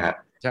ใช่ไหมฮะ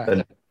ใช่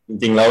จ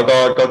ริงๆแล้ว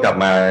ก็กลับ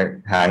มา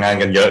หางาน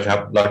กันเยอะครับ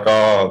แล้วก็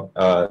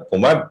ผม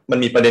ว่ามัน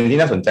มีประเด็นที่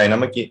น่าสนใจนะ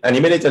เมื่อกี้อัน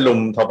นี้ไม่ได้จะลุม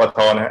ทปท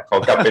นะฮะขอ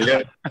กลับไปเ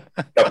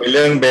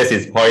รื่อง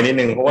basis point นิด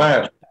นึงเพราะว่า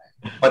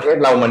ประเทศ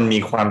เรามันมี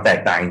ความแตก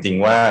ต่างจริง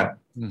ว่า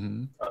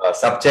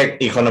subject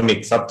economic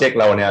subject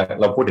เราเนี่ย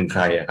เราพูดถึงใค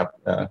รครับ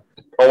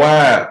เพราะว่า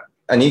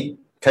อันนี้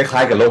คล้า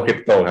ยๆกับโลกคริป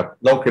โตครับ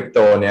โลกคริปโต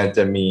เนี่ยจ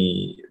ะมี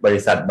บ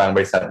ริษัทบางบ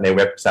ริษัทในเ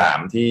ว็บ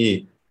3ที่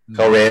เข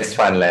า raise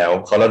fund แล้ว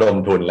เขาระดม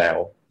ทุนแล้ว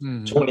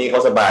ช่วงนี้เขา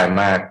สบาย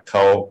มาก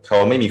เขา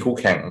ไม่มีคู่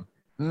แข่ง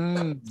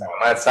สา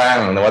มารถสร้าง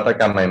นวัต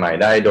กรรมใหม่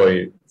ๆได้โดย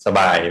สบ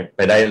ายไป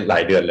ได้หลา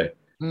ยเดือนเลย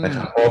นะค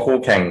รับเพราะคู่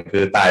แข่งคื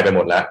อตายไปหม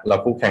ดแล้ว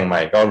คู่แข่งให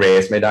ม่ก็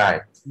raise ไม่ได้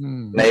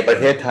ในประ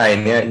เทศไทย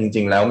เนี่ยจ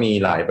ริงๆแล้วมี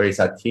หลายบริ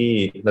ษัทที่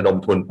ระดม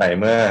ทุนไป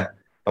เมื่อ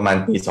ประมาณ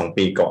ปี2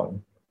 ปีก่อน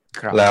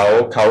แล้ว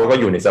เขาก็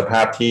อยู่ในสภ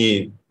าพที่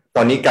ต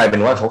อนนี้กลายเป็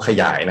นว่าเขาข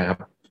ยายนะครับ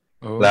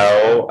แล้ว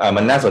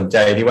มันน่าสนใจ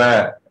ที่ว่า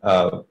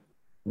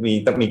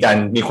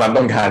มีความ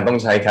ต้องการต้อง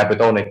ใช้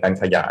capital ในการ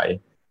ขยาย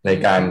ใน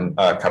การ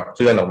ขับเค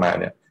ลื่อนออกมา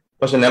เนี่ยเ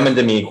พราะฉะนั้นมันจ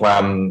ะมีควา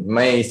มไ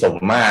ม่สม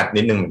มาตร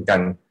นิดนึงเหมือนกัน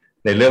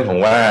ในเรื่องของ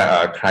ว่า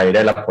ใครไ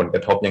ด้รับผลกร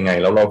ะทบยังไง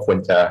แล้วเราควร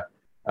จะ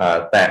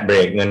แตะเบร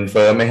กเงินเ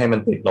ฟ้อไม่ให้มัน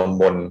ติดลม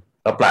บน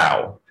หรือเปล่า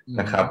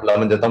นะครับแล้ว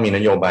มันจะต้องมีน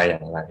โยบายอย่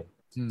างไร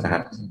นะฮ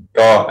ะ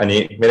ก็อันนี้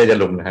ไม่ได้จะ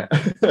ลุมนะฮะ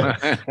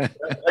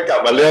ถ้ากลับ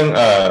มาเรื่อง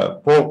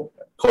พวก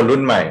คนรุ่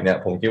นใหม่เนี่ย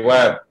ผมคิดว่า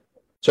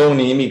ช่วง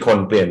นี้มีคน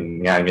เปลี่ยน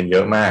งานกันเย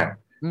อะมาก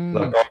แ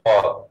ล้วก็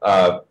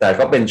แต่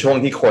ก็เป็นช่วง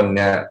ที่คนเ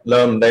นี่ยเ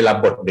ริ่มได้รับ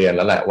บทเรียนแ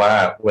ล้วแหละว่า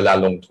เวลา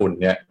ลงทุน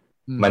เนี่ย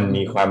มัน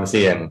มีความเ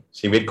สี่ยง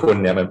ชีวิตคุณ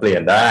เนี่ยมันเปลี่ย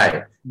นได้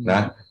น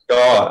ะ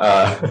ก็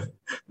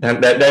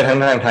ได้ทั้ง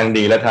ทาง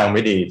ดีและทางไ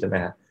ม่ดีใช่ไหม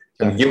ฮะ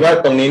ผมคิดว่า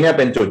ตรงนี้เนี่ย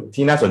เป็นจุด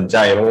ที่น่าสนใจ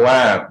เพราะว่า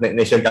ใ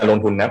นเชิงการลง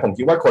ทุนนะผม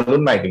คิดว่าคนรุ่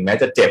นใหม่ถึงแม้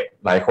จะเจ็บ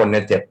หลายคนเนี่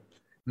ยเจ็บ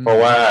เพราะ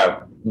ว่า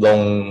ลง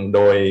โ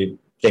ดย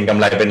เก็งกำ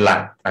ไรเป็นหลั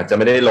กอาจจะไ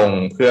ม่ได้ลง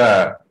เพื่อ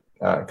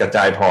กระจ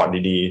ายพอร์ต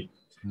ดี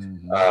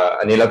ๆ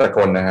อันนี้แล้วแต่ค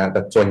นนะฮะแต่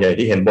ส่วนใหญ่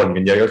ที่เห็นบ่นกั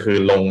นเยอะก็คือ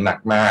ลงหนัก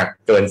มาก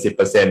เกิน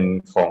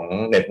 10% ของ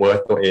net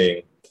worth ตัวเอง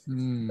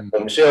ผ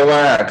มเชื่อว่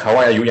าเขา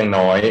อายุยัง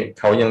น้อย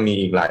เขายังมี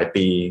อีกหลาย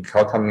ปีเขา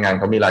ทำงาน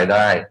เขามีรายไ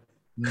ด้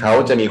เขา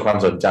จะมีความ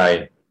สนใจ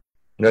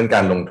เรื่องก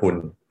ารลงทุน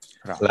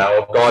แล้ว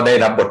ก็ได้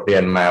รับบทเรีย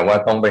นมาว่า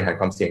ต้องบริหาร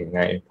ความเสี่ยงยังไ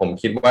งผม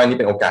คิดว่านี่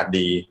เป็นโอกาส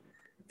ดี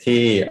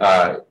ที่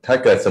ถ้า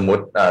เกิดสมม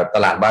ติต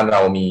ลาดบ้านเร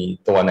ามี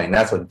ตัวไหนน่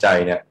าสนใจ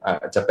เนี่ย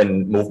จะเป็น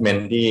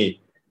movement ที่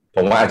ผ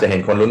มว่าอาจจะเห็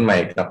นคนรุ่นใหม่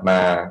กลับมา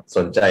ส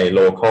นใจ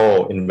local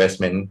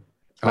investment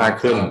มาก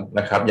ขึ้น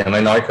นะครับอย่าง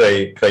น้อยๆ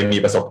เคยมี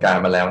ประสบการ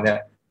ณ์มาแล้วเนี่ย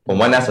ผม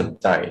ว่าน่าสน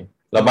ใจ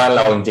แล้วบ้านเ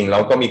ราจริงๆเรา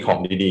ก็มีของ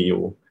ดีๆอ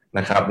ยู่น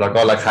ะครับแล้วก็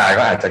ราคา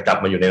ก็อาจจะกลับ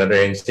มาอยู่ในเร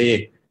นจ์ที่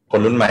คน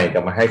รุ่นใหม่ก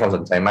ลับมาให้ความส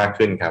นใจมาก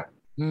ขึ้นครับ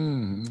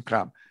ค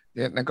รับ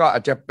นั่นก็อา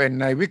จจะเป็น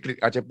ในวิกฤต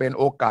อาจจะเป็น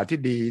โอกาสที่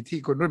ดีที่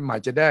คนรุ่นใหม่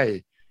จะได้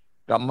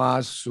กลับมา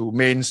สู่เ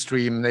มนสต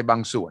รีมในบา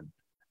งส่วน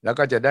แล้ว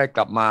ก็จะได้ก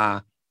ลับมา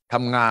ท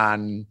ำงาน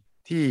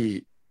ที่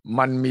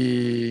มันมี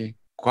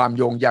ความ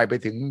โยงใยไป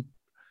ถึง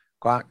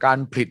การ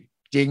ผลิต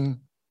จริง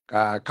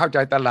เข้าใจ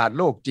ตลาด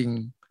โลกจริง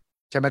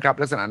ใช่ไหมครับ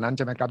ลักษณะนั้นใ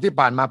ช่ไหมครับที่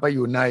ผ่านมาไปอ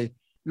ยู่ใน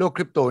โลกค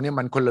ริปโตนี่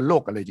มันคนละโล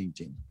กกันเลยจ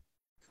ริง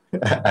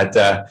ๆอาจจ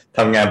ะท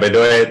ำงานไป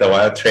ด้วยแต่ว่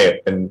าเทรด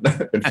เ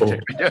ป็นฟูล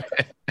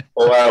เพ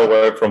ราะว่า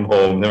work from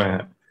home ใช่ไหมค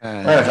รับ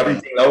ครับจ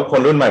ริงๆแล้วค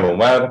นรุ่นใหม่ผม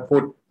ว่า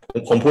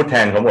ผมพูดแท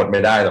นเขาหมดไ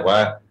ม่ได้แต่ว่า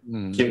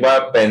คิดว่า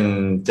เป็น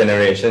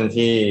generation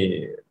ที่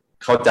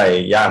เข้าใจ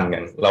ยากเหมือน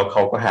กันแล้วเข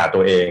าก็หาตั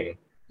วเอง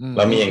แ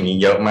ล้วมีอย่างนี้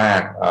เยอะมา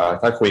ก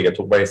ถ้าคุยกับ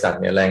ทุกบริษัท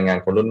เนี่ยแรงงาน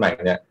คนรุ่นใหม่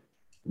เนี่ย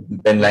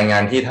เป็นแรงงา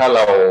นที่ถ้าเ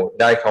รา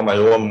ได้เข้ามา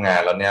ร่วมงา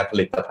นแล้วเนี่ยผ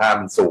ลิตภาพ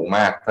สูงม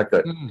ากถ้าเกิ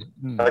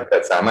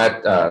ดสามารถ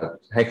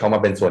ให้เขามา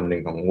เป็นส่วนหนึ่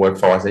งของ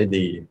workforce ได้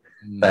ดี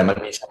แต่มัน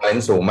มี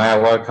challenge สูงมาก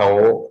ว่าเขา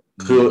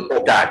คือโอ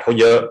กาสเขา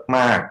เยอะม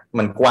าก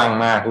มันกว้าง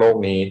มากโลก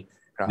นี้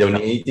เดี๋ยว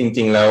นี้จ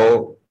ริงๆแล้ว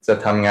จะ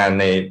ทำงาน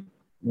ใน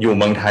อยู่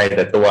เมืองไทยแ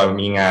ต่ตัว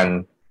มีงาน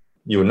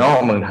อยู่นอก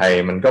เมืองไทย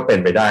มันก็เป็น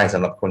ไปได้ส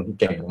ำหรับคนที่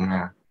เก่งม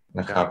ากๆ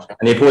นะครับ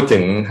อันนี้พูดถึ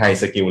ง high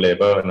skill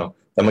labor เนาะ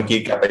แต่เมื่อกี้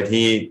กลับไป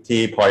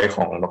ที่ point ข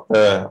องด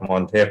ร.อม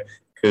รเทพ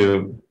คือ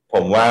ผ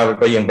มว่า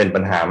ก็ยังเป็น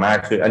ปัญหามาก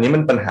คืออันนี้มั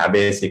นปัญหาเบ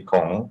สิกข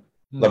อง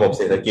ระบบเ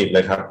ศรษฐกิจเล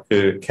ยครับคื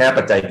อแค่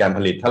ปัจจัยการผ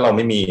ลิตถ้าเราไ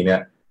ม่มีเนี่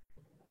ย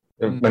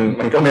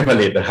มันก็ไม่ผ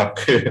ลิตนะครับ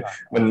คือ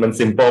มัน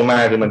simple มา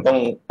กคือมัน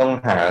ต้อง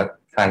หา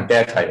ทางแก้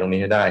ไขตรง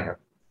นี้ให้ได้ครับ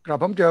ครับ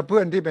ผมเจอเพื่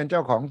อนที่เป็นเจ้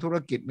าของธุร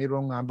กิจมีโร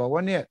งงานบอกว่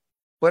าเนี่ย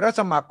เปิดรับ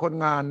สมัครคน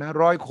งานนะ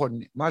100 คน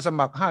มาส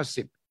มัคร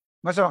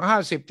50มาสมัคร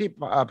50ที่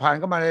ผ่าน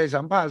เข้ามาใน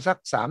สัมภาษณ์สัก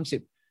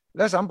30แ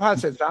ล้วสัมภาษณ์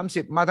เสร็จ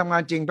30มาทำงา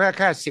นจริงแ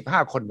ค่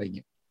15 คนอะไรอย่างเ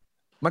งี้ย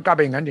มันกลายเ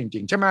ป็นอย่างนั้นจ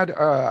ริงๆใช่ไหม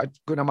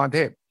คุณอมรเท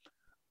พ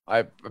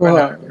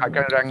ก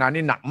ารแรงงาน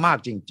นี่หนักมาก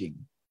จริง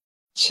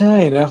ๆใช่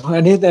นะ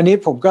อันนี้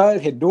ผมก็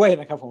เห็นด้วย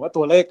นะครับผมว่า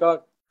ตัวเลข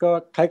ก็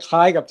คล้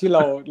ายๆกับที่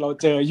เรา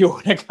เจออยู่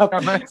นะครับ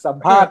สัม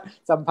ภา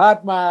ษ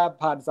ณ์มา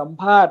ผ่านสัม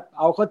ภาษณ์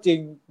เอาเข้าจริง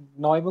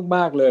น้อยม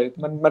ากๆเลย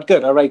มันเกิ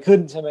ดอะไรขึ้น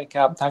ใช่ไหมค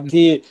รับทั้ง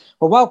ที่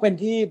ผมว่าเป็น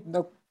ที่ด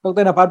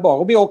ร.ณภัทรบอก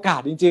ก็มีโอกา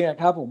สจริง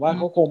ๆครับผมว่าเ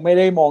ขาคงไม่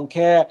ได้มองแ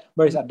ค่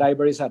บริษัทใด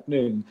บริษัทห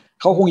นึ่ง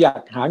เขาคงอยา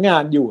กหางา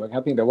นอยู่ครั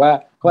บเพียงแต่ว่า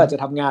เขาอาจจะ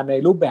ทำงานใน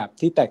รูปแบบ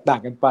ที่แตกต่าง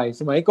กันไป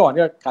สมัยก่อน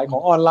ก็ขายขอ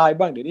งออนไลน์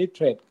บ้างเดี๋ยวนี้เท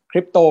รดค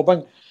ริปโตบ้า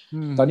ง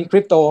ตอนนี้ค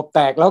ริปโตแต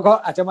กแล้วก็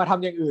อาจจะมาท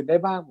ำอย่างอื่นได้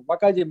บ้างผมว่า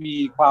ก็จะมี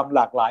ความห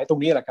ลากหลายตร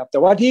งนี้แหละครับแต่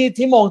ว่า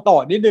ที่มองต่อ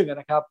นิดนึง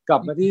นะครับกลั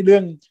บมาที่เรื่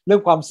อ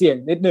งความเสี่ยง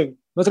นิดนึง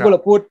เมื่อสักครู่เร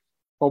าพูด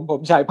ผ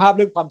มฉายภาพเ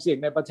รื่องความเสี่ยง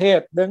ในประเทศ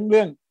เ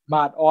รื่องบ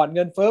าทอ่อนเ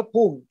งินเฟ้อ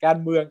พุ่งการ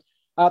เมือง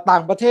ต่า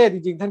งประเทศจ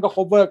ริงๆท่านก็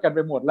cover กันไป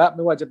หมดแล้วไ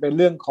ม่ว่าจะเป็น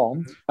เรื่องของ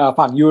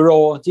ฝั่งยูโร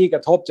ที่กร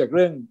ะทบจากเ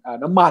รื่อง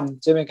น้ำมัน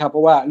ใช่ไหมครับเพร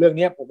าะว่าเรื่อง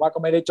นี้ผมว่าก็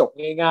ไม่ได้จบ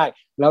ง่าย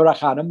ๆแล้วรา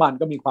คาน้ำมัน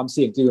ก็มีความเ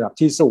สี่ยงอยู่ระดับ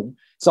ที่สูง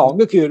2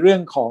ก็คือเรื่อ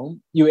งของ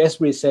US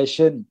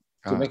recession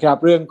ถูกไหมครับ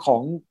เรื่องขอ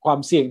งความ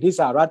เสี่ยงที่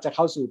สหรัฐจะเ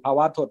ข้าสู่ภาว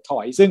ะถดถ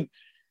อยซึ่ง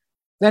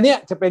นี่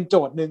จะเป็นโจ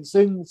ทย์หนึ่ง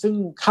ซึ่ง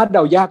คาดเด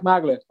ายากมา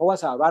กเลยเพราะว่า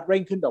สหรัฐเร่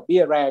งขึ้นดอกเบี้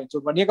ยแรงจ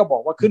นวันนี้ก็บอ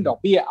กว่าขึ้นดอก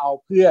เบี้ยเอา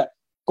เพื่อ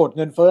กดเ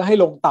งินเฟ้อให้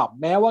ลงต่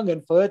ำแม้ว่าเงิน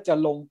เฟ้อจะ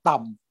ลงต่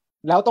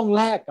ำแล้วต้องแ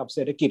ลกกับเศ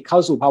รษฐกิจเข้า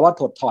สู่ภาวะ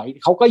ถดถอย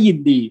เขาก็ยิน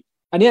ดี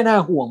อันนี้น่า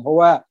ห่วงเพราะ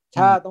ว่า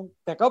ถ้าต้อง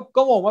แต่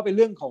ก็มองว่าเป็นเ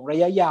รื่องของระ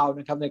ยะยาว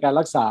นะครับในการ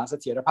รักษาเส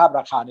ถียรภาพร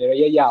าคาในระ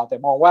ยะยาวแต่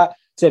มองว่า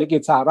เศรษฐกิ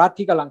จสหรัฐ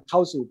ที่กำลังเข้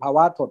าสู่ภาว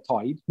ะถดถ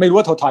อยไม่รู้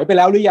ว่าถดถอยไปแ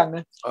ล้วหรือยังน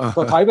ะถ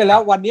ดถอยไปแล้ว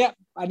วันนี้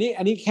อัน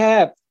นี้แค่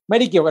ไม่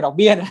ได้เกี่ยวกับดอกเ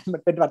บี้ยนะมั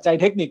นเป็นปัจจัย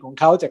เทคนิคของ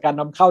เขาจากการ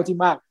นำเข้าที่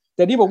มากแ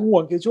ต่ที่ผมห่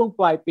วงคือช่วง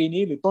ปลายปี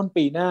นี้หรือต้น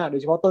ปีหน้าโดย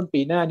เฉพาะต้น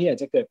ปีหน้านี่อาจ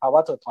จะเกิดภาวะ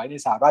ถดถอยใน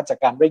สหรัฐจาก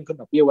การเร่งขึ้น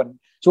ดอกเบี้ยวัน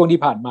ช่วงที่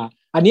ผ่านมา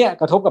อันนี้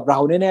กระทบกับเรา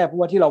แน่ๆเพราะ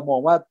ว่าที่เรามอง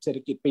ว่าเศรษฐ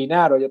กิจปีหน้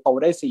าเราจะโต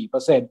ได้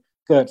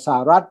 4% เกิดสห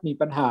รัฐมี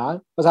ปัญหา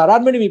สหรั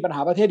ฐไม่ได้มีปัญห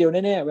าประเทศเดียว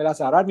แน่ๆเวลา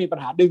สหรัฐมีปัญ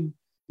หาดึง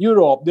ยุโ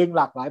รปดึงห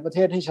ลากหลายประเท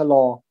ศให้ชะล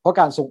อเพราะ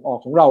การส่งออก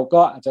ของเรา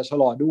ก็อาจจะชะ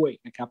ลอด้วย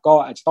นะครับก็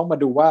อาจจะต้องมา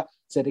ดูว่า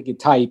เศรษฐกิจ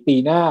ไทยปี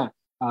หน้า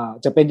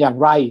จะเป็นอย่าง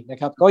ไรนะ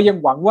ครับก็ยัง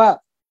หวังว่า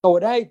โต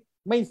ได้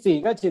ไม่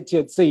4ก็เฉี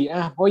ยด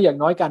4เพราะอย่าง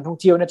น้อยการท่อง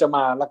เที่ยวน่าจะม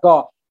าแล้วก็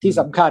ที่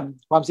สำคัญ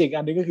ความเสี่ยง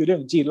อันนึงก็คือเรื่อง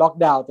ของจีนล็อก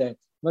ดาวน์แต่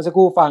เมื่อสักค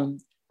รู่ฟัง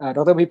ด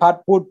ร.พิพัฒ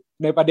น์พูด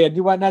ในประเด็น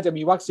ที่ว่าน่าจะ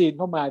มีวัคซีนเ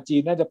ข้ามาจี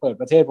นน่าจะเปิด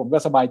ประเทศผมก็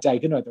สบายใจ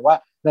ขึ้นหน่อยแต่ว่า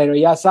ในร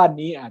ะยะสั้น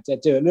นี้อาจจะ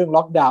เจอเรื่องล็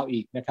อกดาวน์อี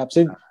กนะครับ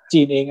ซึ่ง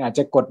จีนเองอาจจ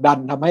ะกดดัน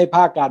ทำให้ภ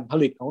าคการผ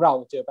ลิตของเรา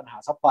เจอปัญหา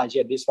supply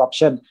chain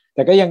disruption แ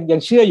ต่ก็ยัง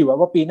เชื่ออยู่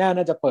ว่าปีหน้า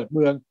น่าจะเปิดเ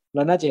มืองแ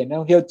ล้วน่าจะเห็นนัก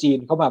ท่องเที่ยวจีน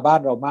เข้ามาบ้าน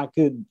เรามาก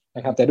ขึ้นน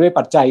ะครับแต่ด้วย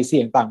ปัจจัยเสี่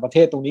ยงต่างประเท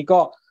ศตรงนี้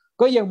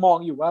ก็ยังมอง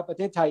อยู่ว่าประเ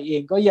ทศไทยเอ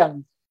งก็ยัง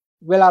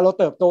เวลาเรา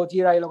เติบโตที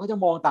ไรเราก็จะ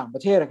มองต่างปร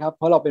ะเทศนะครับเ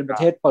พราะเราเป็นประ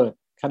เทศเปิด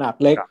ขนาด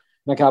เล็ก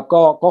นะครับ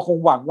ก็คง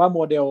หวังว่าโม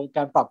เดลก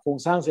ารปรับโครง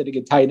สร้างเศรษฐกิ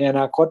จไทยในอ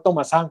นาคตต้อง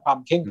มาสร้างความ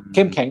เ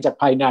ข้มแข็งจาก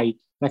ภายใน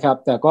นะครับ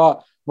แต่ก็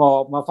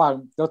มาฟัง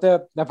ดร.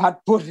ณภัทร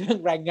พูดเรื่อง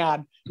แรงงาน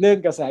เรื่อง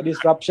กระแส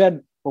disruption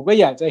ผมก็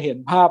อยากจะเห็น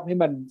ภาพให้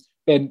มัน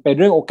เป็น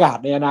เรื่องโอกาส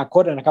ในอนาค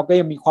ตนะครับก็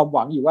ยังมีความห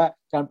วังอยู่ว่า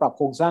การปรับโ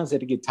ครงสร้างเศรษ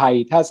ฐกิจไทย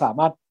ถ้าสา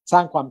มารถสร้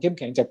างความเข้มแ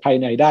ข็งจากภาย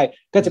ในได้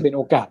ก็จะเป็นโ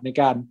อกาสใน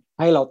การ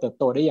ให้เราเติบ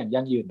โตได้อย่าง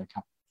ยั่งยืนนะค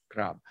รับค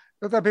รับ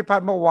ดร.พิพัฒ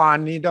น์เมื่อวาน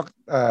นี้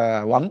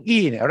หวัง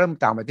อี้เนี่ยเริ่ม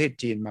ต่างประเทศ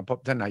จีนมาพบ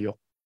ท่านนายก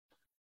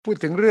พูด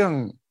ถึงเรื่อง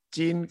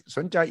จีนส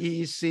นใจ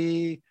EEC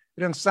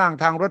รื่องสร้าง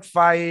ทางรถไฟ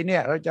เนี่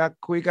ยเราจะ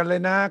คุยกันเล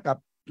ยนะกับ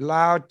ล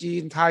าวจี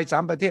นไทย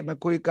3ประเทศมา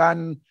คุยกัน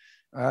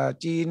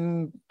จีน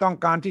ต้อง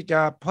การที่จ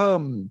ะเพิ่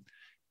ม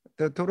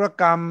ธุร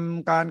กรรม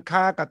การค้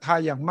ากับไทย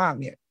อย่างมาก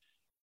เนี่ย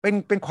เ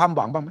ป็นความห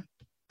วังบ้างไหม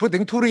พูดถึ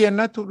งทุเรียน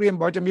นะทุเรียน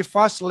บอกจะมี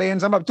fast lane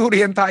สำหรับทุเ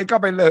รียนไทยก็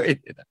ไปเลย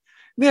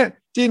เนี่ย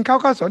จีนเขา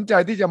ก็สนใจ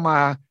ที่จะมา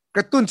ก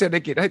ระตุ้นเศรษฐ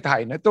กิจให้ไท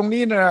ยนะตรง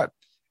นี้นะ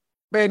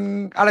เป็น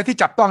อะไรที่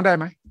จับต้องได้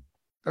ไหม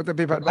ดร.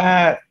พิพัฒน์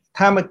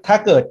ถ้า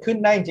เกิดขึ้น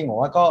ได้จริงๆผม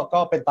ว่าก็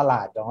เป็นตล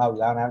าดของเราอยู่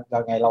แล้วนะเรา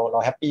ไงเรา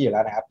แฮปปี้อยู่แล้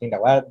วนะครับเพียงแต่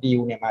ว่าดีล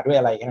เนี่ยมาด้วย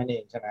อะไรแค่นั้นเอ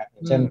งใช่ไหมอย่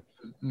างเช่น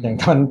อย่าง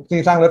ตอนที่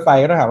สร้างรถไฟ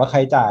ก็ต้องถามว่าใคร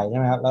จ่ายใช่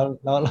ไหมครับแ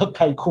ล้วใ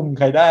ครคุมใ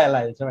ครได้อะไร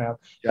ใช่ไหมครับ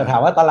แต่ถา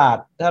มว่าตลาด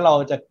ถ้าเรา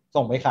จะ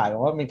ส่งไปขายผ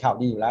มว่าเป็นข่าว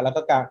ดีอยู่แล้ว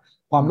ก็การ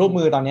ความร่วม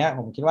มือตอนนี้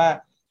ผมคิดว่า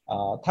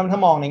ถ้า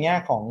มองในแง่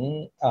ของ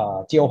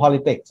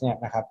geopolitics เนี่ย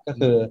นะครับก็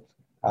คือ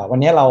วัน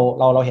นี้เ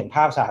ราเห็นภ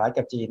าพสหรัฐ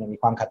กับจีนมี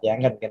ความขัดแย้ง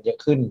กันเยอะ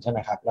ขึ้นใช่ไหม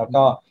ครับแล้ว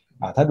ก็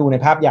ถ้าดูใน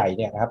ภาพใหญ่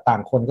เนี่ยนะครับต่า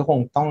งคนก็คง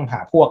ต้องหา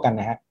พวกกัน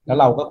นะฮะแล้ว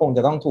เราก็คงจ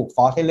ะต้องถูกฟ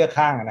อร์สให้เลือก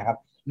ข้างนะครับ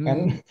งั้น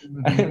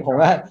ผม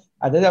ว่า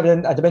อาจจ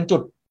ะเป็น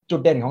จุ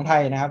ดเด่นของไท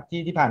ยนะครับ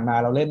ที่ผ่านมา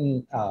เราเล่น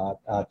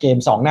เกม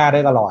2หน้าได้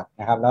ตลอด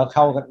นะครับแล้วเ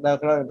ข้าแล้ว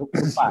ก็ทุก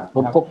ฝ่าย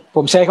ผ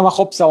มใช้คำว่าค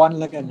รบซ้อน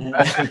แล้วกัน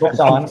ครบ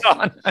ซ้อน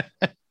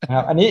นะค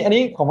รับอัน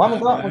นี้ผมว่ามัน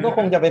ก็ค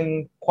งจะเป็น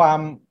ความ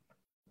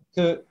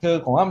คือ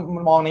ผมว่า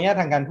มองในแง่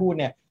ทางการทูต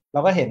เนี่ยเร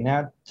าก็เห็นน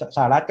ะส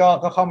หรัฐ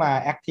ก็เข้ามา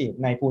แอคทีฟ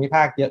ในภูมิภ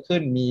าคเยอะขึ้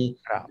นมี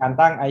การ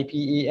ตั้ง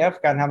IPEF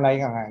การทำอะไร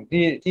ต่างๆ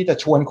ที่จะ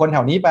ชวนคนแถ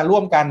วนี้มาร่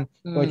วมกัน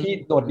โดยที่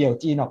โดดเดี่ยว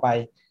จีนออกไป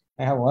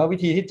นะครับผมว่าวิ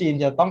ธีที่จีน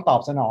จะต้องตอ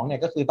บสนองเนี่ย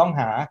ก็คือต้อง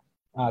หา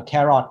แค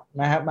รอท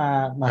นะครับ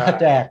มา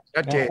แจก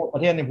ปร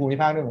ะเทศในภูมิ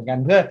ภาคด้วยเหมือนกัน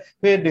เ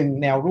พื่อดึง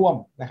แนวร่วม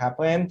นะครับเพร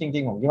าะฉะนั้นจริ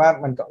งๆผมคิดว่า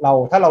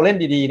ถ้าเราเล่น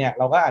ดีๆเนี่ย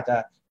เราก็อาจจะ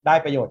ได้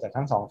ประโยชน์จาก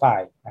ทั้งสองฝ่า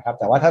ยนะครับ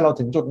แต่ว่าถ้าเรา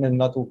ถึงจุดหนึ่ง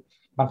เราถูก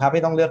บังคับใ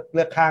ห้ต้องเ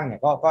ลือกข้างเนี่ย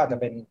ก็จะ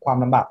เป็นความ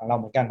ลำบากของเรา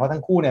เหมือนกันเพราะทั้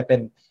งคู่เนี่ยเ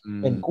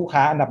ป็นคู่ค้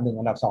าอันดับ1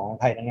อันดับ2ของ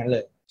ไทยทั้งนั้นเล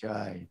ย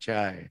ใ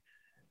ช่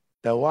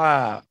แต่ว่า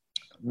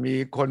มี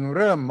คนเ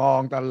ริ่มมอ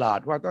งตลาด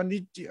ว่าตอนนี้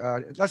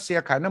รัสเซีย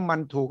ขายน้ำมัน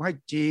ถูกให้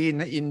จีน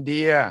นะอินเ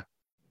ดีย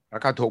รา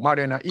คาถูกมากเ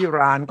ลยนะอิห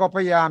ร่านก็พ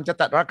ยายามจะ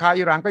ตัดราคา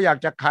อิหร่านก็อยาก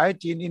จะขาย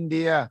จีนอินเ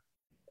ดีย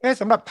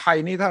สำหรับไทย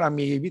นี่ถ้าเรา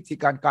มีวิธี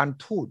การ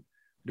ทูต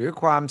หรือ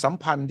ความสัม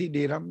พันธ์ที่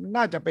ดีแล้ว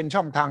น่าจะเป็น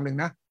ช่องทางหนึ่ง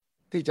นะ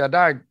ที่จะไ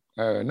ด้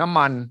น้ำ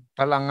มัน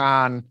พลังงา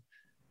น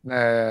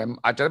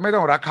อาจจะไม่ต้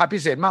องราคาพิ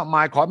เศษมากม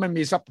ายขอมัน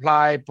มีซัพพล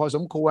ายพอส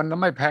มควรแล้ว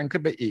ไม่แพงขึ้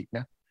นไปอีกน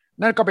ะ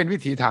นั่นก็เป็นวิ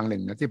ธีทางหนึ่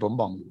งนะที่ผม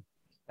มองอยู่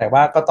แต่ว่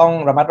าก็ต้อง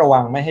ระมัดระวั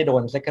งไม่ให้โด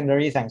น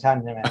secondary sanction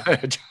ใช่ไหม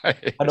ใช่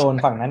ถ้าโดน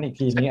ฝั่งนั้นอีก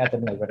ทีนี้อาจจะ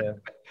เหนื่อยกว่าเดิม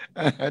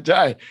ใ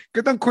ช่ก็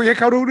ต้องคุยให้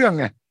เขารู้เรื่อง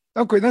ไง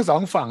ต้องคุยทั้งสอ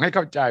งฝั่งให้เ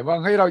ข้าใจว่า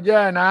ให้เราแ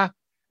ย่นะ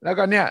แล้ว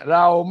ก็เนี่ยเร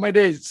าไม่ไ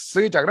ด้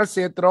ซื้อจากรัสเ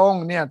ซียตรง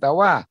เนี่ยแต่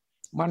ว่า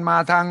มันมา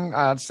ทาง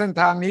เส้น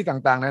ทางนี้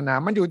ต่างๆนะ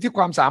มันอยู่ที่ค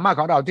วามสามารถ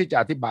ของเราที่จะ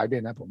อธิบายด้ว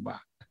ยนะผมว่า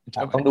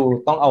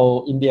ต้องเอา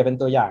อินเดียเป็น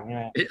ตัวอย่างใช่ไ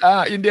หม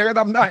อินเดียก็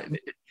ทำได้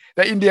แ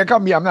ต่อินเดียก็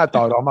มีอำนาจ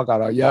ต่อรองมากกว่า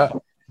เราเยอะ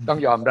ต้อง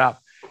ยอมรับ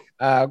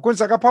คุณ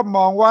ศักดิ์ภพม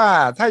องว่า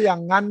ถ้าอย่า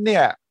งนั้นเ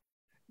นี่ย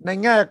ใน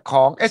แง่ข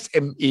อง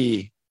SME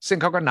ซึ่ง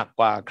เขาก็หนัก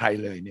กว่าใคร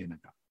เลยเนี่ยน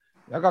ะครับ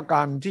แล้วก็ก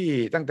ารที่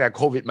ตั้งแต่โ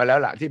ควิดมาแล้ว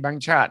ล่ะที่แบง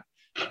ก์ชาติ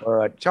เปิ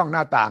ดช่องหน้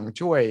าต่าง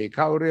ช่วยเ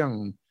ข้าเรื่อง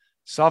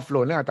ซอฟท์โล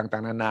นเรื่องต่า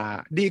งๆนานา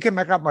ดีขึ้นไห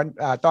มครับ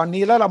ตอน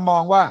นี้แล้วเรามอ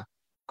งว่า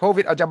โค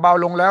วิดอาจจะเบา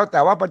ลงแล้วแ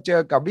ต่ว่าพอเจ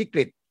อกับวิก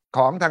ฤตข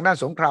องทางด้าน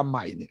สงครามให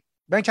ม่เนี่ย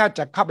แบงก์ชาติ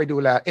จะเข้าไปดู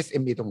แล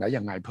SME ตรงไหน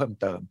ยังไงเพิ่ม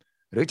เติม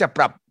หรือจะป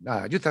รับ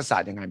ยุทธศา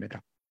สตร์ยังไงไหมค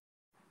รับ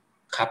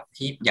ครับ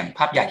ที่อย่างภ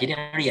าพใหญ่ที่ได้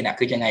เรียน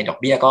คือยังไงดอก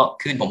เบี้ยก็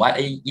ขึ้นผมว่า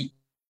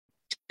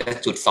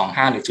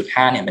0.25 หรือ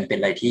 0.5 เนี่ยมันเป็น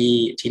อะไร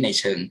ที่ใน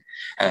เชิง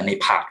ใน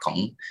พาร์ท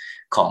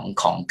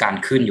ของการ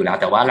ขึ้นอยู่แล้ว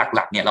แต่ว่าห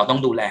ลักๆเนี่ยเราต้อง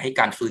ดูแลให้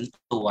การฟื้น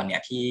ตัวเนี่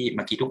ยที่เ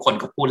มื่อกี้ทุกคน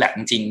ก็พูดแหละจ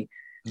ริง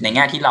ๆในแ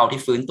ง่ที่เรา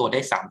ที่ฟื้นตัวได้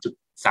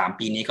 3.3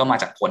 ปีนี้ก็มา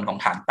จากผลของ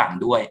ฐานต่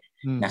ำด้วย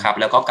นะครับ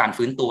แล้วก็การ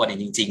ฟื้นตัวเนี่ย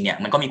จริงๆเนี่ย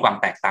มันก็มีความ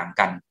แตกต่าง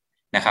กัน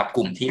นะครับก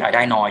ลุ่มที่รายไ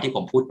ด้น้อยที่ผ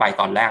มพูดไป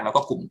ตอนแรกแล้ว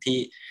ก็กลุ่ม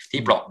ที่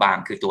เปราะบาง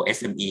คือตัว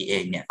SME เอ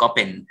งเนี่ยก็เ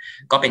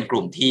ป็นก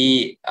ลุ่มที่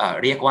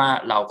เรียกว่า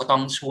เราก็ต้อ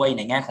งช่วยใ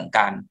นแง่ของก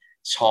าร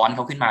ช้อนเข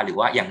าขึ้นมาหรือ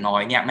ว่าอย่างน้อ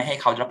ยเนี่ยไม่ให้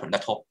เขารับผลกร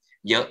ะทบ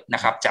เยอะน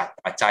ะครับจาก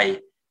ปัจจัย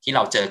ที่เร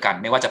าเจอกัน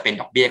ไม่ว่าจะเป็น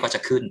ดอกเบี้ยก็จะ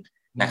ขึ้น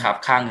นะครับ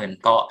ค่าเงิน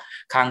ก็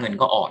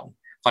อ่อน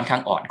ค่อนข้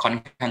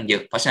างเยอ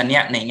ะเพราะฉะนั้นเนี่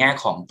ยในแง่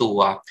ของตั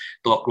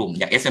วกลุ่ม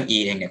อย่าง SME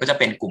เองเนี่ยก็จะ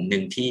เป็นกลุ่มหนึ่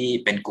งที่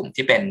เป็นกลุ่ม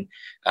ที่เป็น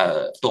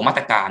ตัวมาต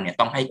รการเนี่ย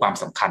ต้องให้ความ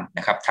สำคัญน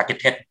ะครับ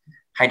targeted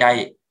ให้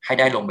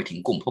ได้ลงไปถึง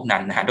กลุ่มพวกนั้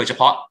นนะฮะโดยเฉ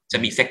พาะจะ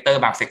มีเซกเตอ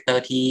ร์บางเซกเตอ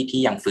ร์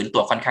ที่ยังฟื้นตั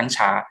วค่อนข้าง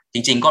ช้าจ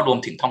ริงๆก็รวม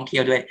ถึงท่องเที่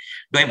ยว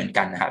ด้วยเหมือน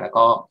กันนะฮะแล้ว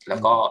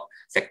ก็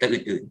เซกเตอร์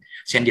อื่น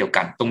ๆเช่นเดียว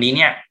กันตรงนี้เ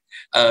นี่ย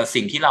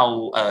สิ่งที่เรา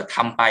ท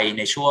ำไปใ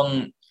นช่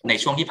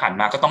วงที่ผ่าน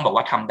มาก็ต้องบอก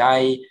ว่าทำไ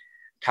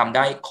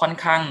ด้ค่อน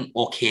ข้างโอ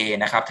เค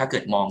นะครับถ้าเกิ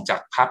ดมองจาก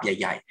ภาพใ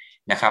หญ่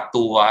ๆนะครับ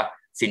ตัว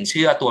สินเ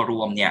ชื่อตัวร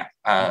วมเนี่ย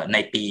ใน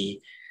ปี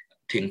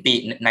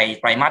ใน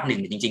ไตรมาส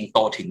 1จริงๆโต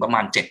ถึงประมา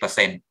ณ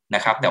 7% น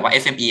ะครับแต่ว่า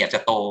SME อาจจ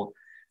ะโต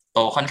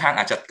ค่อนข้าง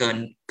อาจจะเ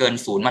กิน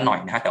ศูนย์มาหน่อย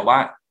นะฮะแต่ว่า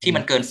ที่มั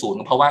นเกินศูนย์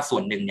ก็เพราะว่าส่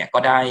วนหนึ่งเนี่ยก็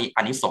ได้อ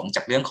านิสงส์จ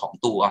ากเรื่องของ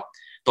ตั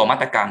วมา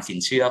ตรการสิน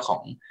เชื่อข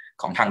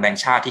องทางแบงก์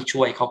ชาติที่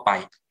ช่วยเข้าไป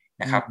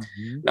นะครับ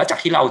แล้วจาก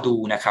ที่เราดู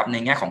นะครับใน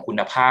แง่ของคุ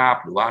ณภาพ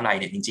หรือว่าอะไร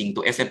เนี่ยจริงๆ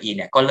ตัว SME เ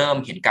นี่ยก็เริ่ม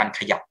เห็นการข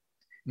ยับ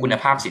คุณ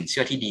ภาพสินเ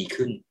ชื่อที่ดี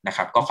ขึ้นนะค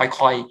รับก็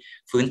ค่อย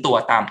ๆฟื้นตัว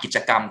ตามกิจ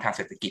กรรมทางเ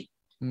ศรษฐกิจ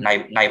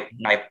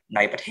ใน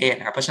ประเทศ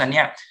นะครับเพราะฉะนั้นเ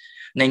นี่ย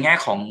ในแง่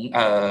ของ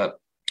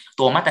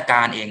ตัวมาตรก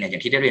ารเองเนี่ยอย่า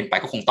งที่ได้เรียนไป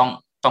ก็คงต้อ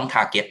งท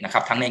าร์เก็ตนะครั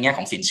บทั้งในแง่ข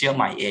องสินเชื่อใ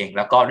หม่เองแ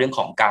ล้วก็เรื่องข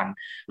องการ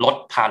ลด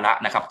ภาระ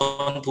นะครับ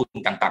ต้นทุน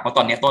ต่างๆเพราะต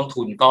อนนี้ต้น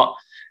ทุนก็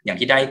อย่าง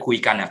ที่ได้คุย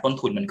กันนะต้น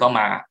ทุนมันก็ม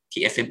า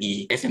ที่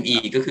SME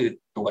ก็คือ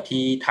ตัว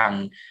ที่ทาง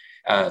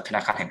ธน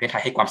าคารแห่งประเทศไท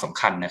ยให้ความสำ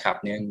คัญนะครับ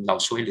เนี่ยเรา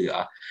ช่วยเหลือ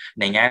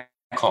ในแง่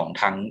ของ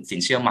ทั้งสิน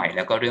เชื่อใหม่แ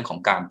ล้วก็เรื่องของ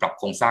การปรับ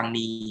โครงสร้างห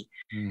นี้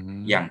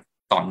อย่าง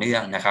ต่อเนื่อ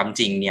งนะครับจ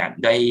ริงเนี่ย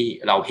ได้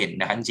เราเห็น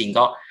นะครับจริง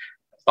ก็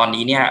ตอน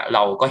นี้เนี่ยเร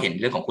าก็เห็น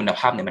เรื่องของคุณภ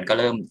าพเนี่ยมันก็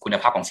เริ่มคุณ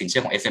ภาพของสินเชื่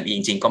อของ SME จ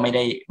ริงๆก็ไม่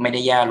ไ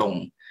ด้แย่ลง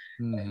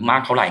มา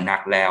กเท่าไหร่นั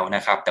กแล้วน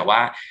ะครับแต่ว่า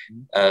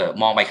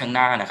มองไปข้างห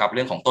น้านะครับเ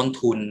รื่องของต้น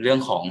ทุนเรื่อง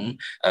ของ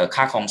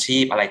ค่าครองชี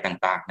พอะไร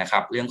ต่างๆนะครั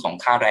บเรื่องของ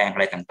ค่าแรงอะ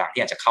ไรต่างๆ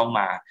ที่อาจจะเข้าม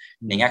า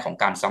ในแง่ของ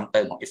การซ้ำเ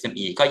ติมของ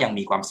SME ก็ยัง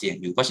มีความเสี่ยง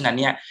อยู่เพราะฉะนั้น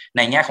เนี่ยใ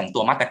นแง่ของตั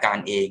วมาตรการ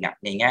เองอ่ะ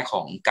ในแง่ข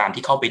องการ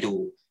ที่เข้าไปดู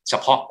เฉ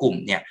พาะกลุ่ม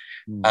เนี่ย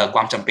คว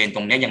ามจำเป็นต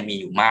รงนี้ยังมี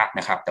อยู่มาก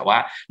นะครับแต่ว่า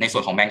ในส่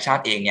วนของแบงก์ชา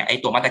ติเองเนี่ยไอ้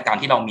ตัวมาตรการ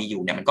ที่เรามีอ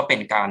ยู่เนี่ยมันก็เป็น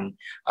การ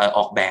อ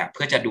อกแบบเ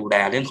พื่อจะดูแล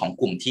เรื่องของ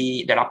กลุ่มที่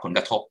ได้รับผลก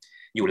ระทบ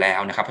อยู่แล้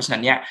วนะครับเพราะฉะนั้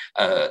นเนี่ย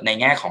ใน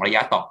แง่ของระย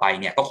ะต่อไป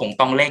เนี่ยก็คง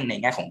ต้องเร่งใน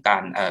แง่ของกา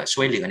ร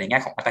ช่วยเหลือในแง่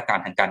ของมาตรการ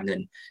ทางการเงิน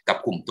กับ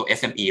กลุ่มตัว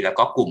SME แล้ว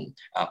ก็ก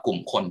ลุ่ม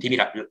คนที่มี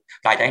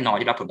รายได้น้อย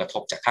ที่รับผลกระท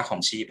บจากค่าครอ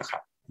งชีพครั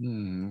บ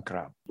ค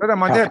รับแล้วแต่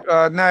ประเทศ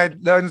ใน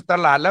เดินต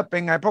ลาดแล้วเป็น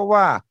ไงเพราะว่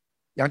า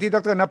อย่างที่ด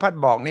ร.ณภัทร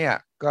บอกเนี่ย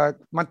ก็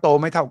มันโต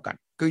ไม่เท่ากัน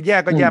คือแย่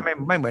ก็แย่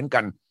ไม่เหมือนกั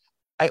น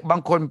ไอ้บา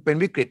งคนเป็น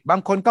วิกฤตบา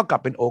งคนก็กลั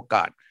บเป็นโอก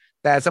าส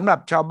แต่สำหรับ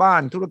ชาวบ้า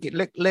นธุรกิจ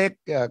เล็ก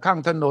ๆข้าง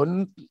ถนน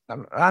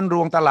ร้านร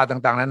วงตลาด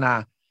ต่างๆนานา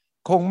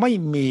คงไม่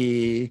มี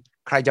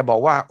ใครจะบอก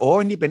ว่าโอ้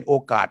นี่เป็นโอ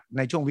กาสใ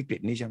นช่วงวิกฤต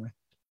นี้ใช่ไหม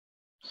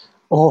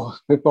โอ้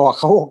ไปบอก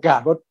เขาโอกา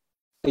สว่า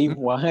ตี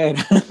หัวให้น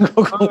ะ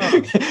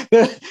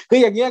คือ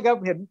อย่างเงี้ยครับ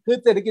เห็นคือ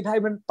เศรษฐกิจไทย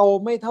มันโต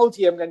ไม่เท่าเ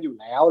ทียมกันอยู่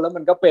แล้วแล้วมั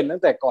นก็เป็นตั้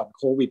งแต่ก่อน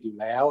โควิดอยู่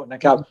แล้วนะ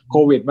ครับโค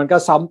วิดมันก็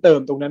ซ้ำเติม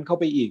ตรงนั้นเข้า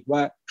ไปอีกว่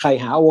าใคร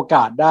หาโอก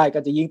าสได้ก็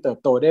จะยิ่งเติบ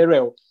โตได้เ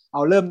ร็วเอ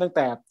าเริ่มตั้งแ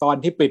ต่ตอน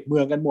ที่ปิดเมื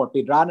องกันหมด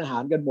ปิดร้านอาหา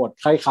รกันหมด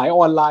ใครขายอ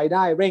อนไลน์ไ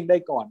ด้เร่งได้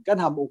ก่อนก็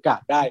ทำโอกา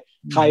สได้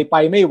ใครไป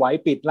ไม่ไหว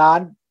ปิดร้า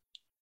น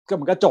ก็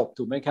มันก็จบ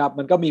ถูกไหมครับ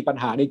มันก็มีปัญ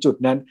หาในจุด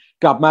นั้น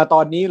กลับมาต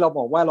อนนี้เราบ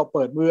อกว่าเราเ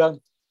ปิดเมือง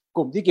ก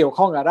ลุ่มที่เกี่ยว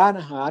ข้องกับร้าน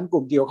อาหารก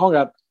ลุ่มเกี่ยวข้อง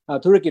กับ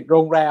ธุรกิจโร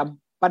งแรม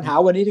ปัญหา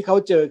วันนี้ที่เขา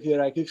เจอคืออะ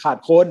ไรคือขาด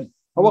คน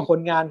เพราะว่าคน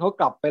งานเขา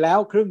กลับไปแล้ว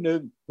ครึ่งนึ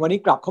งวันนี้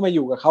กลับเข้ามาอ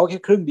ยู่กับเขาแค่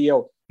ครึ่งเดียว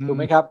ถูกไ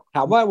หมครับถ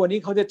ามว่าวันนี้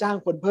เขาจะจ้าง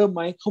คนเพิ่มไห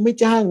มเขาไม่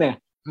จ้างเนี่ย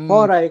เพรา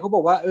ะอะไรเขาบ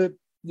อกว่า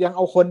ยังเอ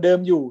าคนเดิม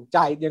อยู่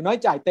จ่ายอย่างน้อย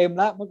จ่ายเต็ม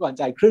แล้วเมื่อก่อน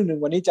จ่ายครึ่งนึง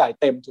วันนี้จ่าย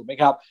เต็มถูกไหม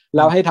ครับแ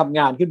ล้วให้ทำง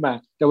านขึ้นมา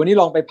แต่วันนี้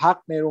ลองไปพัก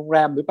ในโรงแร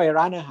มหรือไป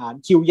ร้านอาหาร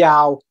คิวยา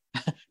ว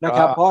นะค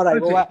รับเพราะอะไร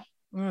เพราะว่า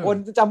คน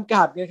จำ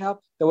กัดไงครับ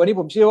แต่วันนี้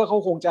ผมเชื่อว่าเขา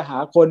คงจะหา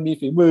คนมี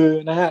ฝีมือ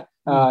นะฮะ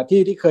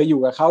ที่เคยอยู่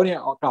กับเขาเนี่ย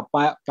ออกก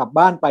ลับ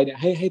บ้านไปเนี่ย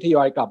ให้ทย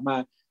อยกลับมา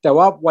แต่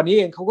ว่าวันนี้เ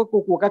องเขาก็ก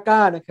ลัวๆกล้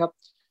าๆนะครับ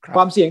ค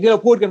วามเสี่ยงที่เรา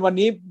พูดกันวัน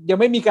นี้ยัง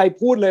ไม่มีใคร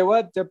พูดเลยว่า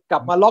จะกลั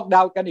บมาล็อกด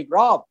าวน์กันอีกร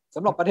อบส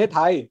ำหรับประเทศไท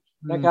ย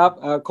นะครับ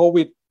โค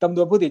วิดจำน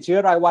วนผู้ติดเชื้อ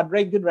รายวันเ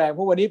ร่งขึ้นแรงเพ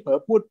ราะวันนี้เผลอ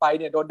พูดไป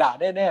เนี่ยโดนด่า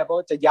แน่ๆเพราะ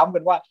จะย้ำกั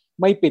นว่า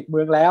ไม่ปิดเมื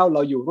องแล้วเร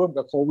าอยู่ร่วม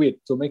กับโควิด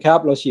ถูกไหมครับ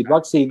เราฉีดวั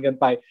คซีนกัน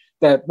ไป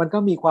แต่มันก็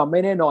มีความไม่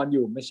แน่นอนอ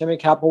ยู่ไม่ใช่ไหม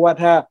ครับเพราะว่า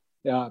ถ้า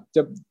จ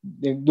ะ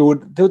ดู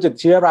ผู้ติด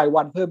เชื้อราย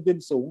วันเพิ่มขึ้น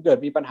สูงเกิด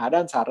มีปัญหาด้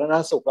านสาธารณ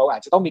สุขเราอา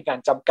จจะต้องมีการ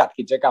จำกัด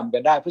กิจกรรมกั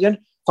นได้เพราะฉะนั้น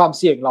ความ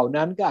เสี่ยงเหล่า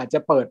นั้นก็อาจจะ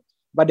เปิด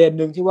ประเด็น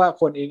หนึ่งที่ว่า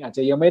คนเองอาจจ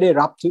ะยังไม่ได้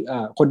รับ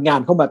คนงา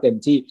นเข้ามาเต็ม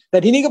ที่แต่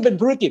ทีนี้ก็เป็น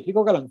ธุรกิจที่เข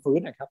ากำลังฟื้น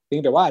นะครับเพีย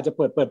งแต่ว่าอาจจะเ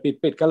ปิด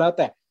ปิดก็แล้วแ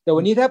ต่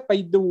วันนี้ถ้าไป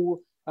ดู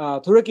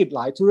ธุรกิจห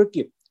ลายธุร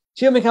กิจเ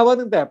ชื่อไหมครับว่า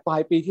ตั้งแต่ปลา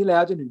ยปีที่แล้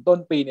วจนถึงต้น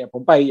ปีเนี่ยผ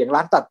มไปอย่างร้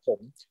านตัดผ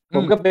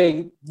มก็ไป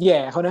แย่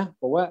เขานะ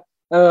บอกว่า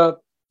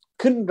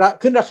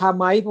ขึ้นราคา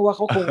ไหมเพราะว่าเ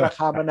ขาคงราค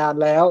ามานาน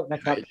แล้วน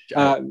ะครับ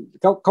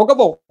เขาก็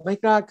บอกไม่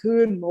กล้า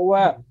ขึ้นเพราะว่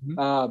า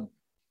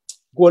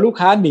กลัวลูก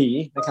ค้าหนี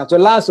นะครับจ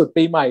นล่าสุด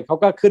ปีใหม่เขา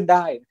ก็ขึ้นไ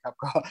ด้นะครับ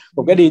ก็ผ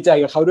มก็ดีใจ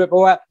กับเขาด้วยเพรา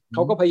ะว่าเข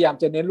าก็พยายาม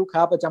จะเน้นลูกค้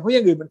าประจำเพราะอย่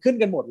างอื่นมันขึ้น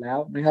กันหมดแล้ว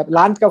นะครับ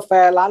ร้านกาแฟ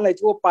ร้านอะไร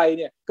ทั่วไปเ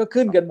นี่ยก็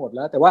ขึ้นกันหมดแ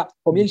ล้วแต่ว่า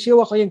ผมยังเชื่อ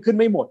ว่าเขายังขึ้น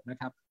ไม่หมดนะ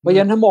ครับเพราะฉะ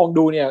นั้นถ้ามอง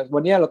ดูเนี่ยวั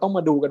นนี้เราต้องม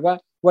าดูกันว่า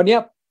วันนี้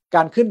ก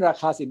ารขึ้นรา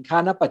คาสินค้า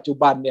ณปัจจุ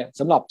บันเนี่ย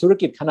สำหรับธุร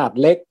กิจขนาด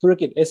เล็กธุร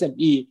กิจ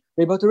SME โด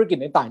ยเฉพาะธุรกิจ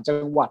ในต่างจั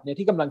งหวัดเนี่ย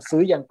ที่กำลังซื้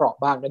อยังเปราะ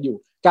บางกันอยู่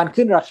การ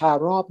ขึ้นราคา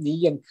รอบนี้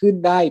ยังขึ้น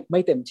ได้ไ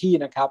ม่เต็มที่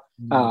นะครับ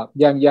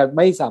ยังไ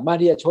ม่สามารถ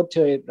ที่จะชดเช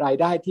ยราย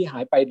ได้ที่หา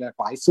ยไป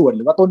หลายส่วนห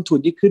รือว่าต้นทุน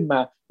ที่ขึ้นมา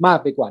มาก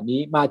ไปกว่านี้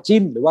มาจิ้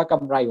นหรือว่าก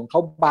ำไรของเขา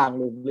บาง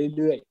ลง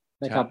เรื่อย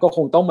ๆนะครับก็ค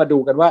งต้องมาดู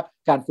กันว่า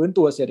การฟื้น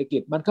ตัวเศรษฐกิ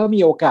จมันก็มี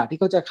โอกาสที่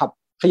เขาจะ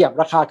ขยับ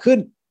ราคาขึ้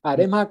น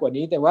ได้มากกว่า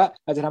นี้แต่ว่า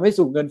อาจจะทำให้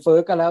สูงเงินเฟ้อ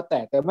ก็แล้วแต่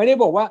ไม่ได้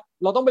บอกว่า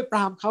เราต้องไปปร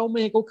ามเขาไม่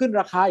ให้เขาขึ้น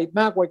ราคาอีก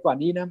มากกว่า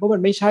นี้นะเพราะมั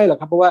นไม่ใช่หรอก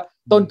ครับเพราะว่า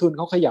ต้นทุนเ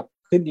ขาขยับ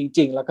ขึ้นจ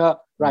ริงๆแล้วก็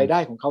รายได้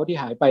ของเขาที่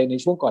หายไปใน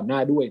ช่วงก่อนหน้า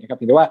ด้วยนะครับ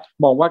ถือว่า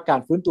มองว่ากา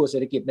รฟื้นตัวเศร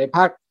ษฐกิจในภ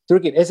าคธุร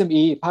กิจ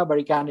SME ภาคบ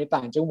ริการในต่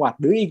างจังหวัด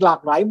หรืออีกหลา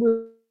กหลายเมื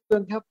อ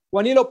งครับ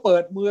วันนี้เราเปิ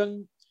ดเมือง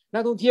นั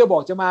กท่องเที่ยวบอ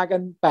กจะมากั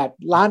น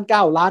8 ล้าน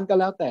 9 ล้านก็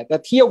แล้วแต่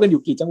เที่ยวกันอ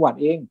ยู่กี่จังหวัด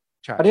เอง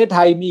ประเทศไท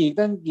ยมีอีก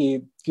ตั้งกี่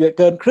เ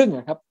กินครึ่ง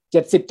ครับ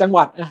70 จังห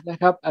วัดนะ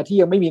ครับที่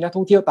ยังไม่มีนักท่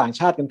องเที่ยวต่าง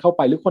ชาติกันเข้าไ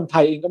ปหรือคนไท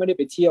ยเองก็ไม่ได้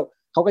ไปเที่ยว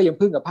เขาก็ยัง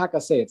พึ่งกับภาคเก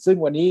ษตรซึ่ง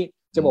วันนี้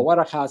จะบอกว่า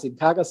ราคาสิน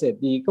ค้าเกษตร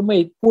ดีก็ไม่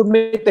พูดไ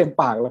ม่เต็ม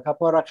ปากแล้วครับเ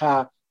พราะราคา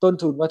ต้น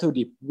ทุนวัตถุ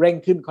ดิบเร่ง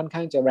ขึ้นค่อนข้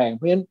างจะแรงเ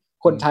พราะฉะนั้น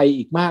คนไทย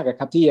อีกมาก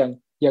ครับที่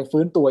ยัง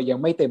ฟื้นตัวยัง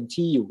ไม่เต็ม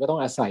ที่อยู่ก็ต้อง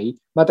อาศัย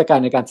มาตรการ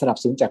ในการสนับ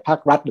สนุนจากภาค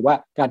รัฐหรือว่า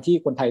การที่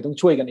คนไทยต้อง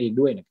ช่วยกันเอง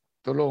ด้วยนะ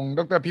ตกลงด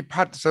ร.พิ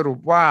พัฒน์สรุป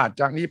ว่า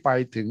จากนี้ไป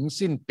ถึง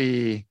สิ้นปี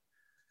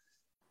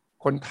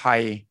คนไท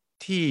ย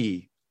ที่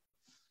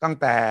ตั้ง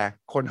แต่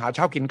คนหาเ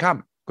ช้ากินค่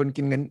ำคน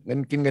กินเ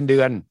งินเดื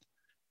อน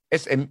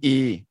SME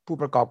ผู้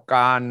ประกอบก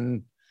าร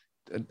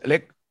เล็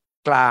ก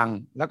กลาง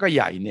แล้วก็ใ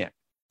หญ่เนี่ย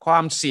ควา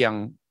มเสี่ยง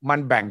มัน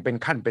แบ่งเป็น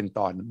ขั้นเป็นต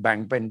อนแบ่ง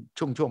เป็น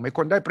ช่วงๆมีค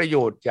นได้ประโย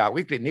ชน์จาก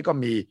วิกฤตนี้ก็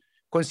มี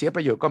คนเสียป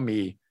ระโยชน์ก็มี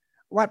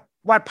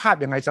วาดภาพ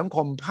ยังไงสังค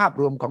มภาพ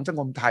รวมของสัง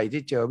คมไทย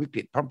ที่เจอวิก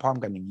ฤตพร้อม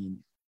ๆกันอย่างนี้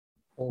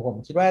ผม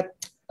คิดว่า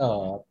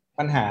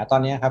ปัญหาตอ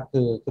นนี้ครับ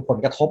คือผล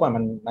กระทบ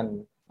มัน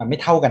ไม่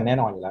เท่ากันแน่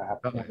นอนอยู่แล้วครับ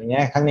ในแ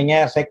ง่ทั้งในแง่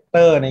เซกเต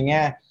อร์ในแ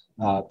ง่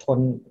ค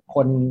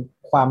น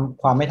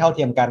ความไม่เท่าเ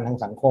ทียมกันทาง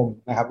สังคม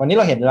นะครับวันนี้เ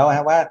ราเห็นแล้วค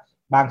รับว่า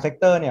บางเซก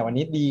เตอร์เนี่ยวัน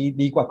นี้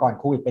ดีกว่าก่อน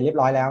โควิดไปเรียบ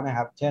ร้อยแล้วนะค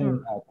รับเช่น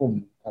กลุ่ม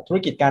ธุร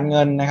กิจการเ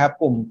งินนะครับ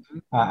กลุ่ม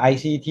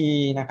ICT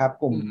นะครับ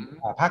กลุ่ม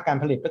ภาคการ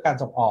ผลิตเพื่อการ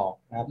ส่งออก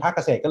นะภาคเก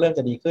ษตรก็เริ่มจ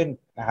ะดีขึ้น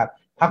นะครับ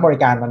ภาคบริ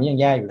การตอนนี้ยัง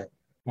แย่อยู่เลย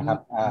นะครับ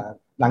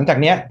หลังจาก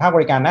นี้ภาคบ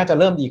ริการน่าจะ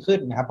เริ่มดีขึ้น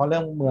นะครับเพราะเรื่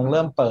องเมืองเ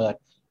ริ่มเปิด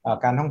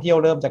การท่องเที่ยว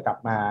เริ่มจะกลับ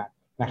มา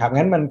นะครับ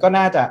งั้นมันก็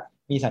น่าจะ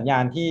มีสัญญา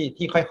ณ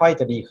ที่ค่อยๆ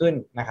จะดีขึ้น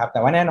นะครับแต่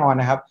ว่าแน่นอน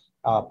นะครับ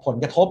ผล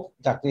กระทบ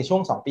จากในช่ว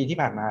ง2 ปีที่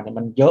ผ่านมาเนี่ย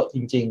มันเยอะจ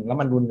ริงๆแล้ว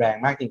มันรุนแรง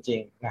มากจริง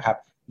ๆนะครับ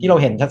ที่เรา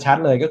เห็นชัด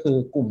ๆเลยก็คือ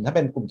กลุ่มถ้าเ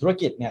ป็นกลุ่มธุร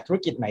กิจเนี่ยธุร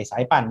กิจไหนสา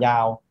ยป่านยา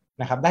ว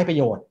นะครับได้ประ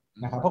โยชน์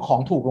นะครับเพราะขอ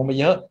งถูกลงไป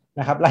เยอะ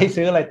นะครับไล่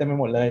ซื้ออะไรเต็มไป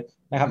หมดเลย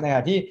นะครับในขณ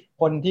ะที่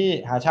คนที่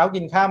หาเช้ากิ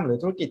นค่ำหรือ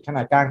ธุรกิจขน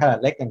าดกลางขนาด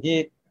เล็กอย่างที่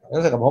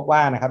รัฐกระพบว่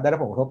านะครับได้รับ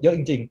ผลกระทบเยอะจ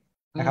ริง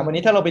ๆนะครับวัน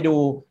นี้ถ้าเราไปดู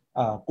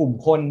กลุ่ม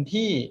คน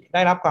ที่ไ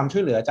ด้รับความช่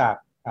วยเหลือจาก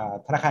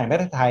ธนาคารแห่งประ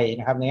เทศไทย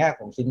นะครับในแง่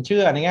ของสินเชื่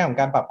อในแง่ของ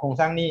การปรับโครง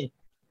สร้างหนี้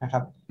นะครั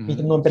บมี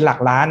จำนวนเป็นหลัก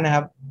ล้านนะค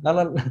รับแล้ว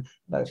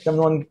จำ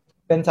นวน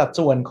เป็นสัด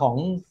ส่วนของ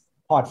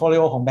พอร์ตโฟลิโ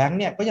อของแบงก์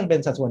เนี่ยก็ยังเป็น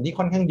สัดส่วนที่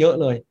ค่อนข้างเยอะ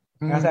เลย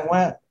นะแสดงว่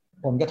า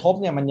ผลกระทบ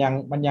เนี่ยมัน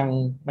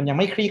ยัง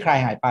ไม่คลี่คลาย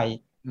หายไป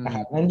นะค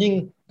รับงั้นยิ่ง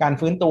การ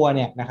ฟื้นตัวเ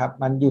นี่ยนะครับ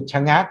มันหยุดชะ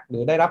งักหรื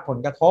อได้รับผล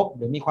กระทบห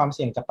รือมีความเ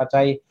สี่ยงจากปัจ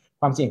จัย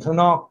ความเสี่ยงข้าง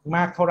นอกม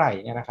ากเท่าไหร่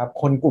เนี่ยนะครับ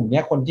คนกลุ่ม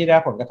นี้คนที่ได้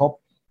รับผลกระทบ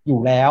อยู่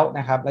แล้ว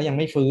นะครับแล้วยังไ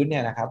ม่ฟื้นเนี่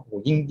ยนะครับโห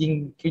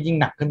ยิ่ง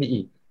หนักขึ้นไป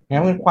อีกน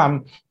ะความ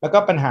แล้วก็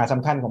ปัญหาส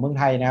ำคัญของเมือง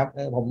ไทยนะครับ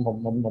ผ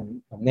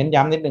มเน้น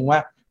ย้ำนิดนึงว่า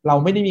เรา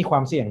ไม่ได้มีควา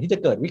มเสี่ยงที่จะ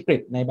เกิดวิกฤ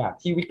ตในแบบ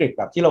ที่วิกฤตแ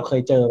บบที่เราเค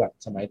ยเจอแบบ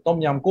สมัยต้ม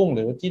ยำกุ้งห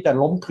รือที่จะ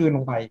ล้มคืนล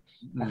งไป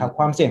นะครับค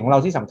วามเสี่ยงของเรา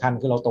ที่สำคัญ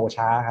คือเราโต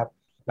ช้าครับ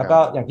แล้วก็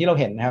อย่างที่เรา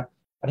เห็นนะครับ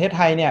ประเทศไ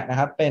ทยเนี่ยนะ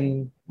ครับเป็น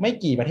ไม่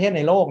กี่ประเทศใน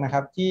โลกนะค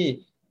รับที่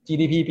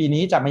GDP ปี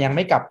นี้จะยังไ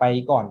ม่กลับไป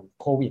ก่อน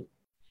โควิด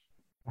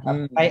นะครับ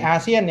ในอา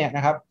เซียนเนี่ยน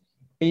ะครับ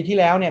ปีที่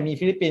แล้วเนี่ยมี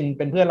ฟิลิปปินส์เ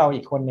ป็นเพื่อนเรา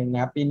อีกคนหนึ่งน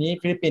ะครับปีนี้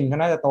ฟิลิปปินส์เขา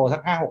น่าจะโตสั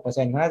ก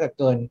 5-6% เขาน่าจะ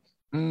เกิ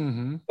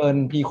น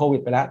พีโควิ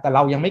ดไปแล้วแต่เร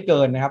ายังไม่เกิ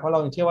นนะครับเพราะเรา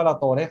เชื่อว่าเรา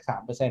โตได้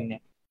 3% เนี่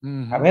ย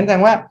ครับเพราะฉะนั้นแสด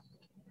งว่า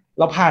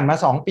เราผ่านมา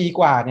2 ปี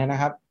กว่าเนี่ยน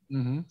ะครับ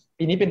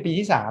ปีนี้เป็นปี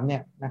ที่3เนี่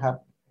ยนะครับ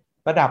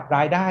ระดับร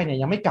ายได้เนี่ย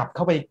ยังไม่กลับเ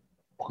ข้าไป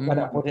ระ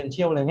ดับ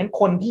potential เลยงั้น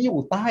คนที่อยู่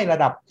ใต้ระ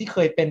ดับที่เค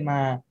ยเป็นมา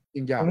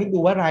ต้องนึกดู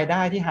ว่ารายไ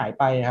ด้ที่หาย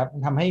ไปครับมั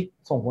นทำให้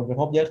ส่งผลกระ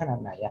ทบเยอะขนาด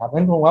ไหนครับ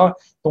งั้นผมว่า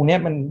ตรงนี้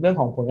มันเรื่อง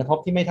ของผลกระทบ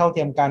ที่ไม่เท่าเ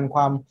ทียมกันค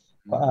วาม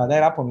ได้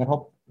รับผลกระทบ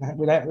นะ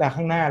และข้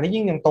างหน้าและ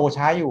ยิ่งยังโต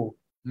ช้าอยู่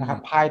นะครับ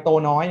พายโต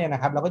น้อยเนี่ยน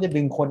ะครับเราก็จะ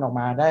ดึงคนออก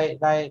มาไ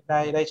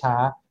ด้ช้า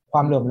คว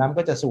ามเหลื่อมล้ำ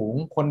ก็จะสูง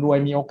คนรวย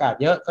มีโอกาส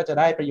เยอะก็จะ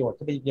ได้ประโยชน์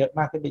ขึ้นไปเยอะ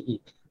มากขึ้นไปอีก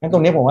งั้นตร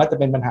งนี้ผมว่าจะ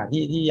เป็นปัญหา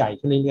ที่ใหญ่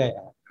ขึ้นเรื่อย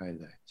ๆครับใ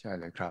ช่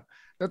เลยครับ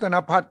รัตน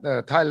พัฒน์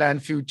Thailand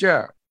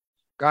Future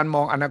การม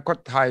องอนาคต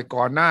ไทย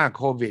ก่อนหน้า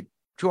โควิด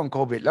ช่วงโค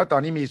วิดแล้วตอ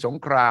นนี้มีสง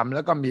ครามแ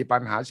ล้วก็มีปั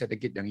ญหาเศรษฐ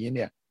กิจอย่างนี้เ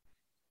นี่ย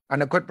อ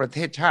นาคตประเท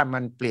ศชาติมั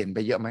นเปลี่ยนไป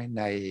เยอะไหม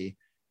ใน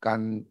การ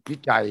วิ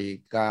จัย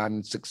การ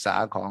ศึกษา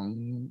ของ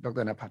ด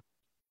ร.นภัทร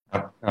ค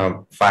รับ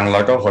ฟังแล้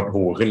วก็หด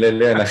หู่ขึ้นเ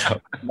รื่อยๆนะครับ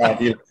มา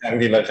ที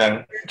ละครั้ง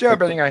เชื่อ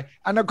เป็นยังไง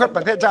อนาคตป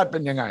ระเทศชาติเป็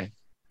นยังไง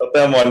ด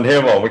ร.มนเท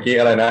พบอกเมื่อกี้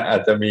อะไรนะอา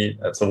จจะมี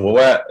สมมุติ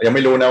ว่ายังไ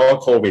ม่รู้นะว่า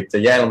โควิดจะ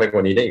แย่ลงไปก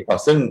ว่านี้ได้อีกเปล่า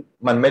ซึ่ง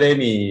มันไม่ได้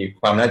มี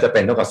ความน่าจะเป็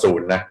นเท่ากับ0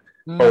นะ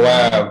เพราะว่า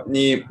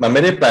นี่มันไ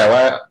ม่ได้แปลว่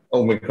าโอ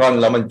มิครอน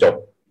แล้วมันจบ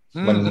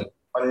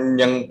มัน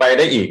ยังไปไ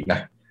ด้อีกนะ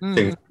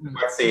ถึง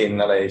วัคซีน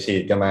อะไรฉี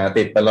ดกันมา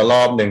ติดไปแล้วร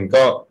อบหนึ่ง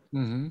ก็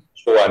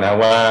ชัวร์นะ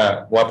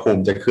ว่าภู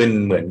มิจะขึ้น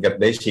เหมือนกับ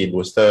ได้ฉีด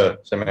บูสเตอร์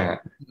ใช่ไหมฮะ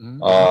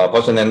เพรา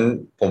ะฉะนั้น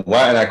ผมว่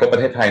าอนาคตปร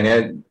ะเทศไทยเนี่ย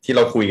ที่เร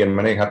าคุยกันม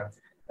าเนี่ยครับ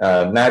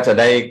น่าจะ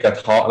ได้กระ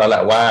เทาะแล้วแหล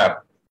ะว่า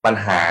ปัญ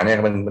หาเนี่ย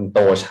มันโต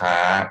ช้า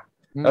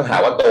แล้วถา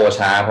มว่าโต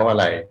ช้าเพราะอะ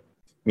ไร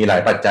มีหลา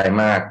ยปัจจัย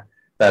มาก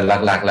แต่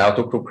หลักๆแล้ว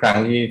ทุกๆครั้ง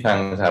ที่ทาง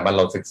สถาบันเ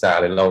ราศึกษา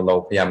หรือเรา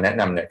พยายามแนะ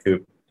นำเนี่ยคือ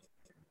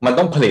มัน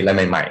ต้องผลิตอะไ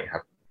รใหม่ๆครั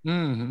บ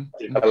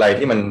อะไร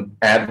ที่มัน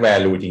add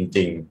value จ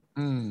ริง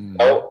ๆแ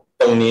ล้ว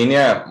ตรงนี้เ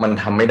นี่ยมัน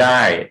ทำไม่ไ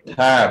ด้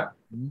ถ้า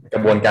กร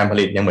ะบวนการผ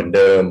ลิตยังเหมือนเ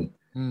ดิม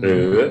หรื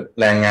อ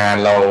แรงงาน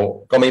เรา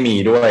ก็ไม่มี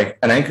ด้วย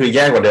อันนั้นคือแ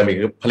ย่กว่าเดิมอีก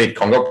คือผลิต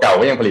ของเก่าๆ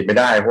ก็ยังผลิตไม่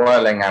ได้เพราะว่า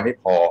แรงงานไม่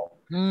พอ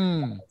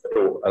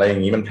อะไรอย่า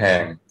งนี้มันแพ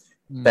ง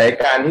แต่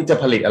การที่จะ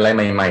ผลิตอะไรใ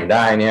หม่ๆไ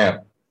ด้เนี่ย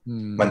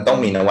มันต้อง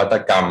มีนวัต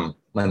กรรม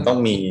มันต้อง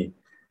มี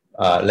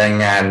แรง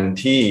งาน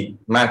ที่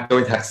มากด้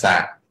วยทักษะ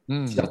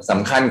ส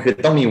ำคัญคือ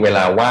ต้องมีเวล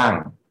าว่าง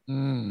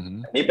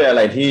นี่เป็นอะไ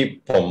รที่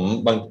ผม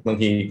บาง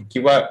ทีคิ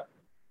ดว่า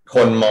ค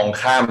นมอง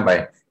ข้ามไป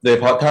โดยเฉ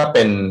พาะถ้าเ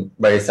ป็น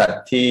บริษัท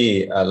ที่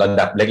ระ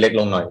ดับเล็กๆ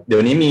ลงหน่อยเดี๋ย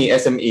วนี้มี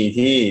SME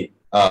ที่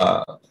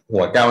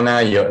หัวก้าวหน้า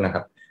เยอะนะค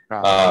รับ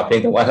เพียง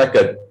แต่ว่าถ้าเ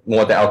กิดมั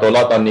วแต่เอาตัวร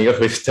อดตอนนี้ก็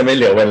คือจะไม่เ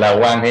หลือเวลา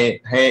ว่าง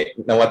ให้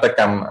นวัตก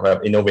รรมแบบ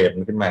อินโนเวท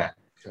มันขึ้นมา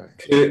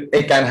คือไ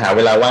อ้การหาเว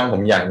ลาว่างผ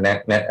มอยากแ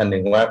นะอันห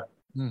นึ่งว่า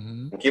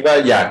ผมคิดว่า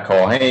อยากขอ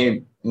ให้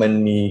มัน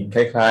มีค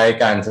ล้าย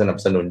ๆการสนับ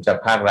สนุนจาก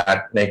ภาครัฐ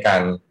ในกา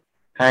ร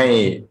ให้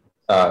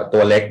ตั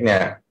วเล็กเนี่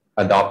ย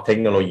adopt เทค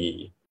โนโลยี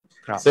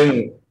ซึ่ง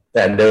แ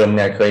ต่เดิมเ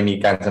นี่ยเคยมี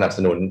การสนับส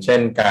นุนเช่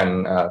นการ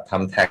ท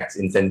ำ tax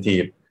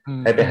incentive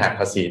ให้ไปหัก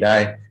ภาษีได้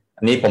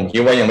อันนี้ผมคิ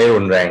ดว่ายังไม่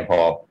รุนแรงพอ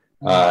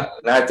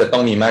น่าจะต้อ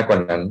งมีมากกว่า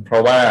นั้นเพรา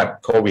ะว่า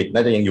โควิดน่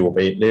าจะยังอยู่ไป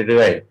เ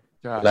รื่อย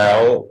ๆแล้ว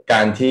ก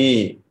ารที่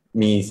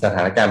มีสถ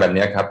านการณ์แบบ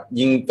นี้ครับ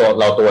ยิ่ง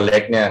ตัวเล็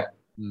กเนี่ย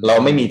เรา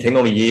ไม่มีเทคโน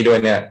โลยีด้วย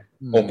เนี่ย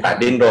โอกาส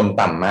ดิ้นรน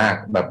ต่ำมาก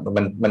แบบ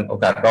มันโอ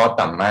กาสรอด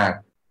ต่ำมาก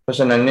เพราะฉ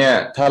ะนั้นเนี่ย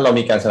ถ้าเรา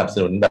มีการสนับส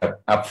นุนแบบ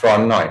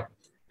upfront หน่อย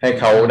ให้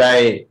เขาได้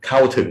เข้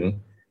าถึง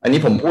อันนี้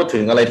ผมพูดถึ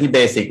งอะไรที่เบ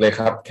สิกเลย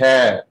ครับแค่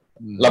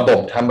ระบบ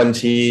ทำบัญ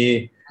ชี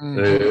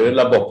หรือ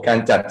ระบบการ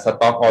จัดส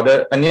ต็อกออเดอ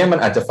ร์อันนี้มัน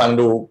อาจจะฟัง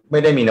ดูไม่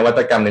ได้มีนวัต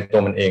กรรมในตั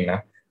วมันเองนะ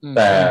แ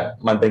ต่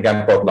มันเป็นการ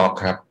ปลดล็อก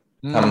ครับ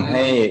ทำใ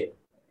ห้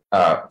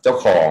เจ้า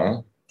ของ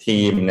ที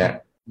มเนี่ย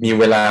มี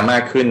เวลามา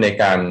กขึ้นใน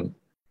การ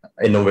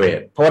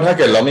innovate เพราะว่าถ้าเ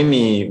กิดเราไม่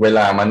มีเวล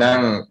ามานั่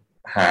ง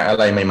หาอะ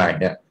ไรใหม่ๆ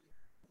เนี่ย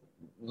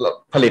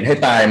ผลิตให้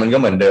ตายมันก็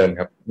เหมือนเดิม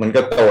ครับมัน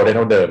ก็โตได้เ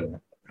ท่าเดิม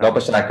แล้วป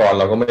ระชากร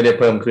เราก็ไม่ได้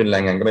เพิ่มขึ้นแร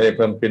งงานก็ไม่ได้เ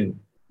พิ่มขึ้น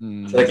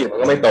เศรษฐกิจมัน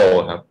ก็ไม่โต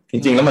ครับจ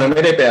ริงๆแล้วมันไ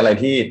ม่ได้เป็นอะไร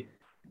ที่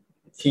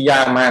ย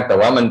ากมากแต่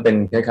ว่ามันเป็น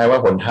คล้ายๆว่า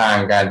หนทาง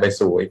การไป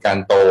สู่การ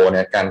โตเ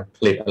นี่ยการผ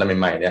ลิตอะไร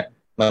ใหม่ๆเนี่ย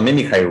มันไม่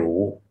มีใคร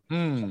รู้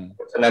เพ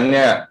ราะฉะนั้นเ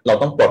นี่ยเรา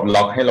ต้องปลด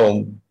ล็อกให้เรา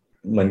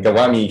เหมือนกับ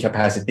ว่ามี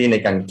capacity ใน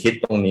การคิด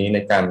ตรงนี้ใน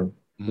การ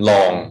ล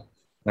อง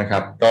นะครั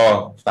บก็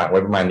ฝากไว้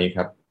ประมาณนี้ค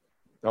รับ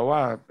แต่ว่า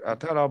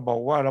ถ้าเราบอ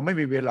กว่าเราไม่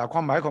มีเวลาคว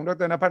ามหมายของด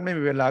ร.ณภัทรไม่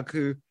มีเวลา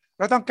คือเ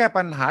ราต้องแก้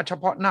ปัญหาเฉ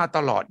พาะหน้าต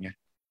ลอดไง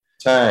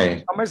ใช่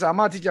เราไม่สาม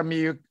ารถที่จะมี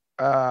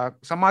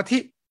สมาธิ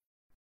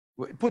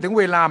พูดถึง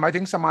เวลาหมายถึ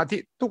งสมาธิ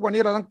ทุกวัน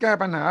นี้เราต้องแก้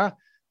ปัญหา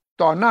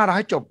ต่อหน้าเราใ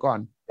ห้จบก่อน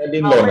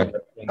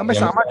เราไม่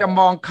สามารถจะ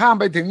มองข้าม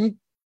ไปถึง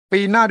ปี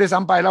หน้าด้วยซ้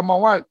ำไปเรามอง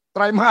ว่าไต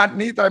รมาส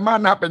นี้ไตรมาส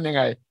หน้าเป็นยังไ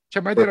งใช่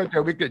ไหมที่เราเจ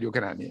อวิกฤตอยู่ข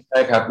นาดนี้ใ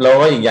ช่ครับแล้ว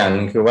ก็อีกอย่าง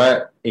นึงคือว่า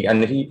อีกอัน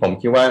ที่ผม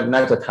คิดว่าน่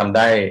าจะทำไ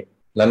ด้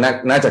แล้ว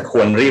น่าจะค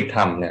วรรีบท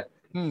ำเนี่ย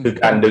คือ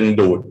การดึง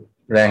ดูด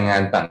แรงงา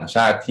นต่างช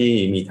าติที่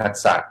มีทัก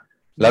ษะ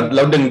แ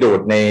ล้วดึงดูด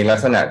ในลัก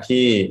ษณะ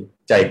ที่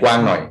ใจกว้าง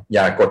หน่อยอ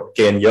ย่ากดเก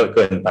ณฑ์เยอะเ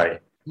กินไป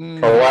เ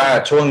พราะว่า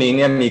ช่วงนี้เ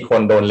นี่ยมีค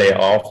นโดนเลย์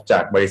ออฟจา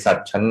กบริษัท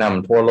ชั้นน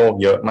ำทั่วโลก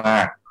เยอะมา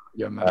ก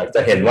จ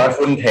ะเห็นว่า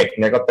หุ้นเทค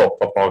เนี่ยก็ตก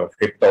พอๆกับค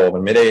ริปโตมั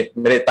นไม่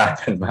ได้ต่าง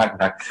กันมาก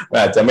นะ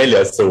อาจจะไม่เหลื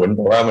อศูนย์แ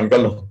ต่ว่ามันก็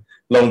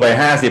ลงไป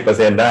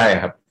 50% ได้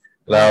ครับ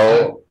แล้ว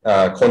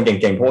คนเ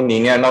ก่งๆพวกนี้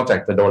เนี่ยนอกจาก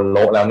จะโดนโล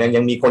ะแล้วเนี่ย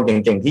ยังมีคนเ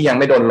ก่งๆที่ยัง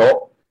ไม่โดนโละ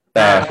แ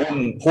ต่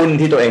หุ้น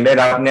ที่ตัวเองได้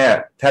รับเนี่ย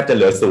แทบจะเ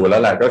หลือศูนย์แล้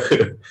วแหละก็คื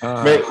อ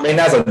ไม่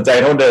น่าสนใจ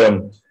เท่าเดิม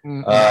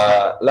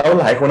แล้ว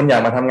หลายคนอยา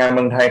กมาทำงานเ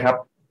มืองไทยครับ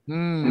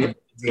นี่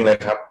จริงเลย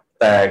ครับ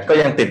แต่ก็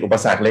ยังติดอุป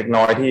สรรคเล็ก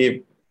น้อยที่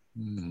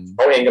เข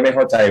าเองก็ไม่เ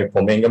ข้าใจผ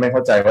มเองก็ไม่เข้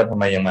าใจว่าทำ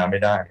ไมยังมาไม่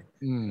ได้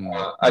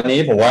อันนี้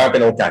ผมว่าเป็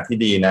นโอกาสที่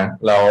ดีนะ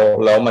แ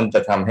ล้วมันจ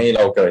ะทำให้เร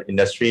าเกิดอิน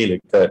ดัสทรีหรือ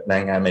เกิดแร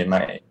งงานให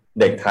ม่ๆ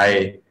เด็กไทย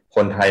ค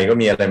นไทยก็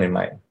มีอะไรให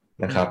ม่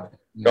ๆนะครับ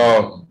ก็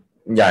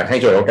อยากให้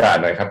ฉวยโอกาส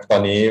หน่อยครับตอ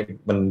นนี้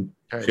มัน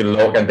ขึ้นโล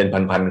กกันเป็น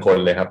พันๆคน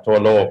เลยครับทั่ว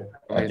โลก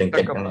เก่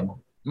งๆทั้งนั้น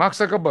มาร์ค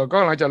ซักเคอร์เบิร์กก็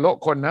กำลังจะโละ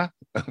คนนะ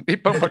ที่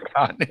เพิ่งประก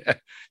าศเนี่ย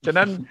ฉะ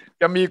นั้น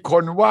จะมีค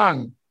นว่าง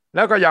แ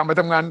ล้วก็อยากมา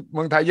ทำงานเ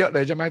มืองไทยเยอะเล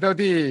ยใช่ไหมเท่า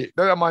ที่ด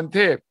ร.อมรเท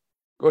พ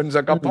คุณส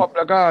กภพแ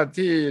ล้วก็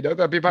ที่ด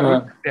ร.พิพัฒน์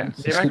เนี่ย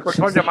มีไหมคน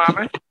เขาจะมาไหม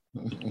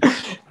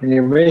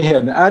นี่ไม่เห็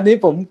นอันนี้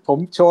ผม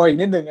โชว์อีก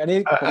นิดหนึ่งอันนี้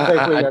ผมเคย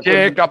คุยกับเจ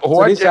กับหั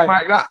วเจมา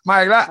อีกแล้วมา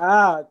อีกแล้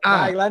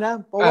วนะ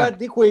เพราะว่า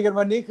ที่คุยกัน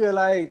วันนี้คืออะ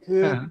ไรคื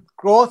อ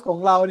growth ของ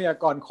เราเนี่ย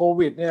ก่อนโค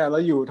วิดเนี่ยเรา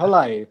อยู่เท่าไห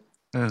ร่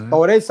โต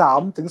ได้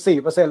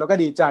 3-4% แล้วก็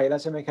ดีใจแล้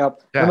วใช่ไหมครับ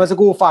เมื่อสัก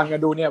ครู่ฟังกั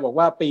นดูเนี่ยบอก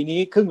ว่าปีนี้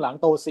ครึ่งหลัง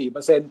โต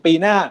 4% ปี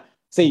หน้า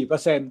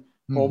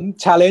 4% ผม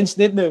challenge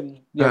นิดนึง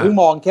อย่าเพิ่ง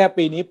มองแค่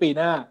ปีนี้ปี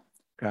หน้า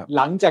ห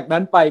ลังจากนั้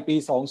นไปปี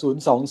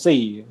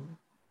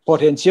 2024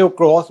 potential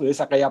growth หรือ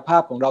ศักยภา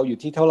พของเราอยู่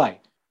ที่เท่าไหร่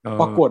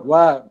ปรากฏว่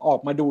าออก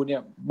มาดูเนี่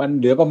ยมัน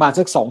เหลือประมาณ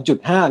สัก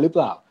 2.5 หรือเป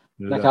ล่า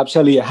นะครับเฉ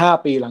ลี่ย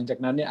5ปีหลังจาก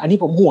นั้นเนี่ยอันนี้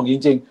ผมห่วงจ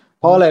ริงๆ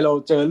เพราะอะไรเรา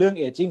เจอเรื่อง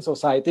aging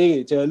society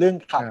เจอเรื่อง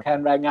ขาดแคลน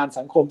แรงงาน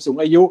สังคมสูง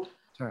อายุ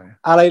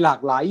อะไรหลาก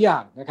หลายอย่า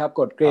งนะครับ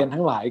กฎเกณฑ์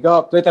ทั้งหลายก็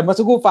แต่เมื่อ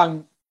สักครู่ฟัง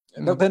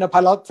ดร.ณภั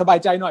ทรเราสบาย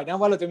ใจหน่อยนะ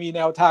ว่าเราจะมีแ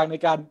นวทางใน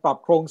การปรับ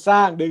โครงสร้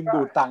างดึง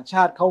ดูดต่างช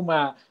าติเข้าม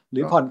าหรื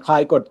อผ่อนคลา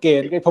ยกฎเก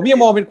ณฑ์ผมยัง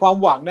มองเป็นความ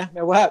หวังนะแ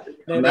ม้ว่า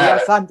ในระยะ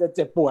สั้นจะเ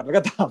จ็บปวดแล้ว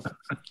ก็ตาม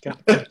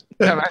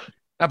ใช่ไหม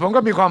แต่ผมก็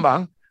มีความหวัง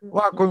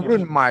ว่าคนรุ่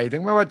นใหม่ถึ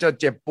งแม้ว่าจะ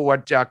เจ็บปวด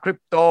จากคริป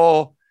โต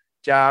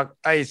จาก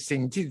ไอ้สิ่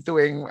งที่ตัว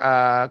เอง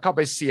เข้าไ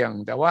ปเสี่ยง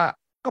แต่ว่า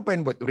ก็เป็น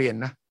บทเรียน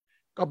นะ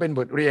ก็เป็นบ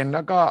ทเรียนแ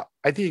ล้วก็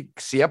ไอ้ที่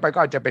เสียไปก็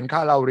อาจจะเป็นค่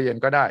าเราเรียน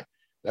ก็ได้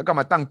แล้วก็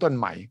มาตั้งต้น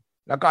ใหม่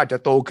แล้วก็อาจจะ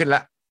โตขึ้นล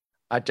ะ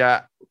อาจจะ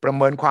ประเ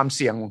มินความเ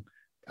สี่ยง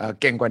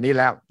เก่งกว่านี้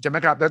แล้วใช่ไหม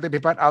ครับดร.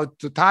พิพัฒน์เอา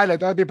สุดท้ายเลย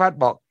ดร.พิพัฒน์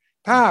บอก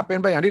ถ้าเป็น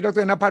ไปอย่างที่ด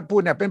ร.ณภัทรพู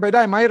ดเนี่ยเป็นไปไ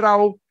ด้ไหมเรา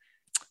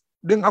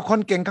ดึงเอาคน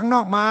เก่งข้างน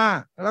อกมา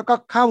แล้วก็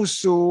เข้า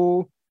สู่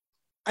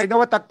ไอ้น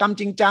วัตกรรม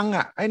จริงจัง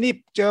อ่ะไอ้นี่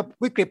เจอ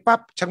วิกฤตปั๊บ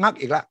ชะงัก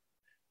อีกละ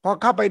พอ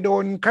เข้าไปโด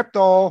นคริปโต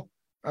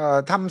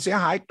ทำเสีย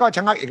หายก็ช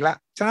ะงักอีกแล้ว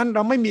ฉะนั้นเร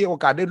าไม่มีโอ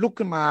กาสได้ลุก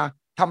ขึ้นมา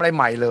ทำอะไรใ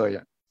หม่เลย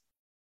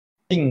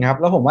จริงครับ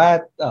แล้วผมว่า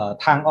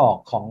ทางออก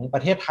ของปร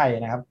ะเทศไทย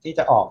นะครับที่จ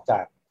ะออกจา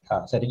ก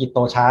เศรษฐกิจโต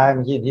ช้าเ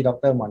มื่อกี้ที่ด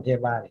ร.มรเทพ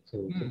ว่าเนี่ยคื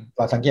อเ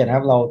ราสังเกตนะค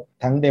รับเรา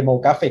ทั้งเดโม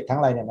กราฟิกทั้ง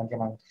อะไรเนี่ยมันก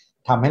ำลัง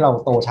ทำให้เรา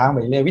โตช้าไป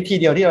เรื่อยวิธี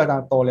เดียวที่เราจะ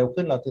โตเร็ว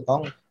ขึ้นเราจะต้อ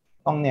ง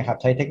เนี่ยครับ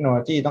ใช้เทคโนโล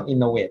ยีต้องอิน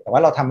โนเวทแต่ว่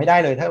าเราทำไม่ได้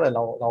เลยถ้าเกิดเ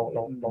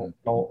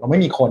ราไม่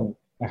มีคน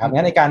นะครับ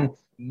งั้นในการ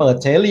เปิด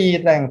เสรี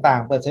ต่า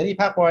งๆเปิดเสรี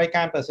ภาคบริก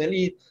ารเปิดเส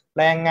รี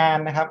แรงงาน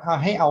นะครับ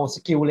ให้เอาส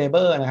กิลเลเบ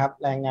อร์นะครับ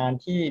แรงงาน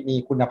ที่มี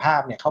คุณภา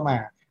พเนี่ยเข้ามา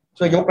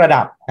ช่วยยกระ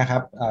ดับนะครั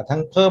บทั้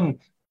งเพิ่ม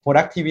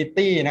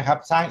productivity นะครับ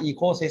สร้าง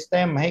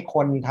ecosystem ให้ค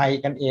นไทย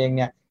กันเองเ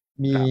นี่ย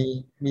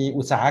มี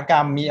อุตสาหกร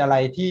รมมีอะไร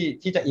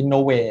ที่จะ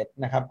innovate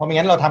นะครับเพราะไม่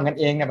งั้นเราทำกัน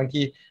เองเนี่ยบาง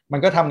ทีมัน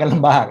ก็ทำกันล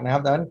ำบากนะครั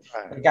บดังนั้น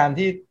ในการ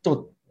ที่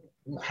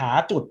หา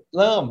จุด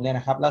เริ่มเนี่ย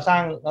นะครับแล้วส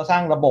ร้า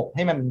งระบบใ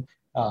ห้มัน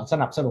ส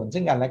นับสนุน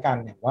ซึ่งกันและกัน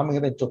เนี่ยว่ามัน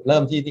ก็เป็นจุดเริ่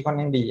มที่ค่อน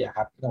ข้างดีค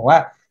รับแต่ว่า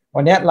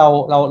วันนี้เรา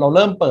เ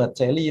ริ่มเปิดเ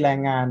สรีแรง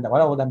งานแต่ว่า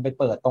เราดันไป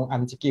เปิดตรงอั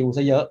นสกิลซ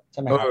ะเยอะใช่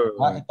ไหมครับ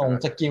ว่าตรง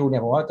สกิลเนี่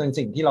ยผมว่าเป็น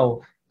สิ่งที่เรา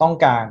ต้อง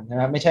การนะ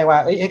ครับไม่ใช่ว่า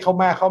เข้า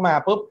มา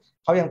ปุ๊บ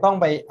เขายังต้อง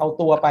ไปเอา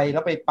ตัวไปแล้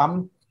วไปปั๊ม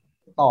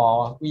ต่อ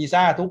วี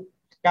ซ่าทุก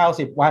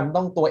90วัน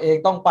ต้องตัวเอง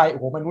ต้องไปโอ้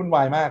โหมันวุ่นว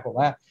ายมากผม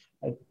ว่า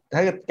ถ้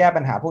าแก้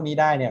ปัญหาพวกนี้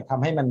ได้เนี่ยท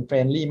ำให้มันเฟร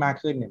นลี่มาก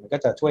ขึ้นเนี่ยมันก็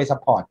จะช่วยซัพ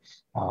พอร์ต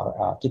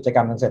กิจกร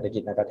รมทางเศรษฐกิ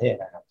จในประเทศ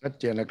นะครับชัด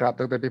เจนเลยครับ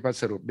ดร.พิพัฒน์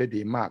สรุปได้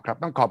ดีมากครับ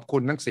ต้องขอบคุ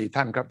ณทั้ง4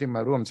ท่านครับที่ม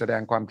าร่วมแสด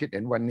งความคิดเ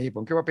ห็นวันนี้ผ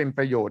มคิดว่าเป็นป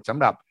ระโยชน์สำ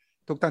หรับ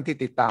ทุกท่านที่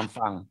ติดตาม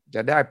ฟังจ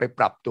ะได้ไป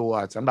ปรับตัว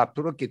สำหรับ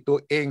ธุรกิจตัว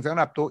เองสำห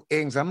รับตัวเอ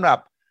งสำหรับ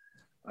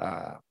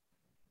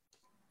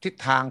ทิศ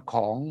ทางข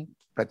อง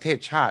ประเทศ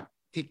ชาติ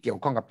ที่เกี่ยว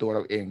ข้องกับตัวเร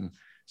าเอง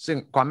ซึ่ง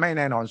ความไม่แ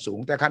น่นอนสูง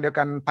แต่ขณะเดียว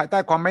กันภายใต้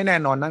ความไม่แน่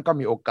นอนนั้นก็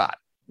มีโอกาส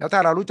แล้วถ้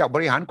าเรารู้จักบ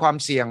ริหารความ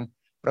เสี่ยง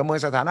ประเมิน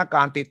สถานก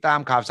ารณ์ติดตาม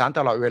ข่าวสารต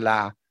ลอดเวลา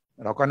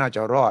เราก็น่าจ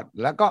ะรอด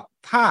แล้วก็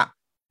ถ้า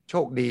โช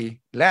คดี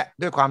และ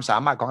ด้วยความสา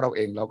มารถของเราเ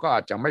องเราก็อ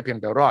าจจะไม่เพียง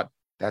แต่รอด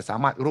แต่สา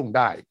มารถรุ่งไ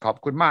ด้ขอบ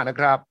คุณมากนะ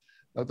ครับ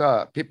ดร.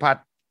พิพัฒ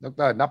น์ด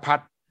ร.ณภัท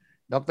ร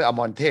ดร.อม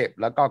รเทพ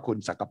แล้วก็คุณ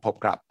ศักดิ์ภพ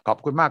ครับขอบ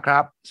คุณมากครั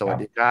บสวัส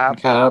ดีครับ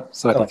ครับ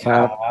สวัสดีค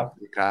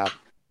รับ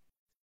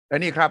และ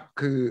นี่ครับ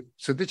คือ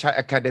สุทธิชัย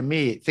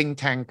Academy Think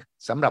Tank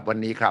สำหรับวัน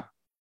นี้ครับ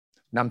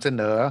นำเส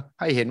นอ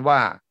ให้เห็นว่า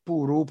ผู้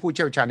รู้ผู้เ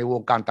ชี่ยวชาญในว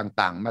งการ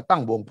ต่างๆมาตั้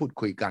งวงพูด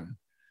คุยกัน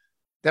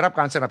ได้รับ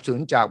การสนับสนุ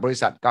นจากบริ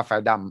ษัทกาแฟ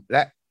ดำแล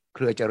ะเค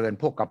รือเจริญ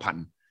โภคภัณ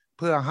ฑ์เ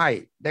พื่อให้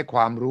ได้คว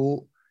ามรู้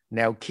แ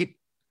นวคิด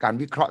การ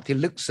วิเคราะห์ที่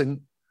ลึกซึ้ง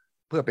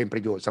เพื่อเป็นปร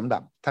ะโยชน์สำหรั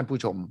บท่านผู้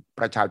ชม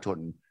ประชาชน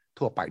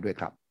ทั่วไปด้วย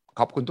ครับ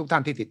ขอบคุณทุกท่า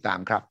นที่ติดตาม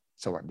ครับ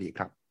สวัสดีค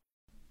รับ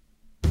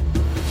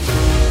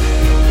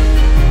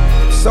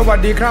สวัส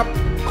ดีครับ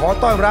ขอ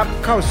ต้อนรับ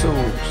เข้าสู่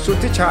สุท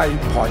ธิชัย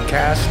พอดแค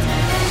สต์